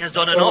Ross King has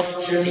done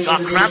enough. He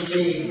got cramped.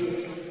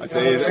 I'd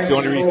say that's the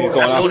only reason he's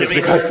going off is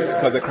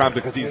because of cramp,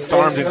 because he's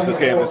stormed into this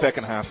game in the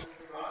second half.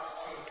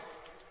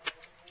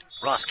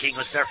 Ross King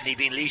has certainly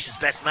been Laois's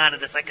best man in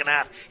the second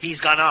half. He's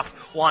gone off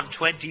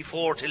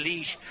 1-24 to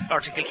Laois,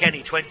 or to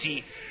Kilkenny,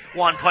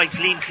 21 points.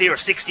 Liam Clear,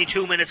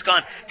 62 minutes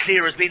gone.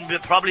 Clear has been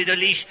probably the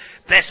Laois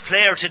best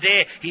player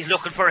today. He's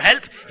looking for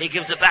help. He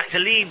gives it back to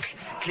Liam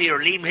Clear.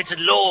 Liam hits it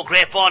low,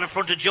 great ball in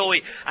front of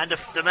Joey, and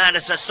the man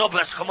that's a sub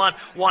has to come on,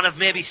 one of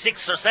maybe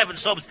 6 or 7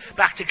 subs,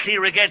 back to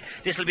Clear again.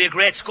 This will be a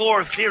great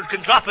score if Clear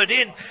can drop it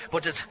in,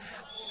 but it's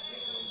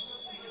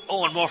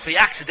Owen Murphy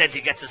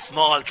accidentally gets a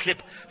small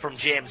clip from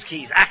James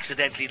Keys.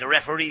 Accidentally, the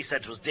referee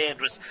said it was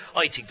dangerous.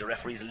 I think the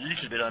referee's a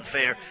little bit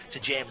unfair to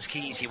James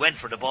Keys. He went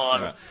for the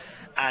ball,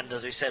 and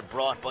as I said,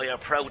 brought by our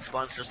proud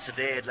sponsors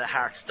today, La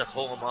Hart's, the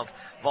home of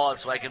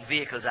Volkswagen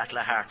vehicles at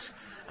La Hart's.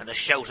 And a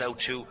shout out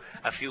to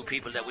a few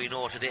people that we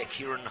know today.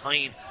 Kieran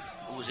Hine,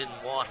 who's in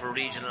Waterford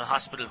Regional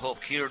Hospital.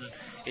 Hope Kieran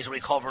is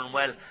recovering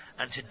well.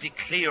 And to Dick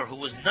Clear, who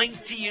was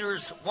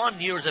 91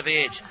 years of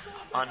age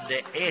on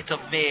the 8th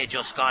of May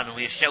just gone. And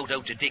we shout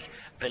out to Dick,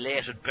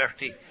 belated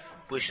birthday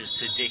wishes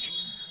to Dick.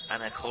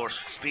 And of course,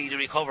 speedy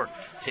recover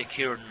to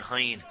Kieran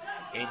Hine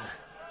in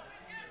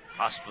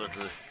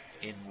hospital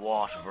in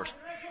Waterford.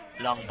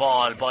 Long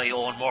ball by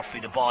Owen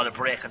Murphy, the ball a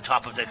break on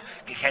top of the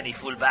Kilkenny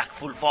full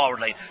forward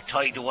line.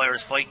 Tied the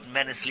wires, fighting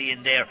menacingly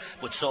in there,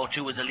 but so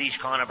too is the Laois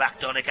cornerback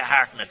Donncha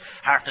Hartnett.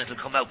 Hartnett will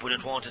come out, but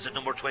it won't. It's at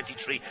number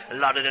 23. A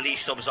lot of the Laois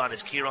subs on.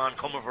 It's Kieran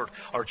Comerford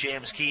or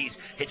James Keys.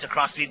 Hits a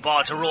crossfield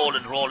ball to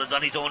Roland. Roland's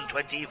on his own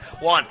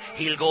 21.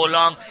 He'll go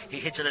long. He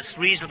hits it a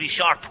reasonably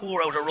sharp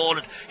pour out of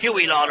Roland.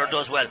 Hughie Lawler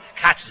does well.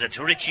 Catches it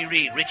to Richie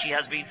Reid. Richie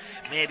has been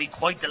maybe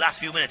quite the last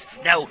few minutes.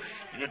 Now,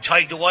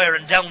 tied the wire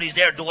and down he's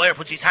there. The wire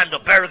puts his hand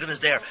up. Berrigan is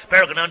there.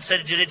 Berrigan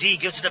onside to the D,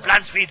 gives it to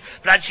Blanchfield.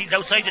 Blanchfield's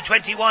outside the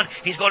 21.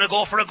 He's going to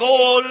go for a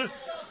goal.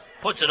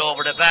 Puts it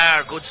over the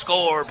bar. Good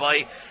score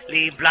by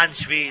Liam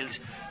Blanchfield.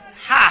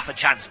 Half a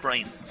chance,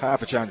 Brian.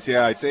 Half a chance,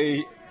 yeah. I'd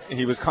say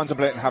he was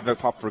contemplating having a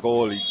pop for a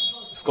goal. He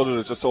scudded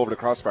it just over the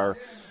crossbar.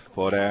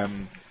 But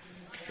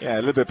yeah, a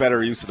little bit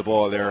better use of the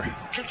ball there.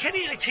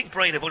 Kilkenny, I think,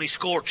 Brian, have only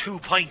scored 2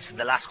 points in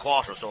the last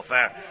quarter so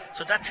far.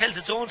 So that tells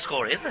its own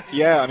score, isn't it?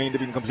 Yeah, I mean, they've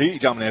been completely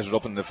dominated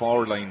up in the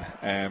forward line.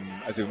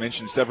 As we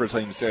mentioned several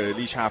times,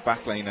 Laois half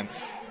back line. And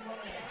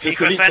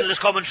Secret Fennell is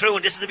coming through,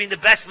 and this has been the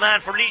best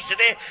man for Laois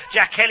today.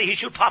 Jack Kelly, he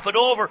should pop it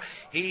over.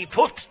 He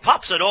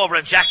pops it over,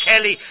 and Jack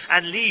Kelly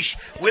and Laois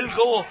will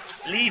go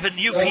leaving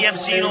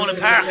UPMC Nolan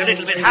Park a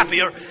little bit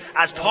happier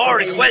as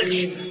Pádraig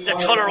Welch, the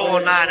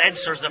Tullaroan man,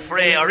 enters the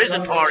fray. Or is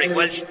it Pádraig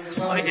Welch?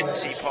 I didn't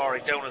see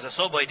Pádraig down as a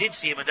sub. I did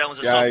see him down as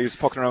a sub. Yeah, he was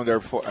pucking around there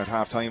at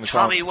half time.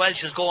 Tommy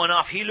Welch is going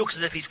off. He looks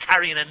as if he's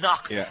carrying a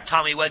knock. Yeah.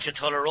 Tommy Welch at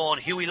Tullaroan.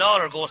 Hughie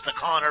Lawler goes to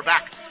corner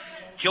back.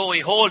 Joey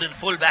Holden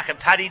fullback and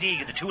Paddy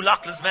Deegan, the two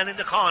Loughlin's men in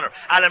the corner.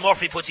 Alan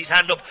Murphy puts his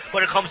hand up,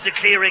 but it comes to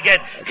Clear again.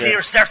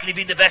 Clear's certainly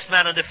been the best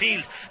man on the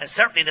field, and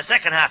certainly in the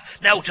second half.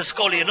 Now to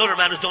Scully, another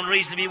man who's done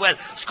reasonably well.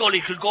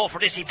 Scully could go for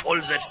this, he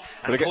pulls it,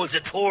 and pulls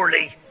it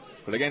poorly.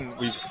 But again,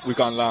 we've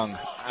gone long,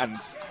 and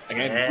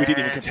again, we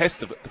didn't even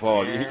contest the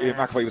ball.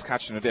 McAvoy was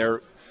catching it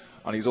there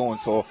on his own,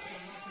 so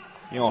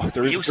you know,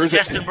 there is. Are you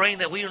suggesting, Brian,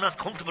 that we are not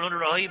comfortable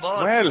under a high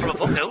ball for a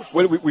puck out?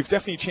 Well, we've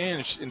definitely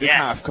changed in this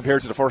half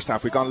compared to the first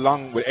half. We've gone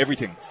long with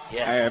everything.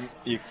 Yes.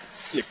 You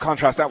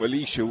contrast that with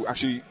Laois, who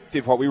actually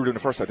did what we were doing the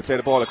first half. They played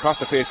the ball across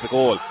the face of the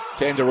goal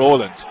to Enda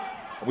Roland.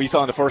 We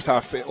saw in the first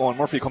half Owen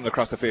Murphy coming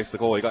across the face of the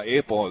goal. He got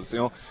 8 balls, you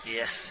know.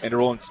 Yes. Enda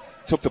Roland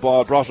took the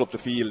ball, brought it up the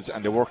field,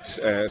 and they worked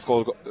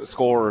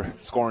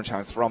scoring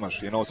chance from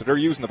it, you know. So they're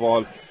using the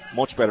ball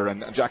much better,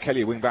 and Jack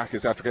Kelly, wing back,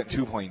 is after getting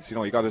 2 points. You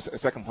know, he got a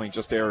second point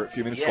just there a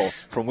few minutes ago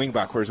from wing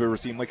back, whereas we were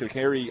seeing Michael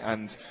Carey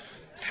and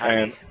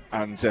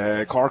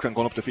Corcoran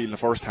going up the field in the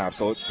first half.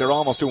 So they're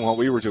almost doing what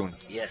we were doing.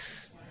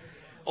 Yes.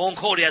 Owen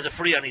Cody has a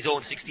free on his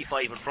own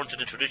 65 in front of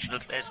the traditional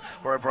place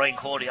where Brian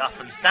Cody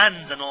often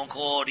stands, and Owen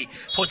Cody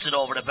puts it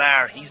over the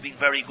bar. He's been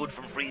very good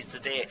from frees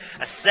today.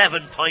 A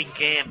 7-point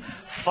game,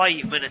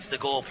 5 minutes to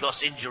go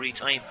plus injury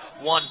time.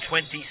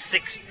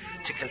 126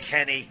 to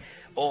Kilkenny.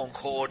 Owen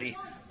Cody,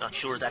 not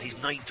sure that he's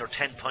 9th or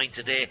 10th point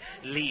today.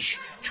 Laois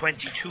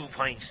 22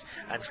 points,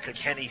 and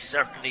Kilkenny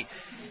certainly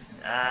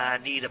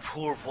need a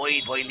poor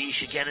wide by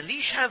Laois again. And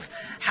Laois have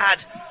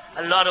had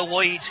a lot of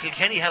wides.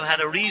 Kilkenny have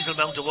had a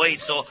reasonable amount of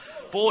wides, so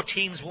both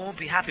teams won't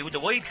be happy with the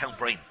wide count,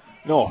 Brian.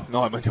 No,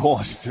 I mean, they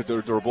won't.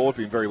 They're both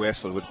being very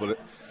wasteful with it, but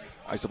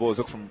I suppose,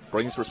 look, from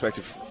Brian's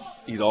perspective,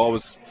 he's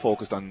always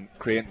focused on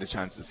creating the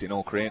chances, you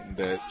know, creating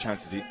the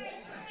chances.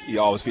 He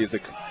always feels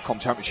like come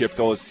championship,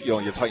 those, you know,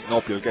 you tighten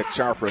up, you'll get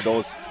sharper in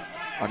those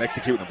on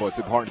executing them, but it's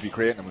important to be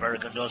creating them.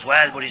 Berrigan does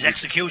well, but his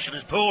execution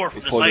is poor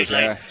from the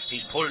sideline.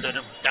 He's pulled at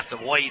him. That's a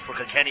wide for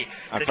Kilkenny.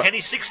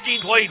 Kilkenny's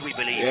 16th wide, we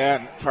believe. Yeah,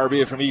 and far be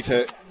it from me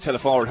to tell a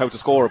forward how to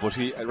score, but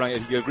you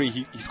agree,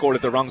 he scored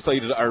at the wrong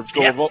side,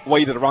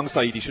 wide at the wrong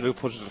side. He should have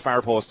put it at the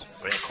far post.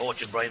 Great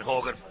coaching, Brian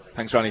Hogan.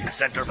 Thanks, Ronnie.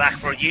 Centre back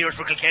for years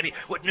for Kilkenny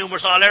with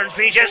numerous All-Ireland.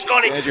 PJ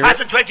Scully at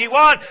the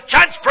 21.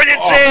 Chance,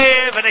 brilliant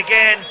save, and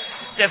again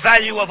the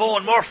value of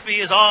Owen Murphy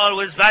is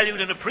always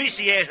valued and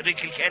appreciated in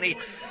Kilkenny.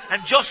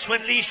 And just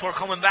when Laois were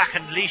coming back,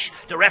 and Laois,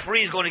 the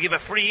referee is going to give a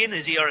free in,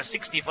 is he, or a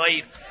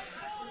 65?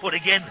 But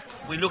again,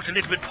 we looked a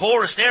little bit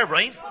porous there,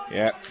 Brian.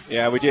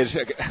 Yeah, we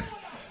did.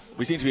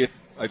 We seem to be at,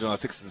 I don't know,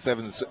 6s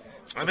and 7s.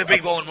 I'm a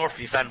big Owen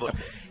Murphy fan, but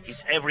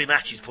every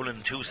match he's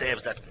pulling 2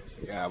 saves.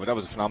 Yeah, but that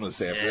was a phenomenal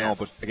save. You know.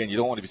 But again, you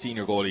don't want to be seeing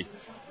your goalie,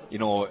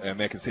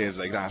 making saves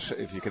like that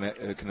if you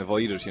can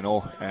avoid it.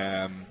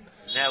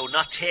 Now,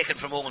 not taken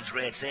from Owen's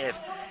great save.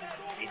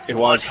 It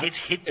was hit.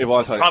 It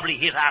was probably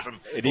hit at him.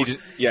 It needed,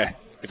 yeah.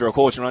 If you're a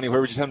coach, Ronnie,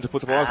 where would you tell him to put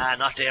the ball?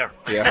 Not there.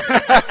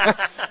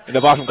 Yeah. In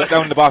the bottom,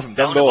 down in the bottom,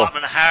 down low. The bottom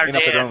and hard in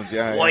there, up the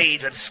ground,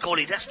 wide and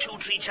Scully. That's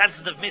 2-3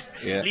 chances they've missed.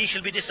 Yeah. Laois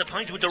will be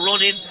disappointed with the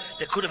run in.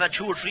 They could have had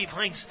 2 or 3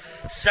 points.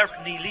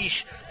 Certainly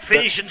Laois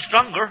finishing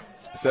stronger.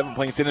 7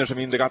 points in it. I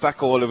mean, they got that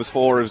goal. It was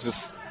 4. It was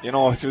just,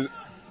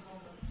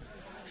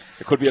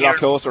 it could be a lot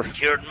closer.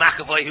 Kieran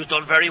McAvoy, who's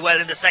done very well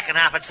in the second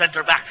half at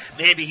centre back.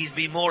 Maybe he's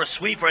been more a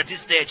sweeper at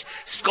this stage.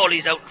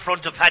 Scully's out in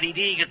front of Paddy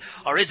Deegan.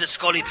 Or is it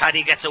Scully?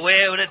 Paddy gets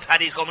away with it.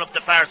 Paddy's coming up the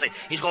far side.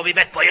 He's going to be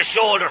met by a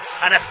shoulder,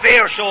 and a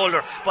fair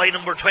shoulder by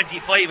number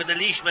 25. And the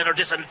Laois men are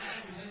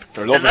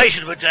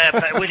delighted with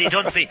Willie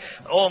Dunphy.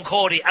 Owen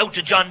Cody out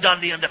to John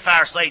Donnelly on the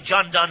far side.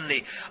 John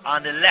Donnelly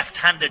on the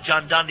left-handed.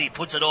 John Donnelly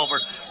puts it over.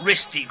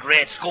 Risty,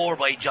 great score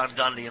by John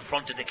Donnelly in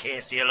front of the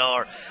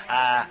KCLR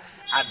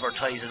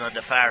advertising on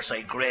the far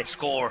side. Great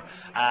score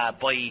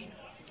by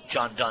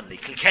John Donnelly.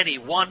 Kilkenny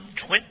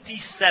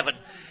 127.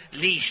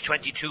 Laois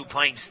 22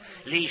 points.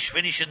 Laois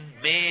finishing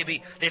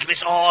maybe a little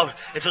bit off.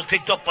 It was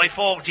picked up by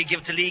Fogarty, give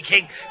it to Lee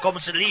King.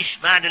 Comes to the Laois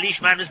man. The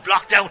Laois man is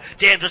blocked down.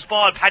 Dangerous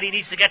ball. Paddy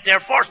needs to get there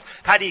first.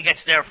 Paddy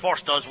gets there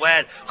first as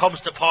well.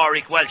 Comes to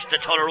Pádraig Welch. The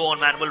Tullaroan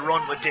man will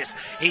run with this.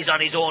 He's on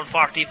his own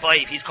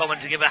 45. He's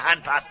coming to give a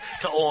hand pass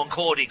to Owen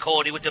Cody.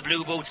 Cody with the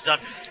blue boots on.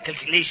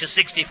 Laois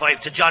 65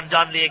 to John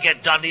Donnelly again.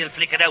 Donnelly will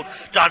flick it out.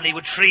 Donnelly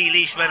with 3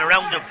 Laois men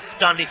around him.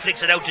 Donnelly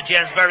flicks it out to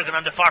James Berrigan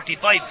on the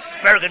 45.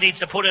 Berrigan needs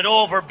to put it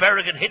over.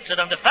 Berrigan hits it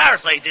on the far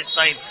side this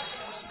time.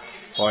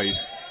 Wide.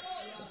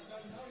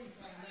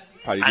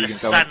 Paddy and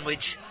Deegan's a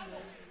sandwich.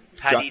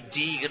 Paddy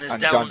Deegan is down.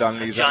 John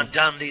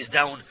Donnelly's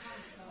down.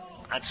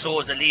 And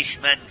so is the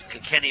Laois men.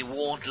 Kilkenny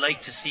won't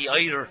like to see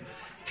either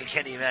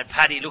Kilkenny man.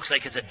 Paddy looks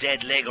like it's a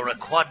dead leg or a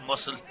quad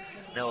muscle.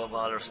 No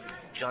ballers.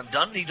 John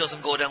Donnelly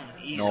doesn't go down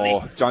easily.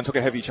 No, John took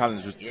a heavy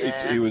challenge.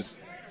 He was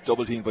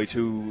double teamed by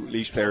 2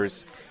 Laois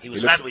players. He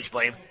was sandwiched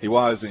by him. He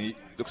was, and he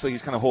looks like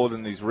he's kind of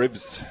holding his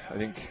ribs, I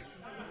think.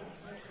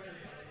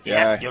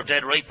 Yeah, you're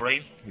dead right,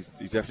 Brian. He's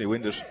definitely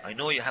winded. I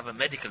know you have a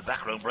medical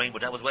background, Brian,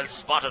 but that was well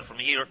spotted from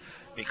here,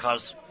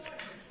 because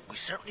we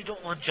certainly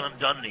don't want John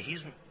Donnelly.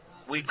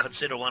 We'd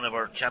consider one of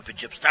our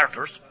championship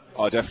starters.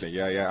 Oh, definitely,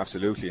 yeah,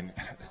 absolutely. And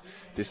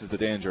this is the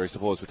danger, I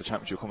suppose, with the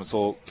championship coming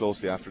so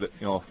closely after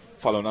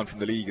following on from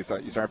the league, is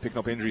that you start picking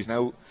up injuries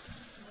now.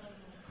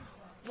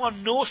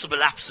 One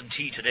noticeable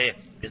absentee today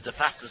is the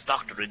fastest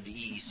doctor in the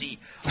EEC.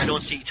 I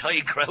don't see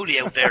Tadhg Crowley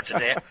out there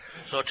today.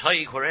 So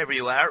Tadhg, wherever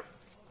you are,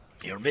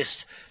 you're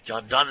missed.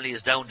 John Donnelly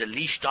is down. The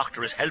Laois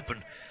doctor is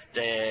helping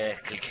the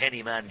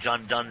Kilkenny man,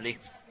 John Donnelly.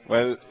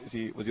 Well, was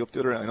he up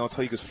the other end? I know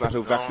Tadhg is flat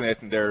out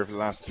vaccinating there for the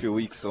last few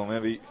weeks, so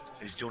maybe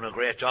he's doing a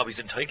great job. He's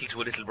entitled to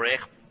a little break,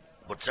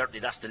 but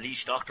certainly that's the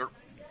Laois doctor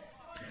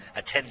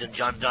attending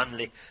John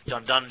Donnelly.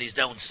 John Donnelly's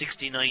down.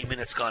 69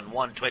 minutes gone,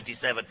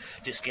 127.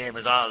 This game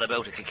is all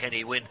about a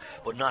Kilkenny win,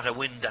 but not a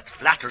win that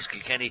flatters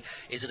Kilkenny.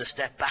 Is it a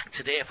step back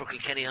today for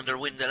Kilkenny on their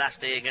win the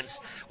last day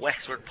against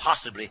Wexford?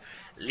 Possibly.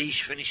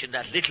 Laois finishing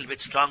that little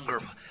bit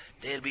stronger.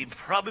 They'll be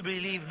probably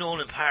leaving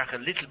Nolan Park a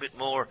little bit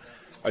more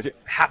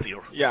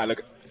happier. Yeah,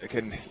 look,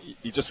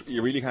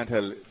 you really can't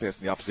tell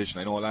based on the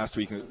opposition. I know last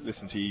week I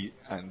listened to you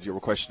and you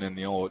were questioning,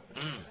 the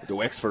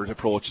Wexford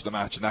approach to the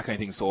match and that kind of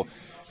thing. So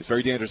it's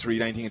very dangerous to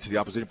read anything into the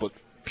opposition. But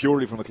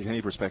purely from a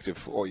Kilkenny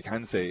perspective, all you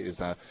can say is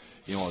that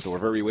they were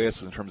very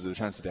wasteful in terms of the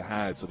chances they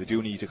had. So they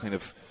do need to kind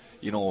of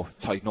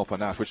tighten up on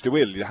that, which they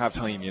will. They have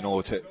time,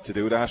 to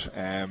do that.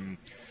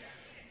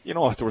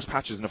 There was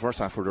patches in the first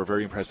half where they were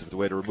very impressive with the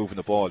way they were moving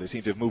the ball. They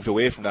seem to have moved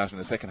away from that in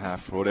the second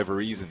half for whatever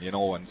reason,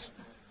 and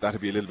that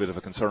would be a little bit of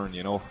a concern,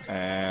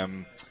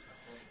 Time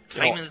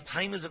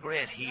is a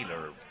great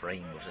healer,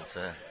 Brian, but it's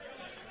a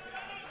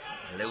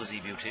lousy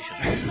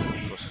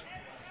beautician. But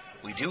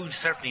we do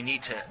certainly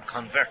need to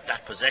convert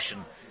that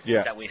possession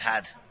that we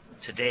had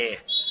today.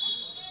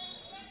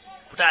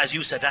 But as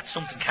you said, that's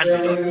something can be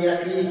done. There will be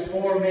at least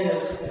 4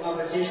 minutes of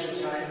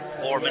additional time.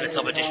 4 minutes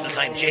of additional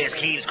time. Jace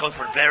Keane's going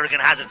for it. Berrigan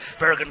has it.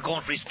 Berrigan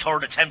going for his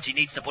third attempt. He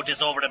needs to put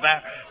this over the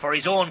bar for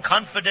his own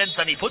confidence,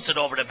 and he puts it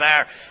over the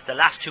bar. The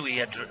last 2 he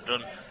had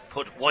done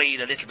put wide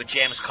a little bit.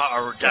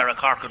 Dara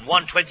Corkin.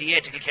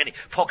 128 to Kilkenny.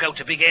 Puck out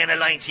to Big Éanna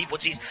Lyons. He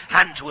puts his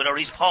hand to it or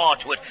his paw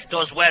to it.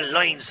 Does well.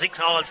 Lyons,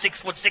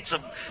 6'6"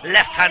 of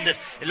left-handed.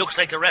 It looks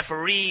like the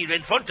referee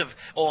in front of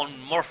Owen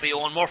Murphy.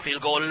 Owen Murphy will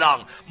go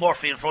long.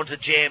 Murphy in front of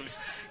James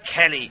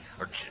Kelly,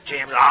 or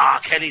James,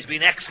 Kelly's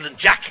been excellent.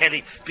 Jack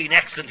Kelly been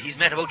excellent. He's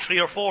met about 3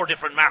 or 4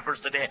 different markers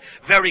today.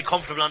 Very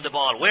comfortable on the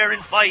ball. We're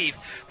in 5,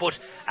 but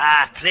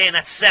playing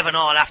at 7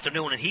 all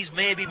afternoon, and he's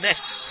maybe met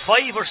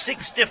 5 or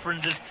 6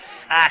 different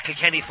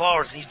Kilkenny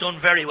forwards, and he's done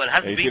very well.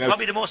 Hasn't been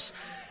probably the most.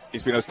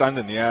 He's been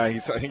outstanding, yeah. I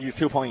think he's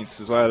 2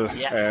 points as well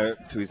to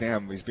his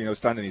name. He's been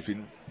outstanding. He's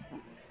been.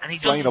 And he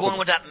doesn't go on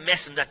with that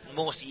messing that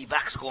most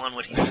E-backs go on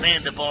with. He's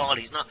playing the ball.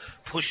 He's not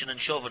pushing and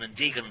shoving and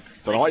digging.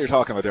 Don't know what you're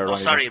talking about there,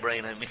 Ronnie. Sorry,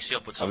 Brian. I mixed you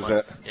up with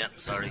someone. Yeah,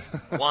 sorry.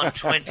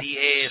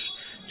 128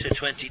 to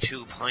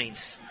 22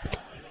 points.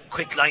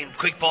 Quick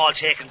ball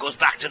taken, goes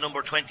back to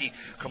number 20.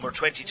 Number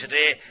 20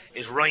 today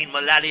is Ryan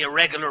Mullally, a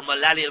regular.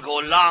 Mullally will go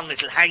long.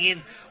 It'll hang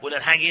in. Will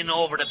it hang in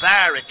over the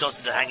bar? It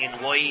doesn't. Hang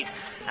in wide.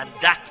 And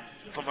that,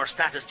 from our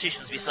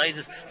statisticians beside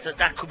us, says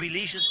that could be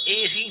Laois's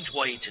 18th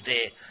wide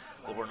today.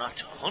 But we're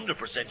not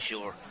 100%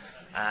 sure.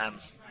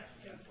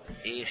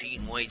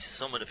 18 wide.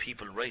 Some of the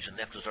people right and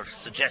left us are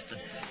suggesting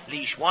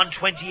Laois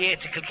 128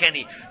 to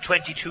Kilkenny,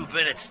 22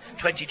 minutes,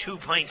 22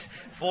 points,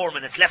 4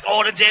 minutes left.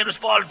 The dangerous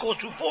ball goes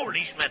through 4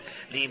 Laois men.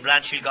 Liam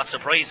Blanchfield got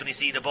surprised when he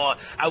see the ball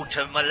out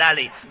to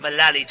Mullally.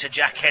 Mullally to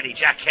Jack Kelly.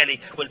 Jack Kelly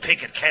will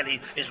pick it.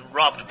 Kelly is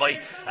robbed by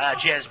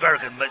James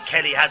Bergen, but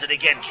Kelly has it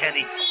again.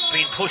 Kelly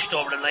being pushed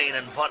over the line,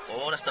 and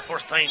that's the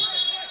first time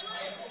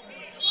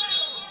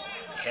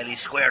Kelly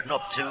squared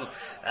up to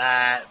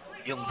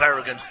young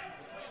Bergen.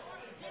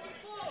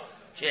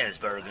 James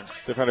Bergen.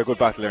 They've had a good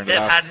battle there in the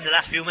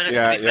last few minutes,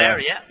 to be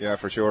fair, Yeah,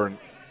 for sure. And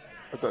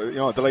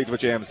delighted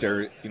with James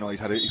there.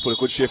 He's put a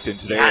good shift in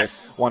today.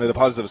 One of the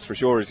positives for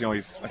sure is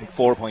he's I think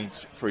 4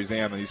 points for his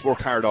name, and he's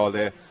worked hard all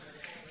day.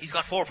 He's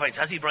got 4 points,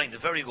 has he, Brian?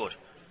 Very good.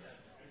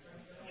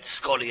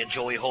 Scully and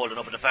Joey holding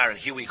up in the far, and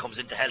Huey comes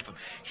in to help him.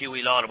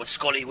 Huey Lawler, but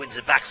Scully wins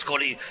it back.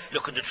 Scully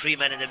looking to 3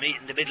 men in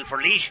the middle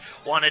for Laois.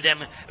 One of them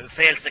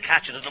fails to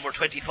catch it. It's number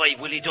 25,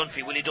 Willie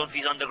Dunphy. Willie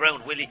Dunphy's on the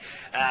ground.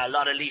 A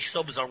lot of Laois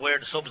subs are where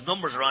the subs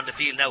numbers are on the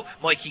field now.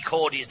 Mikey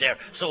Cody's there.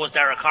 So is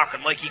Derek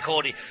Corkin. Mikey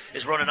Cody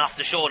is running off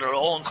the shoulder.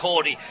 Owen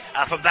Cody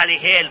from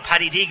Ballyhale.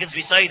 Paddy Deegan's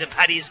beside him.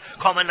 Paddy's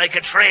coming like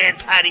a train.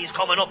 Paddy's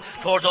coming up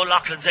towards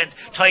O'Loughlin's end.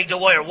 Tied the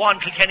wire. 1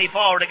 Kilkenny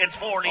forward against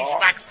 4 Laois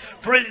backs.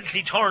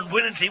 Brilliantly turned,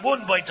 brilliantly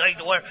won by Tied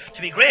the Wire.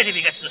 To be great if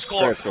he gets the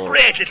score.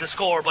 Great little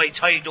score by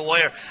Tied the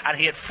Wire, and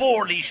he had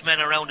 4 Laois men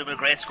around him. A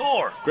great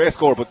score. Great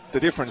score, but the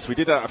difference, we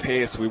did that at a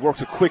pace. We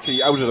worked it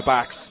quickly out of the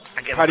backs.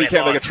 Paddy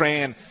came like a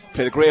train,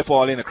 played a great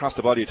ball in across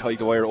the body, Tied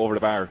the Wire over the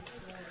bar.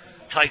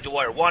 Tied the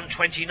Wire,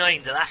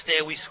 129. The last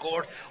day we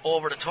scored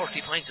over the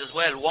 30 points as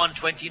well.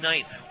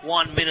 129.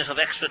 1 minute of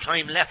extra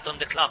time left on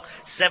the clock.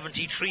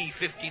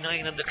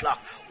 73:59 on the clock.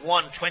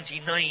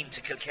 129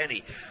 to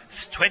Kilkenny.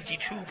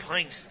 22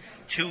 points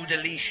to the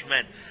Laois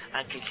men.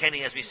 And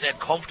Kilkenny, as we said,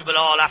 comfortable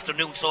all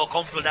afternoon. So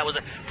comfortable that was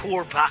a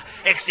poor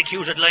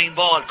executed line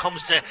ball.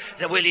 Comes to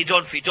the Willie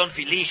Dunphy.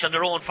 Laois on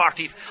their own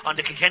 40, on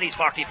the Kilkenny's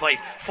 45.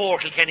 4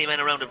 Kilkenny men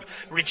around him.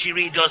 Richie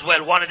Reid does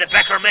well. One of the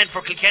better men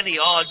for Kilkenny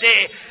all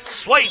day.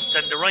 Swiped,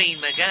 and the Ryan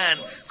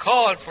McGann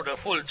calls for the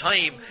full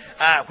time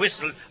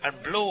whistle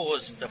and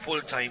blows the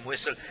full time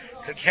whistle.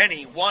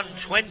 Kilkenny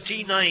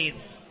 129.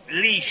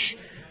 Laois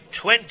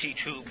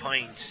 22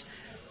 points.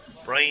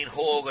 Brian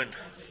Hogan,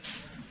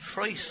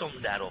 try sum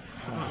that up.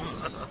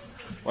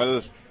 Well,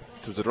 it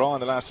was a draw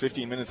in the last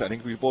 15 minutes. I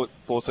think we both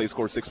sides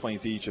scored 6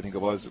 points each. I think it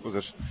was it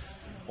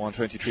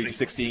 123 to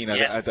 16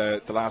 at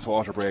the last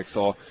water break.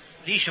 So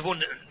Laois have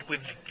won.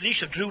 Laois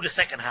have drew the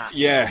second half.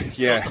 Yeah.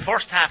 So the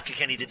first half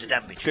Kilkenny did the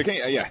damage.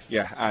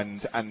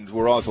 And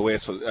we're also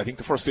wasteful. I think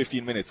the first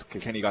 15 minutes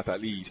Kilkenny got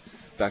that lead.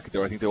 I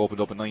think they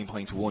opened up a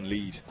 9-point-1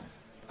 lead,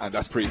 and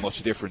that's pretty much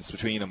the difference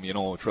between them.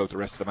 Throughout the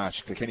rest of the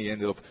match, Kilkenny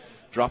ended up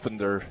dropping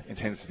their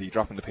intensity,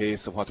 dropping the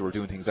pace of what they were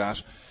doing things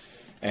at.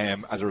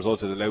 As a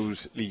result, it allowed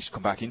Laois to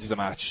come back into the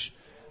match,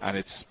 and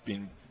it's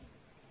been,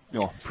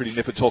 pretty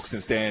nip and tuck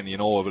since then.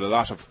 With a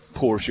lot of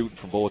poor shooting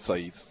from both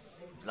sides.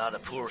 A lot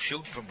of poor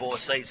shooting from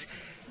both sides.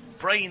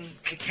 Brian,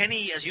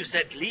 Kilkenny, as you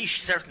said, Laois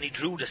certainly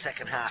drew the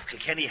second half.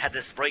 Kilkenny had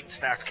this bright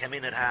start, came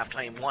in at half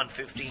time,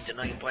 1-15 to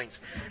 9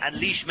 points, and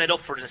Laois made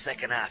up for it in the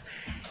second half.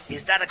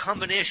 Is that a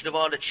combination of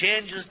all the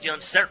changes, the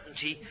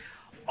uncertainty,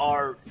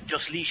 or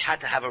just Laois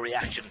had to have a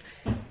reaction?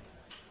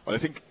 Well, I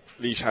think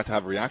Laois had to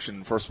have a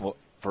reaction first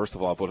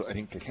of all, but I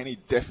think Kilkenny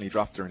definitely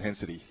dropped their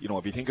intensity.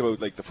 If you think about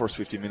the first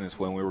 15 minutes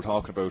when we were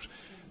talking about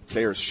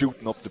players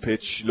shooting up the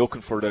pitch,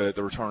 looking for the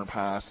return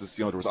passes,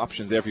 there was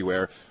options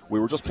everywhere. We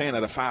were just playing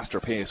at a faster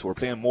pace. We were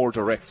playing more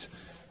direct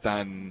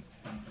than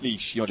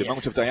Laois. The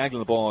amount of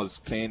diagonal balls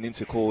playing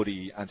into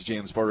Cody and to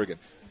James Bergen,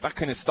 that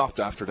kind of stopped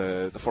after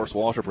the first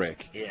water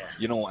break. Yeah.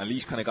 And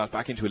Laois kind of got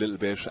back into a little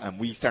bit, and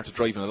we started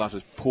driving a lot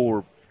of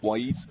poor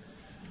wides.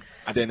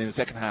 And then in the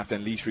second half,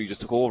 then Laois really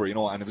just took over,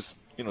 and it was,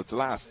 the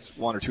last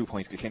 1 or 2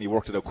 points, Kilkenny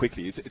worked it out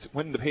quickly. It's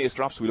when the pace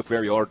drops, we look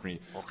very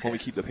ordinary. Okay. When we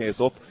keep the pace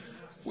up,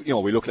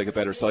 we look like a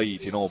better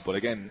side, But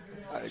again,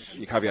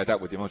 you caveat that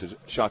with the amount of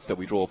shots that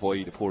we drove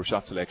wide, the poor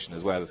shot selection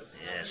as well.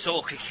 Yeah,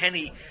 so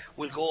Kilkenny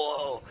will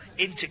go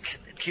into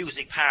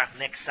Cusack Park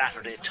next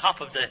Saturday, top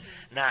of the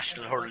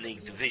National Hurling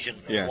League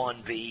Division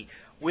 1B.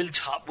 Will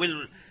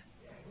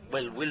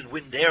will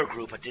win their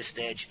group at this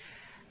stage,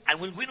 and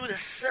will win with a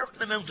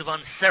certain amount of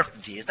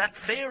uncertainty. Is that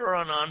fair or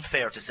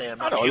unfair to say? I'm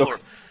not sure.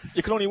 Look,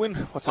 you can only win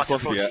what's in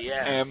front of you.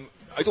 Yeah.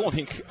 I don't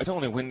think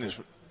winning it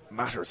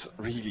matters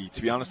really,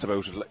 to be honest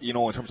about it. You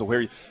know, in terms of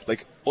where,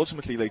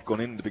 ultimately,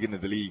 going in the beginning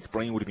of the league,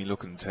 Brian would have been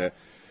looking to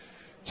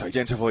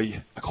identify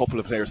a couple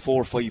of players,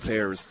 4 or 5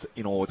 players,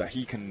 that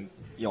he can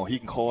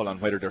call on,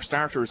 whether they're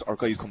starters or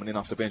guys coming in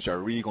off the bench are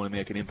really going to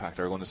make an impact,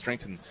 are going to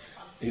strengthen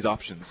his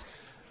options.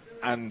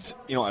 And,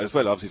 as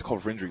well, obviously, to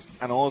cover for injuries.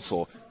 And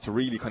also, to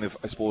really kind of,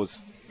 I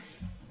suppose,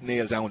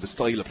 nail down the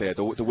style of play,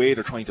 the way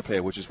they're trying to play,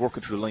 which is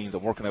working through the lines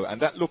and working out.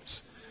 And that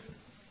looked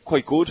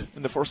quite good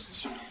in the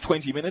first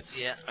 20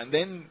 minutes. Yeah. And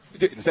then,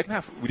 in the second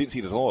half, we didn't see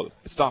it at all. It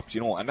stopped,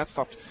 and that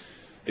stopped.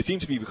 It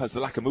seemed to be because of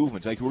the lack of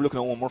movement. We were looking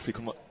at Owen Murphy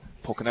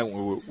poking out,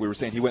 and we were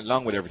saying he went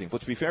long with everything.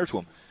 But to be fair to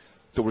him,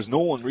 there was no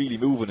one really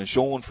moving and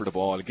showing for the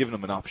ball and giving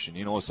him an option,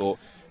 so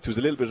it was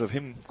a little bit of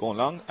him going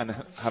long and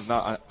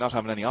not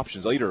having any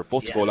options either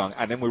but to go long,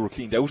 and then we were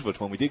cleaned out of it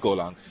when we did go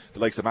long. The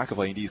likes of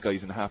McAvoy and these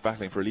guys in the half back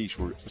line for Laois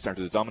were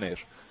started to dominate.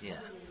 Yeah.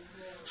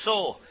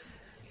 So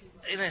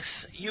in a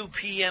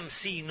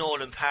UPMC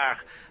Nolan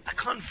Park, a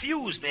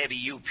confused maybe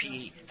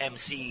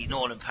UPMC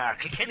Nolan Park,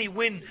 Kilkenny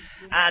win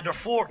their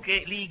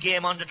 4th league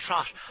game on the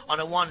trot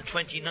on a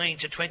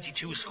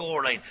 129-22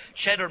 scoreline.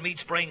 Cheddar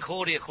meets Brian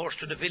Cody, of course,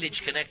 to the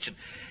village connection.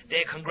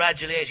 They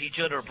congratulate each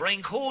other.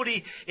 Brian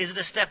Cody, is it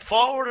a step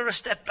forward or a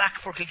step back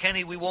for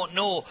Kilkenny? We won't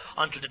know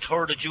until the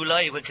 3rd of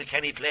July when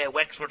Kilkenny play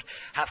Wexford.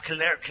 Have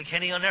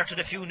Kilkenny unearthed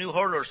a few new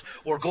hurlers.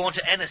 We're going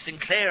to Ennis and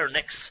Clare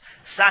next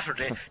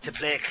Saturday to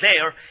play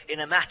Clare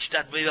in a match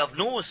that will have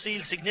no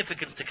real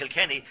significance to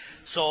Kilkenny.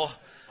 So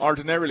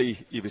ordinarily,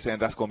 you'd be saying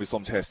that's going to be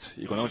some test.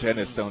 You go down to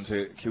Ennis, down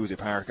to Cusack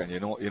Park, and you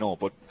know,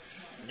 but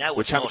now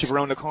with championship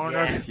around the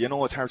corner,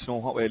 it's hard to know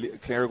what way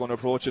Clare are going to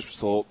approach it.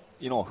 So,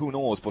 who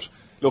knows? But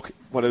look,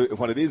 what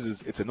it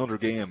is it's another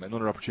game,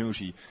 another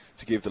opportunity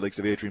to give the likes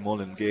of Adrian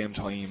Mullen game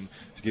time,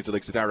 to give the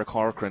likes of Dara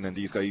Corcoran and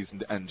these guys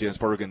and James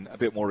Bergen a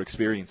bit more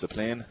experience of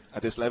playing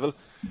at this level.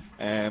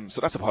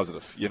 So that's a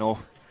positive,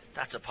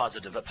 That's a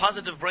positive,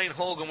 Brian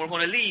Hogan. We're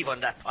going to leave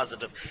on that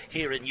positive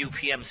here in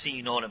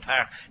UPMC Nolan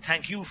Park.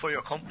 Thank you for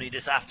your company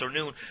this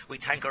afternoon. We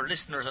thank our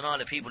listeners and all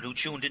the people who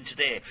tuned in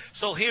today.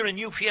 So here in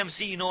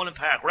UPMC Nolan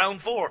Park,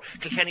 round 4,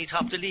 Kilkenny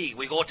top the league.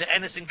 We go to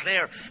Ennis and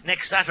Clare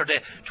next Saturday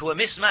to a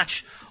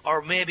mismatch,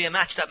 or maybe a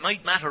match that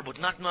might matter, but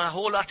not a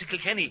whole lot to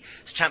Kilkenny's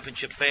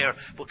championship fare.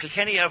 But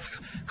Kilkenny have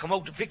come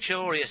out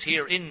victorious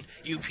here in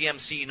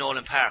UPMC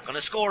Nolan Park. On a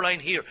scoreline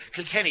here,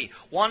 Kilkenny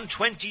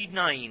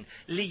 129,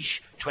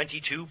 Laois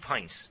 22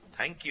 points.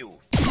 Thank you.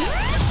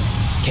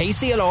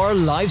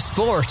 KCLR Live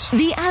Sport.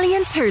 The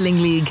Alliance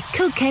Hurling League,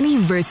 Kilkenny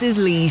versus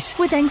Laois.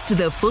 With thanks to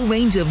the full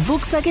range of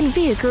Volkswagen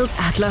vehicles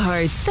at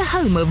Lahart's, the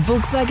home of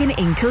Volkswagen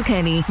in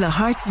Kilkenny.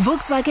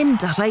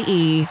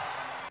 lahartsvolkswagen.ie.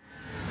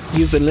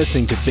 You've been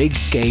listening to Big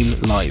Game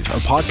Live, a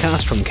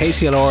podcast from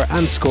KCLR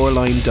and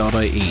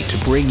Scoreline.ie to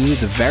bring you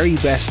the very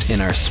best in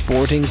our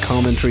sporting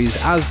commentaries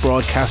as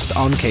broadcast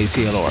on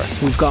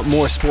KCLR. We've got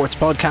more sports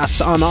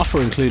podcasts on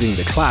offer, including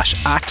the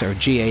Clash Act, our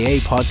GAA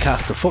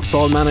podcast, the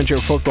Football Manager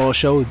Football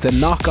Show, the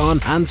Knock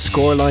On and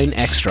Scoreline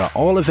Extra,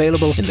 all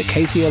available in the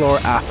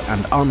KCLR app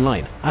and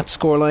online at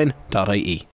Scoreline.ie.